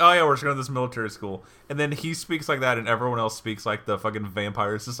cool. It's like, oh yeah, we're just going to this military school. And then he speaks like that and everyone else speaks like the fucking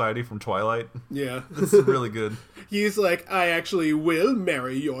Vampire Society from Twilight. Yeah. It's really good. He's like, I actually will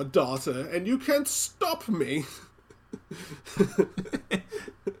marry your daughter, and you can't stop me.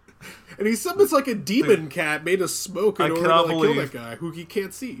 And he summons like a demon cat made of smoke in order to kill that guy who he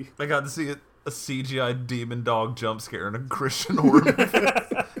can't see. I got to see a CGI demon dog jump scare in a Christian horror movie.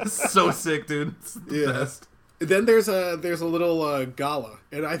 It's so sick, dude. It's the best. Then there's a little gala,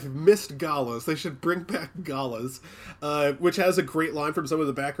 and I've missed galas. They should bring back galas, which has a great line from someone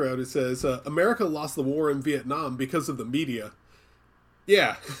in the background. It says, America lost the war in Vietnam because of the media.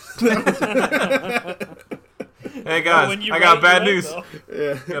 Yeah. Hey guys, I got bad news.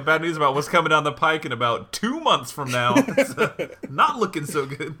 I got bad news about what's coming down the pike in about 2 months from now. It's not looking so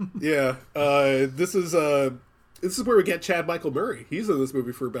good. Yeah, this is where we get Chad Michael Murray. He's in this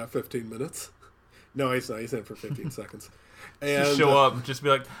movie for about 15 minutes. No, he's not. He's in it for 15 seconds. And just show up and just be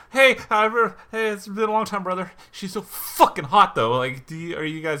like, hey, it's been a long time, brother. She's so fucking hot, though. Like, are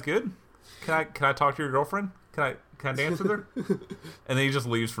you guys good? Can I talk to your girlfriend? Can I dance with her? And then he just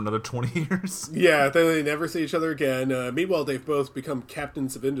leaves for another 20 years. Yeah, then they never see each other again. Meanwhile, they've both become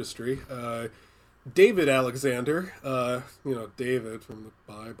captains of industry. David Alexander, David from the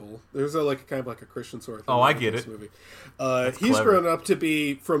Bible. There's kind of like a Christian sort of thing. Oh, I get it. Movie. He's grown up to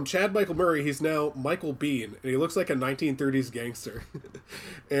be, from Chad Michael Murray, he's now Michael Biehn, and he looks like a 1930s gangster.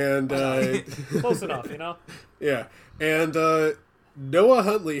 And close enough, you know? Yeah. And Noah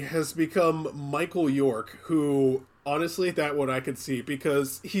Huntley has become Michael York, who, honestly, that one I could see,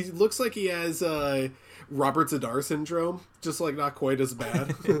 because he looks like he has Robert Zadar syndrome, just not quite as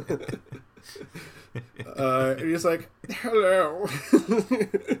bad. And he's like, hello.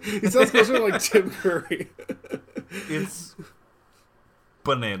 He sounds closer to Tim Curry. It's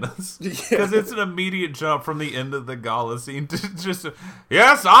bananas. Because it's an immediate jump from the end of the gala scene to just,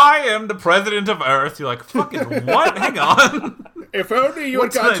 yes, I am the president of Earth. You're like, fucking what? Hang on. If only you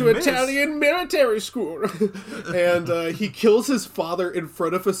had gone to Italian military school. And he kills his father in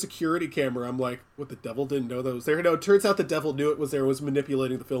front of a security camera. I'm like, what, the devil didn't know that was there? No, it turns out the devil knew it was there, was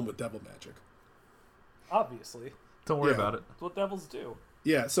manipulating the film with devil magic. Obviously. Don't worry about it. That's what devils do.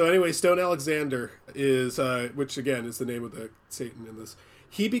 Yeah, so anyway, Stone Alexander is, which again is the name of the Satan in this.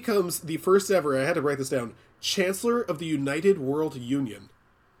 He becomes the first ever, I had to write this down, Chancellor of the United World Union.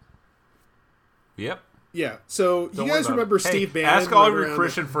 Yep. Yeah, so you guys remember Steve Bannon? Ask all your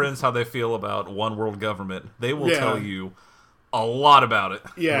Christian friends how they feel about one world government. They will tell you a lot about it,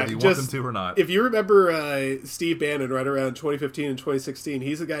 whether you want them to or not. If you remember Steve Bannon right around 2015 and 2016,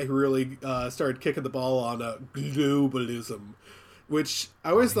 he's the guy who really started kicking the ball on globalism, which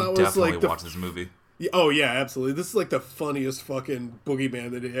I always thought was definitely watch this movie. Oh yeah, absolutely. This is the funniest fucking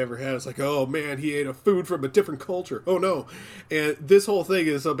boogeyman that he ever had. It's like, oh man, he ate a food from a different culture. Oh no. And this whole thing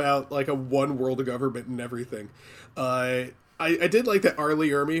is about a one world government and everything. I did like that R.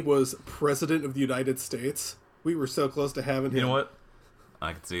 Lee Ermey was president of the United States. We were so close to having him. You know what?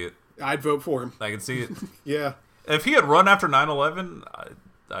 I can see it. I'd vote for him. I can see it. Yeah. If he had run after 9/11,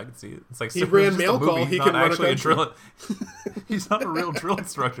 I can see it. It's like he ran mail call. He can run a country. He's not a real drill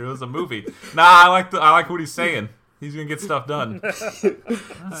instructor. It was a movie. Nah, I like what he's saying. He's gonna get stuff done.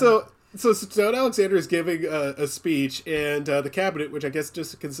 So Stone Alexander is giving a speech, and the cabinet, which I guess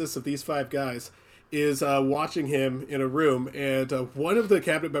just consists of these 5 guys, is watching him in a room, and one of the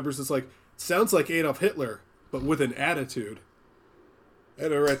cabinet members is like, sounds like Adolf Hitler, but with an attitude. I had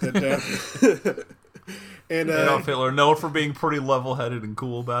to write that down. And Adolf Hitler, known for being pretty level-headed and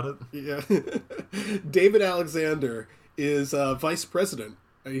cool about it. Yeah. David Alexander is vice president.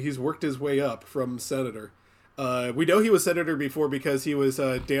 He's worked his way up from senator. We know he was senator before because he was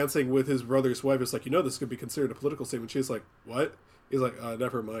dancing with his brother's wife. It's like, this could be considered a political statement. She's like, what? He's like,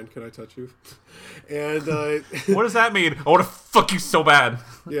 never mind. Can I touch you? And what does that mean? I want to fuck you so bad.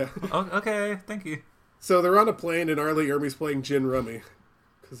 Yeah. Oh, okay, thank you. So they're on a plane, and Arlie Ermey's playing gin rummy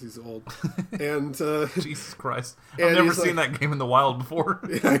because he's old. And Jesus Christ, I've never seen that game in the wild before.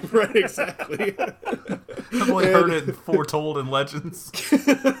 Yeah, right, exactly. I've only heard it foretold in legends.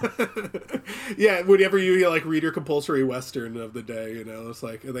 Yeah, whenever you read your compulsory Western of the day, it's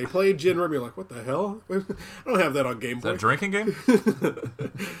like, and they play gin rummy. You're like, what the hell? I don't have that on Game Boy. Is that a drinking game?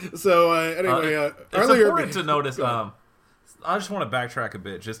 So anyway, it's important to notice. I just want to backtrack a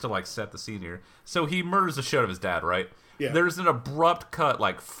bit just to set the scene here. So he murders the shit out of his dad, right? Yeah. There's an abrupt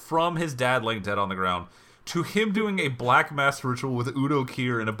cut from his dad laying dead on the ground to him doing a black mass ritual with Udo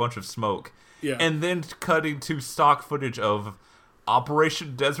Kier and a bunch of smoke. Yeah. And then cutting to stock footage of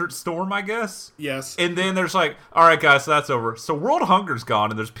Operation Desert Storm, I guess? Yes. And then there's all right, guys, so that's over. So world hunger's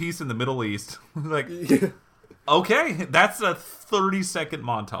gone and there's peace in the Middle East. Okay, that's a 30-second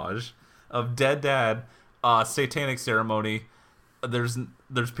montage of dead dad, satanic ceremony. There's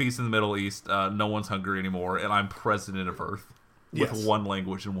peace in the Middle East. No one's hungry anymore, and I'm president of Earth with one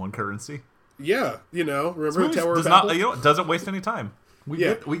language and one currency. Yeah, remember the Tower of Babel? Babel? Doesn't waste any time. We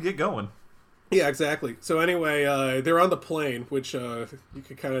get going. Yeah, exactly. So anyway, they're on the plane, which you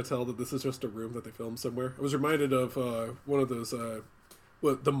can kind of tell that this is just a room that they filmed somewhere. I was reminded of one of those,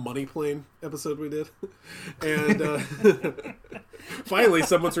 the Money Plane episode we did. And finally,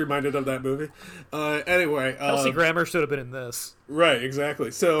 someone's reminded of that movie. Anyway. Kelsey Grammer should have been in this. Right,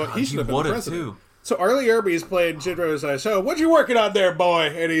 exactly. So he should have been the president. Too. So Arlie Ermey's playing Jindro's so what you working on there, boy?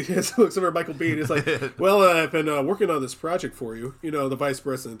 And he looks over at Michael Biehn. He's like, well, I've been working on this project for you. The vice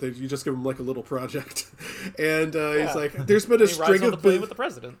president. You just give him a little project. And he's like, there's been a string of... with the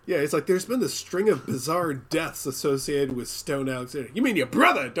president. Yeah, he's like, there's been this string of bizarre deaths associated with Stone Alexander. You mean your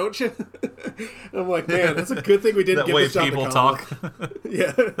brother, don't you? I'm like, man, that's a good thing we didn't that get way this job people to talk.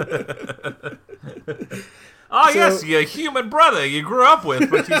 Yeah. Yes, your human brother you grew up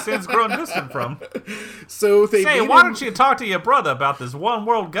with, but you since grown distant from. So they why don't you talk to your brother about this one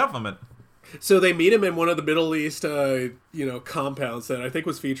world government? So they meet him in one of the Middle East, compounds that I think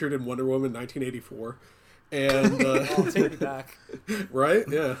was featured in Wonder Woman 1984. And I'll take me back. Right?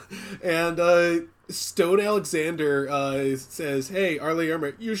 Yeah. And Stone Alexander says, "Hey, Arlie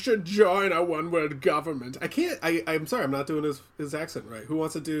Ermey, you should join our one world government." I'm sorry, I'm not doing his accent right. Who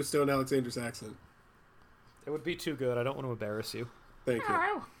wants to do Stone Alexander's accent? It would be too good. I don't want to embarrass you. Thank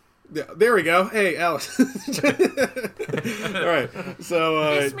you. Yeah, there we go. Hey, Alex. All right.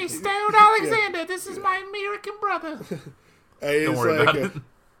 So it's me, Stone Alexander. Yeah. This is my American brother. Don't worry about it.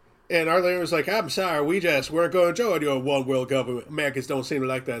 And Arlie was like, "I'm sorry, we're going to join your one world government. Americans don't seem to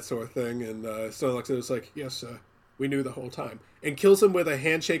like that sort of thing." And Stone Alexander was like, "Yes, we knew the whole time." And kills him with a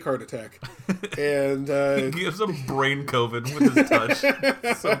handshake heart attack. And he gives him brain COVID with his touch.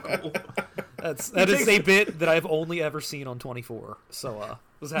 So cool. That is a bit that I've only ever seen on 24. So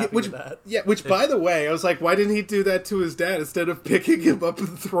was happy with that. Yeah, which by the way, I was like, why didn't he do that to his dad instead of picking him up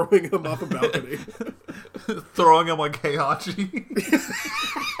and throwing him off a balcony? Throwing him like Heihachi.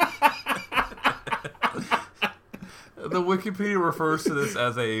 The Wikipedia refers to this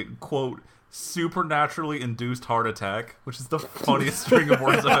as a, quote, supernaturally induced heart attack, which is the funniest string of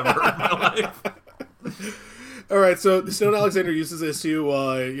words I've ever heard in my life. All right, so Stone Alexander uses this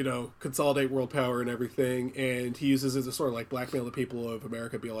to, consolidate world power and everything, and he uses it to sort of blackmail the people of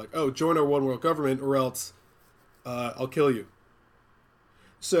America, be like, "Oh, join our one world government, or else I'll kill you."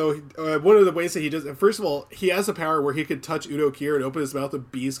 So one of the ways that he does, first of all, he has a power where he could touch Udo Kier and open his mouth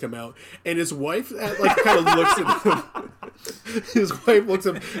and bees come out, and his wife kind of looks at him. His wife looks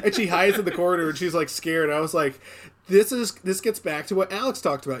at him, and she hides in the corner, and she's scared. And I was like, this gets back to what Alex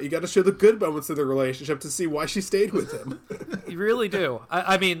talked about. You got to show the good moments of the relationship to see why she stayed with him. You really do.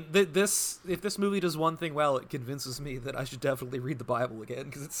 I mean, if this movie does one thing well, it convinces me that I should definitely read the Bible again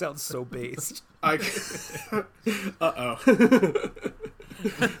because it sounds so based. Uh-oh.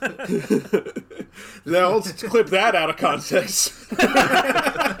 Now let's clip that out of context.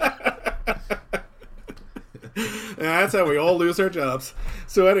 That's how we all lose our jobs.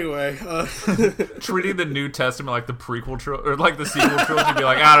 So anyway, treating the New Testament like the prequel or like the sequel trilogy, be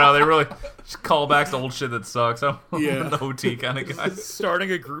like, I don't know, they really just call back to old shit that sucks. I'm an OT kind of guy.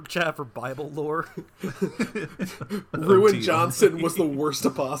 Starting a group chat for Bible lore. Ruin Johnson was the worst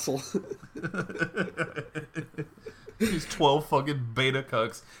apostle. These 12 fucking beta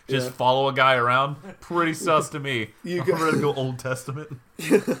cucks just follow a guy around. Pretty sus to me. I'm ready to go Old Testament.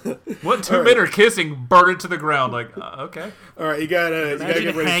 What two men are kissing, burn it to the ground. Like, okay. All right, you gotta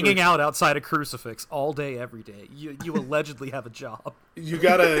get ready hanging out outside a crucifix all day, every day. You allegedly have a job. You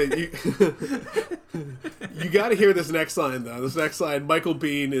gotta hear this next line though. This next line, Michael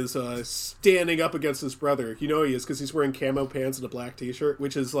Biehn is standing up against his brother. You know he is because he's wearing camo pants and a black T-shirt,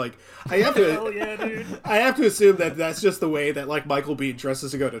 which is like I have to. Hell yeah, dude. I have to assume that that's just the way that like Michael Biehn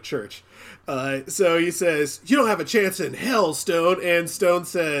dresses to go to church. So he says, "You don't have a chance in hell, Stone." And Stone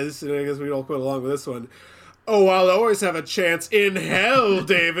says, and I guess we all quote along with this one, "Oh, I'll always have a chance in hell,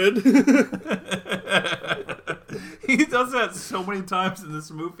 David." He does that so many times in this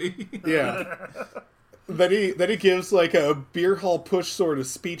movie. Yeah. Then he gives like a beer hall push sort of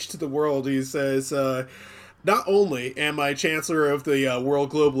speech to the world. He says, "Not only am I Chancellor of the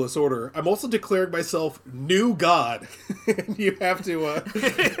World Globalist Order, I'm also declaring myself new God." And you have to,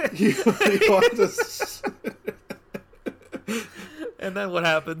 you have to. And then what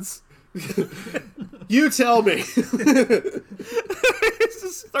happens? You tell me. It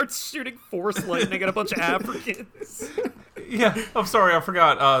just starts shooting force lightning at a bunch of Africans. Yeah, I'm sorry, I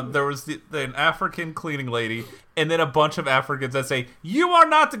forgot. There was an African cleaning lady, and then a bunch of Africans that say, "You are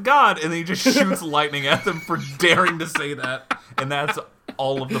not the God," and then he just shoots lightning at them for daring to say that. And that's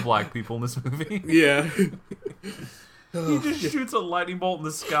all of the black people in this movie. Yeah. He just shoots a lightning bolt in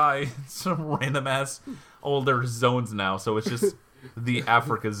the sky. Some random ass. Oh, there's zones now, so it's just the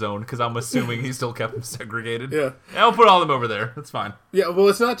Africa zone, because I'm assuming he still kept them segregated. Yeah. I'll put all of them over there. That's fine. Yeah, well,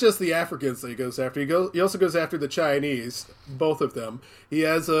 it's not just the Africans that he goes after. He also goes after the Chinese, both of them. He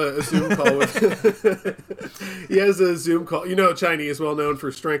has a Zoom call with... He has a Zoom call. You know, Chinese, well known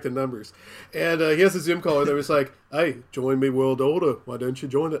for strength in numbers. And he has a Zoom call where they was like, "Hey, join me world order. Why don't you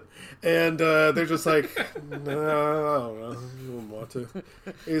join it?" And they're just like, "No, I don't know. You wouldn't want to."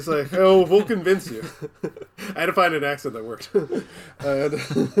 He's like, "Oh, we'll convince you." I had to find an accent that worked.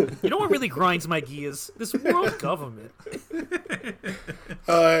 You know what really grinds my gears? This world government.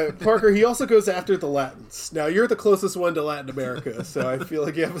 Parker, he also goes after the Latins. Now, you're the closest one to Latin America, so I feel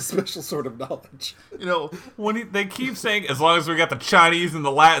like you have a special sort of knowledge. You know, when they keep saying, as long as we got the Chinese and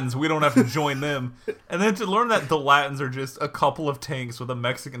the Latins, we don't have to join them. And then to learn that the Latins are just a couple of tanks with a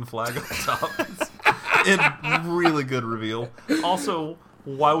Mexican flag on top. It's a really good reveal. Also,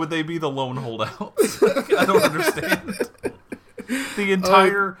 why would they be the lone holdouts? I don't understand. The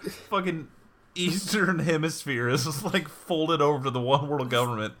entire fucking Eastern Hemisphere is just like folded over to the one world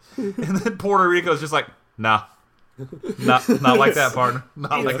government. And then Puerto Rico's just like, nah. Not like that, partner.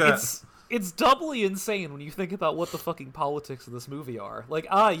 Not like that. It's doubly insane when you think about what the fucking politics of this movie are. Like,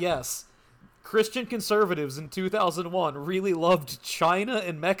 yes, Christian conservatives in 2001 really loved China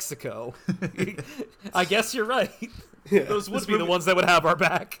and Mexico. I guess you're right. Yeah, those would be the ones that would have our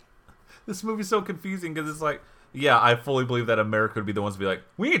back. This movie's so confusing because it's like, yeah, I fully believe that America would be the ones to be like,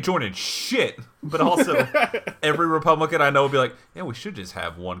 we ain't joining shit. But also, every Republican I know would be like, yeah, we should just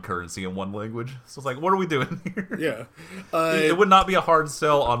have one currency and one language. So it's like, what are we doing here? Yeah. It would not be a hard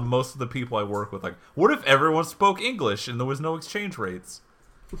sell on most of the people I work with. Like, what if everyone spoke English and there was no exchange rates?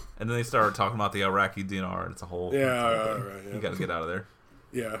 And then they started talking about the Iraqi dinar, and it's a whole... Yeah. You gotta get out of there.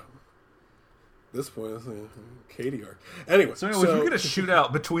 Yeah. At this point, it's KDR. Anyway, so you're gonna shoot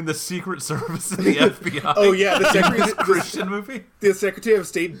out between the Secret Service and the FBI. Oh yeah, the Secretary Christian movie. The Secretary of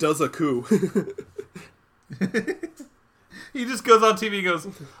State does a coup. He just goes on TV and goes,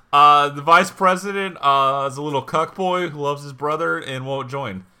 the Vice President is a little cuck boy who loves his brother and won't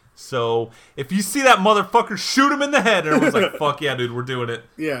join. So if you see that motherfucker, shoot him in the head. And everyone's like, "Fuck yeah, dude, we're doing it."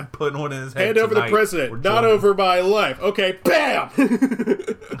 Yeah, putting one in his head. Hand over the president, not over my life. Okay, bam.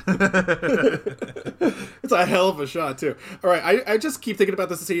 It's a hell of a shot too. All right, I just keep thinking about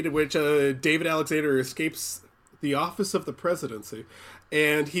the scene in which David Alexander escapes the office of the presidency,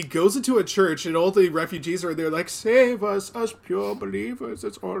 and he goes into a church, and all the refugees are there, like, "Save us pure believers.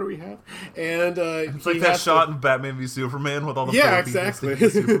 That's all we have." And it's like that shot in Batman v Superman with all the exactly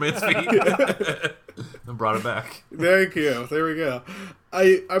Superman's feet. And brought it back. Thank you. There we go.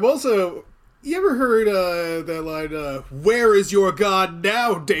 I'm also. You ever heard that line? "Where is your God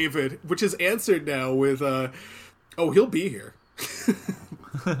now, David?" Which is answered now with, "Oh, he'll be here."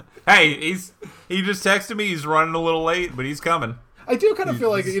 Hey, he just texted me. He's running a little late, but he's coming. I do kind of feel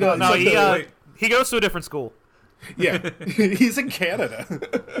like, no, he goes to a different school. Yeah, he's in Canada.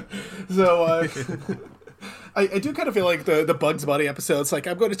 So I do kind of feel like the Bugs Bunny episode's like,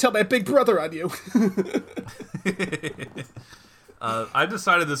 "I'm going to tell my big brother on you." I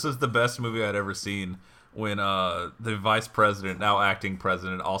decided this was the best movie I'd ever seen when the vice president, now acting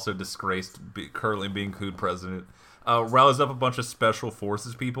president, also disgraced currently being coup president, rallies up a bunch of special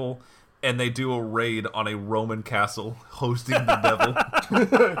forces people and they do a raid on a Roman castle hosting the devil.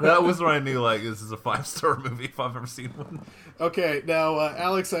 That was when I knew, like, this is a 5-star movie if I've ever seen one. Okay, now,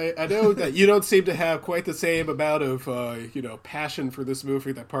 Alex, I know that you don't seem to have quite the same amount of, passion for this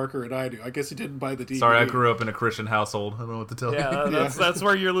movie that Parker and I do. I guess you didn't buy the DVD. Sorry, I grew up in a Christian household. I don't know what to tell you. Yeah, that's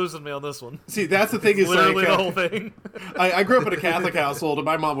where you're losing me on this one. See, that's the thing is, literally like, the whole thing. I grew up in a Catholic household, and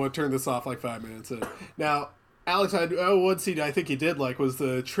my mom would turn this off like 5 minutes in. Now, Alex, one scene I think you did like was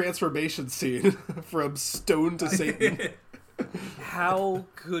the transformation scene from Stone to Satan. How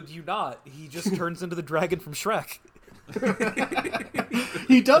could you not? He just turns into the dragon from Shrek.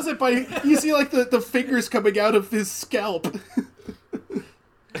 He does it by, you see like the fingers coming out of his scalp.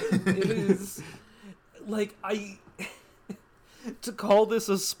 It is like to call this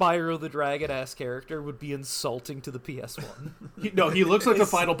a Spyro the Dragon-ass character would be insulting to the PS1. He looks like the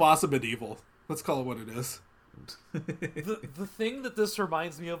final boss of Medieval. Let's call it what it is. The thing that this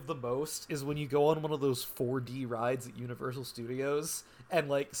reminds me of the most is when you go on one of those 4D rides at Universal Studios and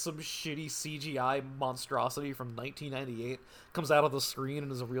like some shitty CGI monstrosity from 1998 comes out of the screen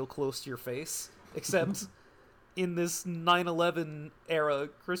and is real close to your face, except in this 9/11 era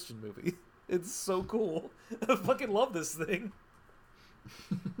Christian movie. It's so cool. I fucking love this thing.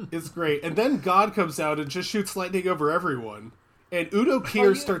 It's great. And then God comes out and just shoots lightning over everyone. And Udo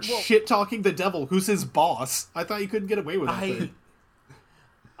Kier starts shit-talking the devil, who's his boss. I thought you couldn't get away with that thing.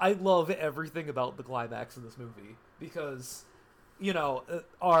 I love everything about the climax of this movie. Because,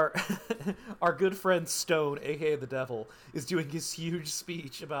 our our good friend Stone, a.k.a. the devil, is doing his huge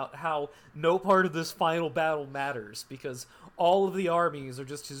speech about how no part of this final battle matters. Because all of the armies are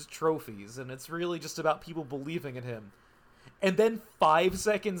just his trophies. And it's really just about people believing in him. And then 5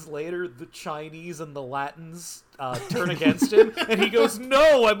 seconds later, the Chinese and the Latins turn against him, and he goes,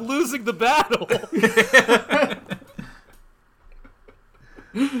 "No, I'm losing the battle."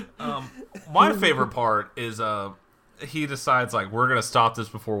 My favorite part is he decides, like, we're going to stop this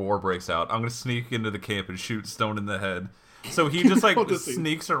before war breaks out. I'm going to sneak into the camp and shoot Stone in the head. So he just, like,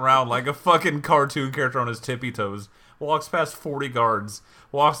 sneaks around like a fucking cartoon character on his tippy toes, walks past 40 guards,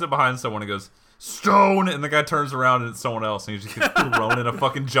 walks up behind someone and goes, "Stone!" And the guy turns around and it's someone else, and he just gets thrown in a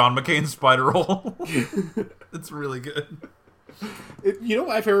fucking John McCain spider hole. It's really good.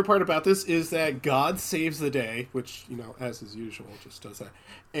 My favorite part about this is that God saves the day, which, as is usual, just does that.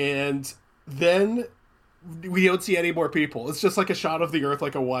 And then we don't see any more people. It's just like a shot of the earth,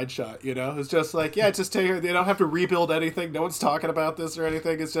 like a wide shot, It's just like, just take it. They don't have to rebuild anything. No one's talking about this or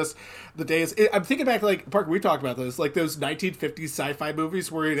anything. It's just the day is... I'm thinking back, like, Parker, we talked about this, like those 1950s sci-fi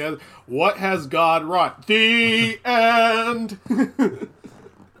movies where, what has God wrought? The end!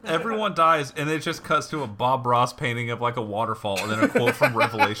 Everyone dies, and it just cuts to a Bob Ross painting of, like, a waterfall, and then a quote from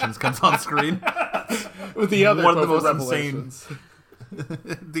Revelations comes on screen. With the other one of the quote most from insane...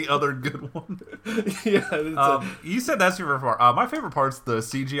 The other good one. Yeah. You said that's your favorite part. My favorite part's the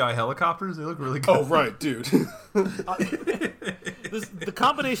CGI helicopters. They look really good. Oh, right, dude. The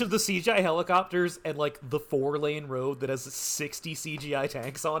combination of the CGI helicopters and, like, the 4-lane road that has 60 CGI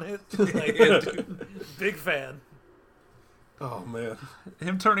tanks on it. Like, big fan. Oh, man.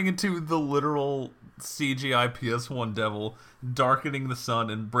 Him turning into the literal CGI PS1 devil, darkening the sun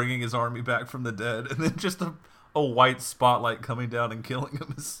and bringing his army back from the dead, and then just a white spotlight coming down and killing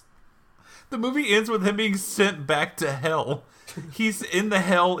him. The movie ends with him being sent back to hell. He's in the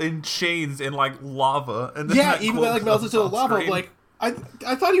hell in chains in, like, lava. And then even that, like, melts into the lava. I'm like, I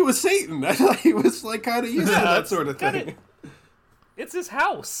thought he was Satan. I thought he was, like, kind of used to that sort of thing. It's his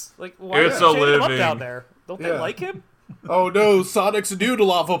house. Like, why it's are a they living him up down there? Don't they like him? Oh no, Sonic's new to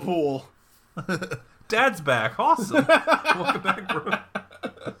lava pool. Dad's back. Awesome. Welcome back, bro.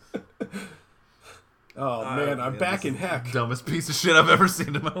 Oh man, I'm back in heck. Dumbest piece of shit I've ever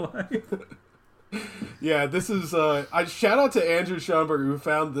seen in my life. Yeah, this is I shout out to Andrew Schomburg who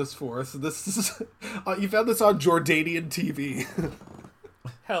found this for us. This is you found this on Jordanian TV.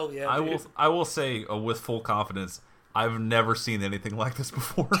 Hell yeah. I will say with full confidence, I've never seen anything like this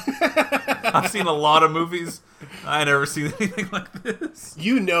before. I've seen a lot of movies. I never seen anything like this.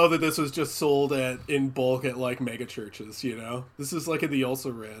 You know that this was just sold in bulk at like mega churches, This is like in the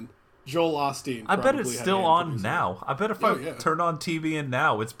also ran. Joel Osteen. I bet it's still on now. I bet if I turn on TV and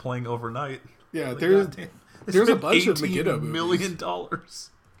now it's playing overnight. Yeah, like, there's a bunch of Megiddo movies. $18 million.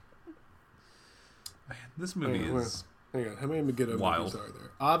 Man, this movie is hang on, how many Megiddo wild. movies are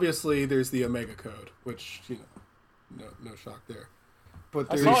there? Obviously, there's the Omega Code, which no shock there.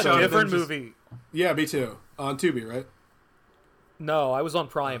 But I saw a different movie. Yeah, me too. On Tubi, right? No, I was on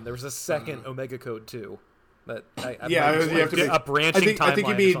Prime. There was a second Omega Code too. But you have to a branching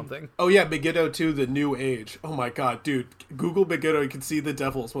timeline or something. Oh yeah, Megiddo 2, the New Age. Oh my god, dude! Google Megiddo, you can see the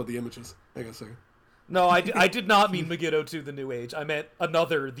devils. What the images? Hang on a second. No, I did not mean Megiddo 2, the New Age. I meant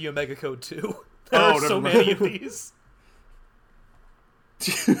the Omega Code 2. There are so many of these.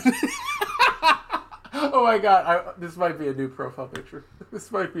 Oh my god, this might be a new profile picture.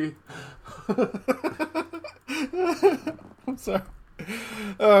 This might be... I'm sorry.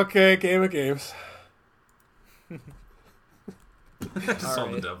 Okay, Game of Games. Just saw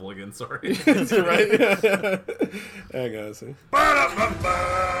the devil again, sorry. Right? Hang on a second.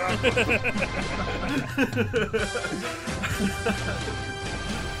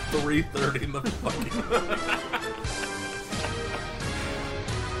 3:30 in the fucking...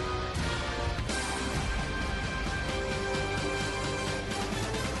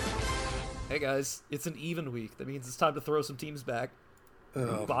 Hey guys, it's an even week. That means it's time to throw some teams back.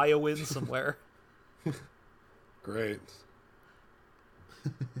 Buy a win somewhere. Great.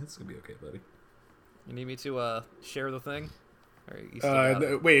 It's gonna be okay, buddy. You need me to share the thing? Or you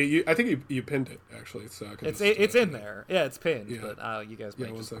no, wait, I think you pinned it actually. So I can it's in there. Yeah, it's pinned. Yeah. But you guys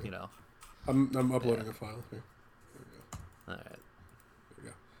might just I'm uploading a file here. All right.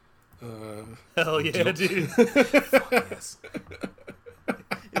 There we go. Hell yeah, dude. Yes.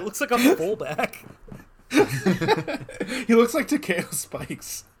 It looks like I'm a fullback. He looks like Takeo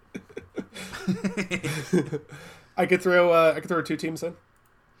Spikes. I could throw 2 teams in.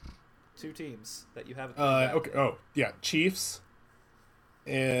 2 teams that you haven't. Okay. Oh yeah, Chiefs.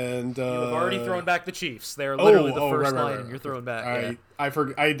 And you have already thrown back the Chiefs. They're literally the first line, and you're throwing back. I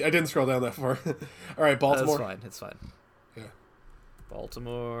forgot. I didn't scroll down that far. All right, Baltimore. That's fine. It's fine. Yeah.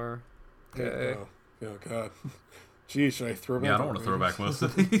 Baltimore. Okay. Oh god. Geez, should I throw back? Yeah, I don't want to throw back most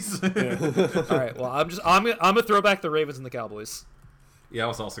of these. All right. Well, I'm gonna throw back the Ravens and the Cowboys. Yeah, I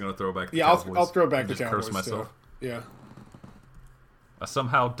was also gonna throw back the Cowboys. I'll throw back the just Cowboys curse myself. Too. Yeah. I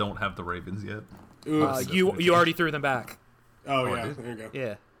somehow don't have the Ravens yet. You already threw them back. Oh yeah, there you go.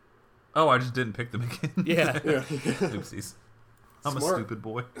 Yeah. Oh, I just didn't pick them again. Yeah. Oopsies. I'm Smart. a stupid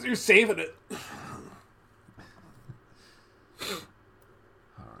boy. You're saving it. Alright,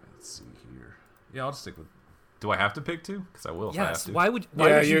 let's see here. Yeah, I'll just stick with... Do I have to pick 2? Because I will if I have to. Why would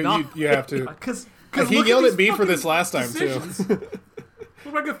you not? You have to. Because he yelled at me for this last time, decisions. too. What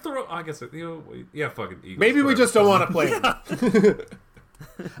am I going to throw? I guess, yeah, fucking Eagles. Maybe we just don't want to play them.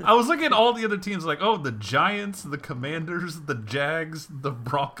 I was looking at all the other teams like, oh, the Giants, the Commanders, the Jags, the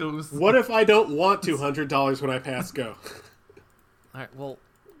Broncos. What if I don't want $200 when I pass go? All right, well,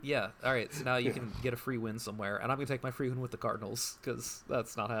 yeah. All right, so now you can get a free win somewhere, and I'm going to take my free win with the Cardinals, because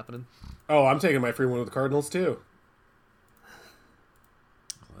that's not happening. Oh, I'm taking my free win with the Cardinals, too.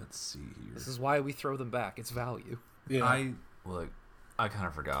 Let's see here. This is why we throw them back. It's value. Yeah. I kind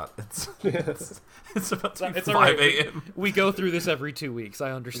of forgot. It's about to be 5 right. a.m. We go through this every 2 weeks. I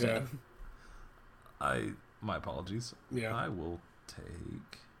understand. Yeah. My apologies. Yeah. I will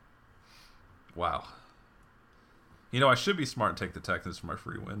take... Wow. I should be smart and take the Texans for my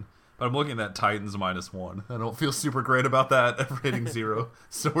free win. But I'm looking at that Titans -1. I don't feel super great about that ever hitting 0.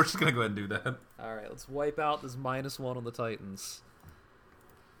 So we're just going to go ahead and do that. All right, let's wipe out this -1 on the Titans.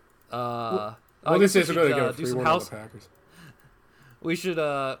 Well, this is going to go free win on the Packers. We should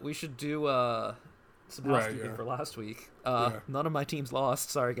do some housekeeping for last week. None of my teams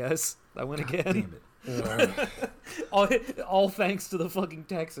lost. Sorry, guys. I win again. Damn it. all thanks to the fucking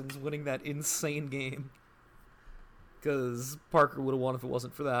Texans winning that insane game. Because Parker would have won if it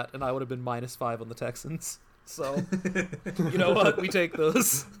wasn't for that, and I would have been -5 on the Texans. So, you know what? We take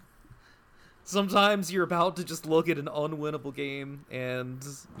those. Sometimes you're about to just look at an unwinnable game, and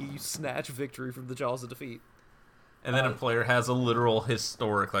you snatch victory from the jaws of defeat. And then a player has a literal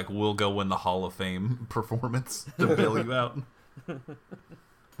historic, we'll go win the Hall of Fame performance to bail you out.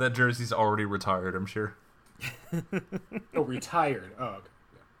 That jersey's already retired, I'm sure. Oh, retired. Oh, okay.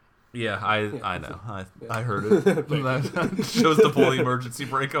 Yeah, I know. I heard it. That shows the full emergency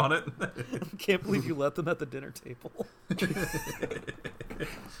brake on it. I can't believe you let them at the dinner table.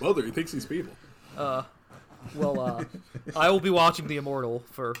 Well, he thinks he's people. Well, I will be watching The Immortal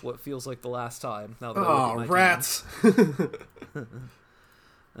for what feels like the last time. Now that I look at my rats!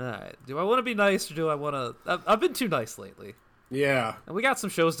 Alright, do I want to be nice or do I want to... I've been too nice lately. Yeah. And we got some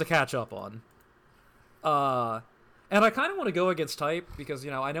shows to catch up on. And I kind of want to go against type because,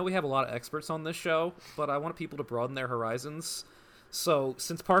 I know we have a lot of experts on this show, but I want people to broaden their horizons. So,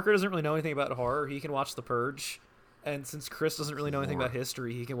 since Parker doesn't really know anything about horror, he can watch The Purge. And since Chris doesn't really know anything about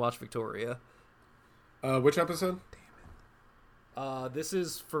history, he can watch Victoria. Which episode? This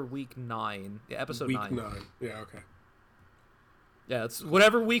is for week 9. Yeah, episode 9. Week 9. Yeah, okay. Yeah, it's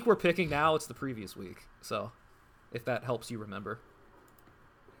whatever week we're picking now, it's the previous week. So, if that helps you remember.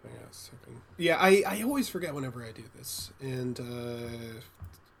 Hang on a second. Yeah, I always forget whenever I do this. And, hang on,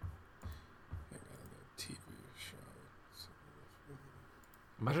 the TV show.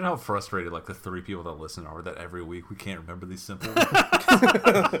 Imagine how frustrated like the 3 people that listen are that every week we can't remember these simple.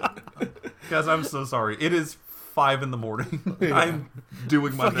 Guys, I'm so sorry. It is 5 in the morning. Yeah. I'm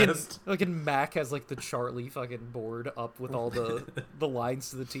doing my best. Fucking Mac has like the Charlie fucking board up with all the lines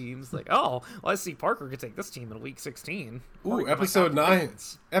to the teams. Like, oh, well, I see Parker could take this team in week 16. Ooh, episode 9.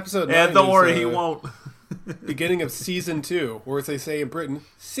 Episode 9. And don't worry, he won't. Beginning of season 2, or as they say in Britain,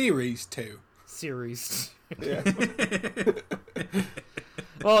 series 2. Series. Yeah.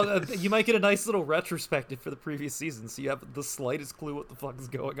 Well, you might get a nice little retrospective for the previous season, so you have the slightest clue what the fuck is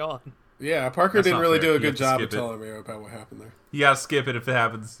going on. Yeah, Parker didn't really do a good job of telling me about what happened there. You gotta skip it if it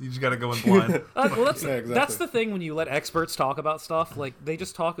happens. You just gotta go in blind. Well, that's the thing when you let experts talk about stuff. Like, they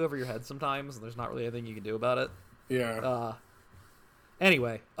just talk over your head sometimes, and there's not really anything you can do about it. Yeah.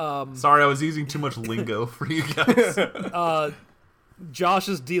 Anyway. Sorry, I was using too much lingo for you guys.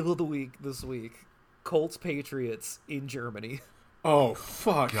 Josh's deal of the week this week. Colts Patriots in Germany. Oh,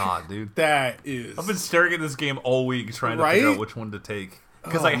 fuck. God, dude. That is... I've been staring at this game all week trying to figure out which one to take.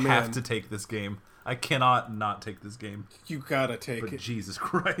 Because I have to take this game. I cannot not take this game. You gotta take it. Jesus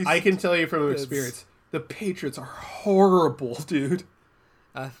Christ. I can tell you from experience, the Patriots are horrible, dude.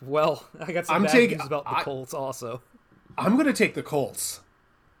 Well, I got some bad news about the Colts also. I'm gonna take the Colts.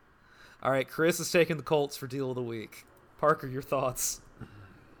 All right, Chris is taking the Colts for deal of the week. Parker, your thoughts?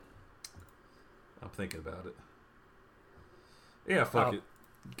 I'm thinking about it. Yeah, fuck it.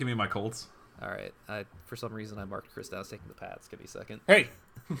 Give me my Colts. All right. For some reason, I marked Chris down as taking the Pats. Give me a second. Hey!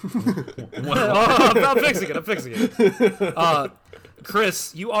 I'm fixing it.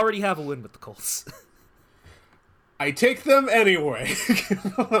 Chris, you already have a win with the Colts. I take them anyway.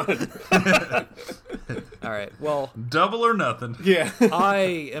 Come on. All right. Well, double or nothing. Yeah.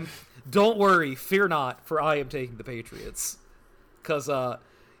 I am. Don't worry. Fear not, for I am taking the Patriots. Because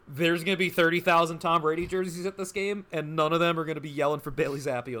there's going to be 30,000 Tom Brady jerseys at this game, and none of them are going to be yelling for Bailey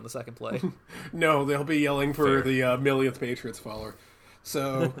Zappi on the second play. No, they'll be yelling for the millionth Patriots follower.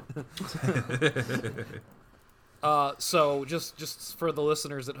 So, so just for the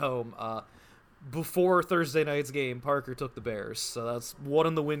listeners at home, before Thursday night's game, Parker took the Bears, so that's 1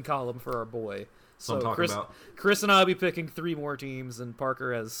 in the win column for our boy. So Chris and I will be picking 3 more teams, and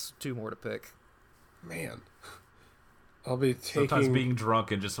Parker has 2 more to pick. Man. I'll be taking... Sometimes being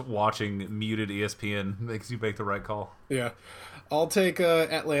drunk and just watching muted ESPN makes you make the right call. Yeah. I'll take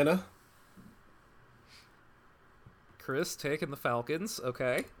Atlanta. Chris taking the Falcons.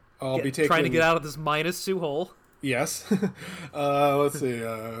 Okay. I'll be taking... Trying to get out of this -2 hole. Yes. Let's see.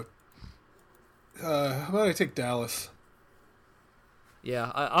 How about I take Dallas?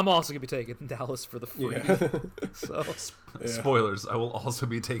 Yeah, I'm also going to be taking Dallas for the free. Yeah. So, spoilers, I will also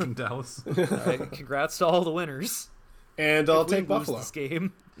be taking Dallas. All right, congrats to all the winners. And I'll take Buffalo. This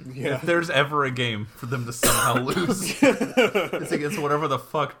game. Yeah. If there's ever a game for them to somehow lose, it's against whatever the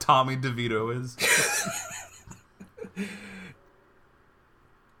fuck Tommy DeVito is.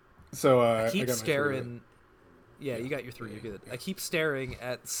 So I keep staring. Yeah, you got your 3. You're good. I keep staring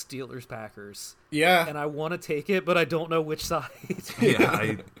at Steelers Packers. Yeah. And I want to take it, but I don't know which side.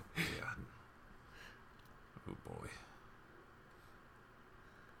 Yeah. Oh boy.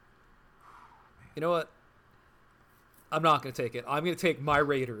 You know what? I'm not going to take it. I'm going to take my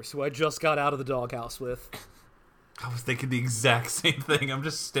Raiders, who I just got out of the doghouse with. I was thinking the exact same thing. I'm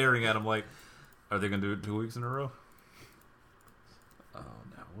just staring at them like, are they going to do it 2 weeks in a row? Oh,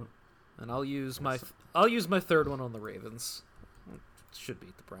 no. What? And I'll use my 3rd one on the Ravens. Should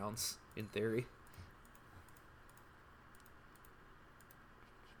beat the Browns, in theory.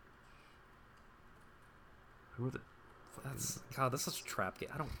 Who are the... That's such a trap game.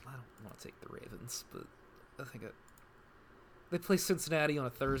 I don't want to take the Ravens, but I think they play Cincinnati on a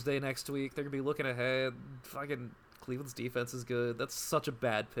Thursday next week. They're going to be looking ahead. Fucking Cleveland's defense is good. That's such a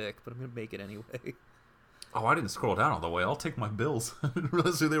bad pick, but I'm going to make it anyway. Oh, I didn't scroll down all the way. I'll take my Bills. I didn't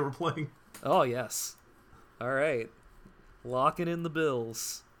realize who they were playing. Oh, yes. All right. Locking in the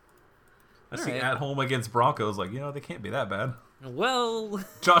Bills. I see at home against Broncos. Like, they can't be that bad. Well...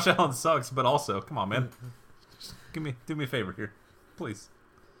 Josh Allen sucks, but also, come on, man. Just do me a favor here. Please.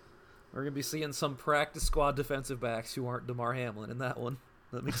 We're going to be seeing some practice squad defensive backs who aren't DeMar Hamlin in that one.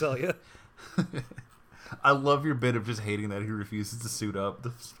 Let me tell you. I love your bit of just hating that he refuses to suit up,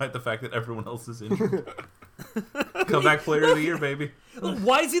 despite the fact that everyone else is injured. Comeback player of the year, baby.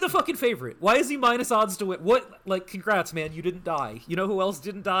 Why is he the fucking favorite? Why is he minus odds to win? What? Like, congrats, man. You didn't die. You know who else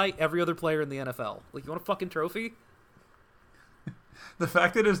didn't die? Every other player in the NFL. Like, you want a fucking trophy? The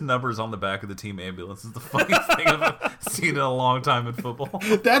fact that his number's on the back of the team ambulance is the funniest thing I've seen in a long time in football.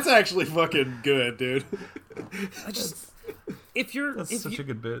 That's actually fucking good, dude. That's such a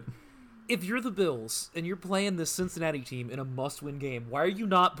good bit. If you're the Bills and you're playing this Cincinnati team in a must-win game, why are you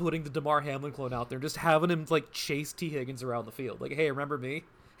not putting the DeMar Hamlin clone out there and just having him like chase T. Higgins around the field? Like, hey, remember me?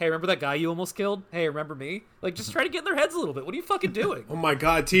 Hey, remember that guy you almost killed? Hey, remember me? Like, just try to get in their heads a little bit. What are you fucking doing? Oh my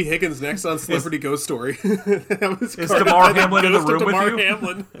god, T. Higgins next on Celebrity Ghost Story. Is DeMar Hamlin in the room with you?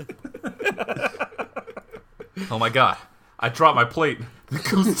 Hamlin. Oh my god. I dropped my plate. The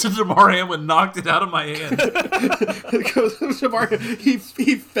ghost of DeMar Hamlin knocked it out of my hand. The ghost of DeMar, he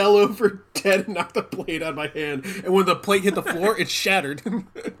fell over dead and knocked the plate out of my hand. And when the plate hit the floor, it shattered.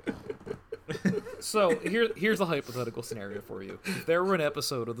 So here's a hypothetical scenario for you. If there were an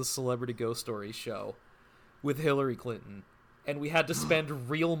episode of the Celebrity Ghost Story show with Hillary Clinton, and we had to spend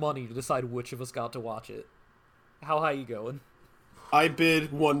real money to decide which of us got to watch it, how high you going? I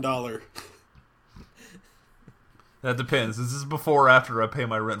bid $1. That depends. Is this before or after I pay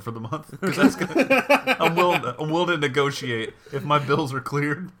my rent for the month? Because I'm willing to negotiate if my bills are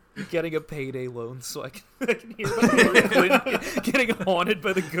cleared. Getting a payday loan so I can hear about Hillary Clinton getting haunted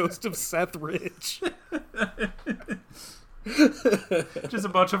by the ghost of Seth Rich. Just a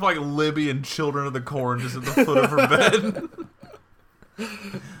bunch of like Libyan children of the corn just at the foot of her bed.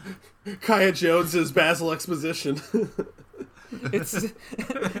 Kaya Jones's Basil Exposition. It's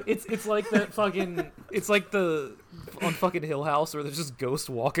like that fucking. It's like the on fucking Hill House where there's just ghosts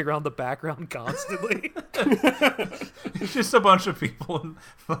walking around the background constantly. It's just a bunch of people in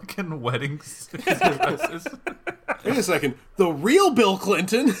fucking weddings. Wait a second, the real Bill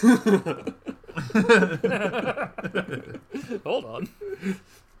Clinton. Hold on.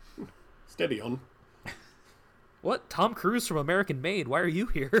 Steady on. What? Tom Cruise from American Made? Why are you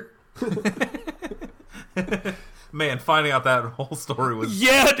here? Man, finding out that whole story was...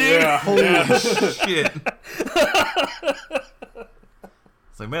 Yeah, dude! Yeah, holy shit.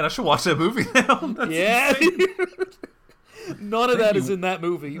 It's like, man, I should watch that movie now. That's yeah, insane. None of that is in that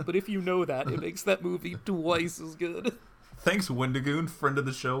movie, but if you know that, it makes that movie twice as good. Thanks, Wendigoon, friend of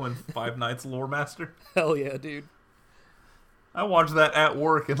the show and Five Nights lore master. Hell yeah, dude. I watched that at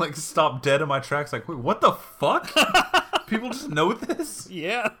work and like stopped dead in my tracks like, wait, what the fuck? People just know this?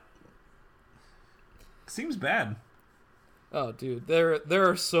 Yeah. Seems bad. Oh, dude, there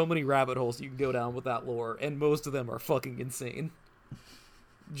are so many rabbit holes you can go down with that lore, and most of them are fucking insane.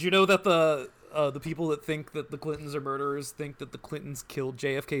 Did you know that the people that think that the Clintons are murderers think that the Clintons killed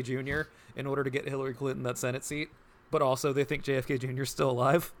JFK Jr. in order to get Hillary Clinton that Senate seat, but also they think JFK Jr. is still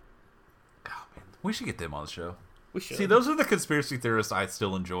alive? Oh, man. We should get them on the show. We should. See, those are the conspiracy theorists I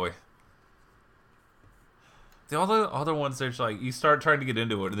still enjoy. The other ones, there's like, you start trying to get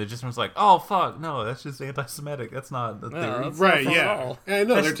into it, and they just was like, oh, fuck, no, that's just anti-Semitic. That's not the theory. Right, yeah. I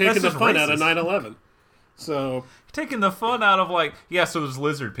know, they're taking the fun out of 9/11. So... You're taking the fun out of, like, yeah, so there's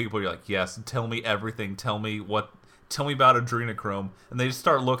lizard people. You're like, yes, tell me everything. Tell me about adrenochrome. And they just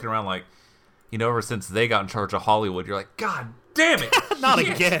start looking around like, you know, ever since they got in charge of Hollywood, you're like, God damn it. Not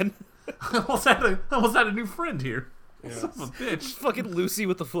again. I almost had a new friend here. Yeah. Son of a bitch. Fucking Lucy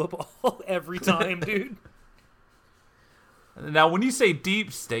with the football every time, dude. Now, when you say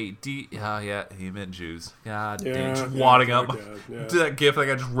deep state, yeah, he meant Jews. God damn, just yeah, wadding up yeah. to that gif, that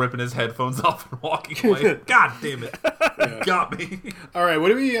guy just ripping his headphones off and walking away. God damn it, got me. All right, what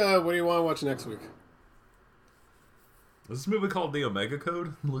do you want to watch next week? Is this movie called The Omega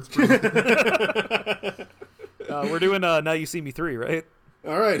Code? Looks pretty good. We're doing Now You See Me 3, right?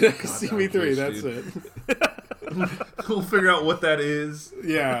 All right, See Me 3, that's it. We'll figure out what that is.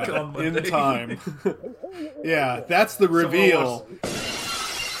 Yeah, in time. Yeah, that's the reveal.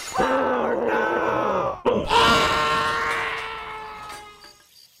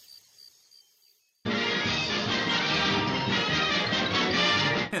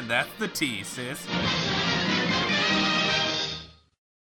 And that's the T, sis.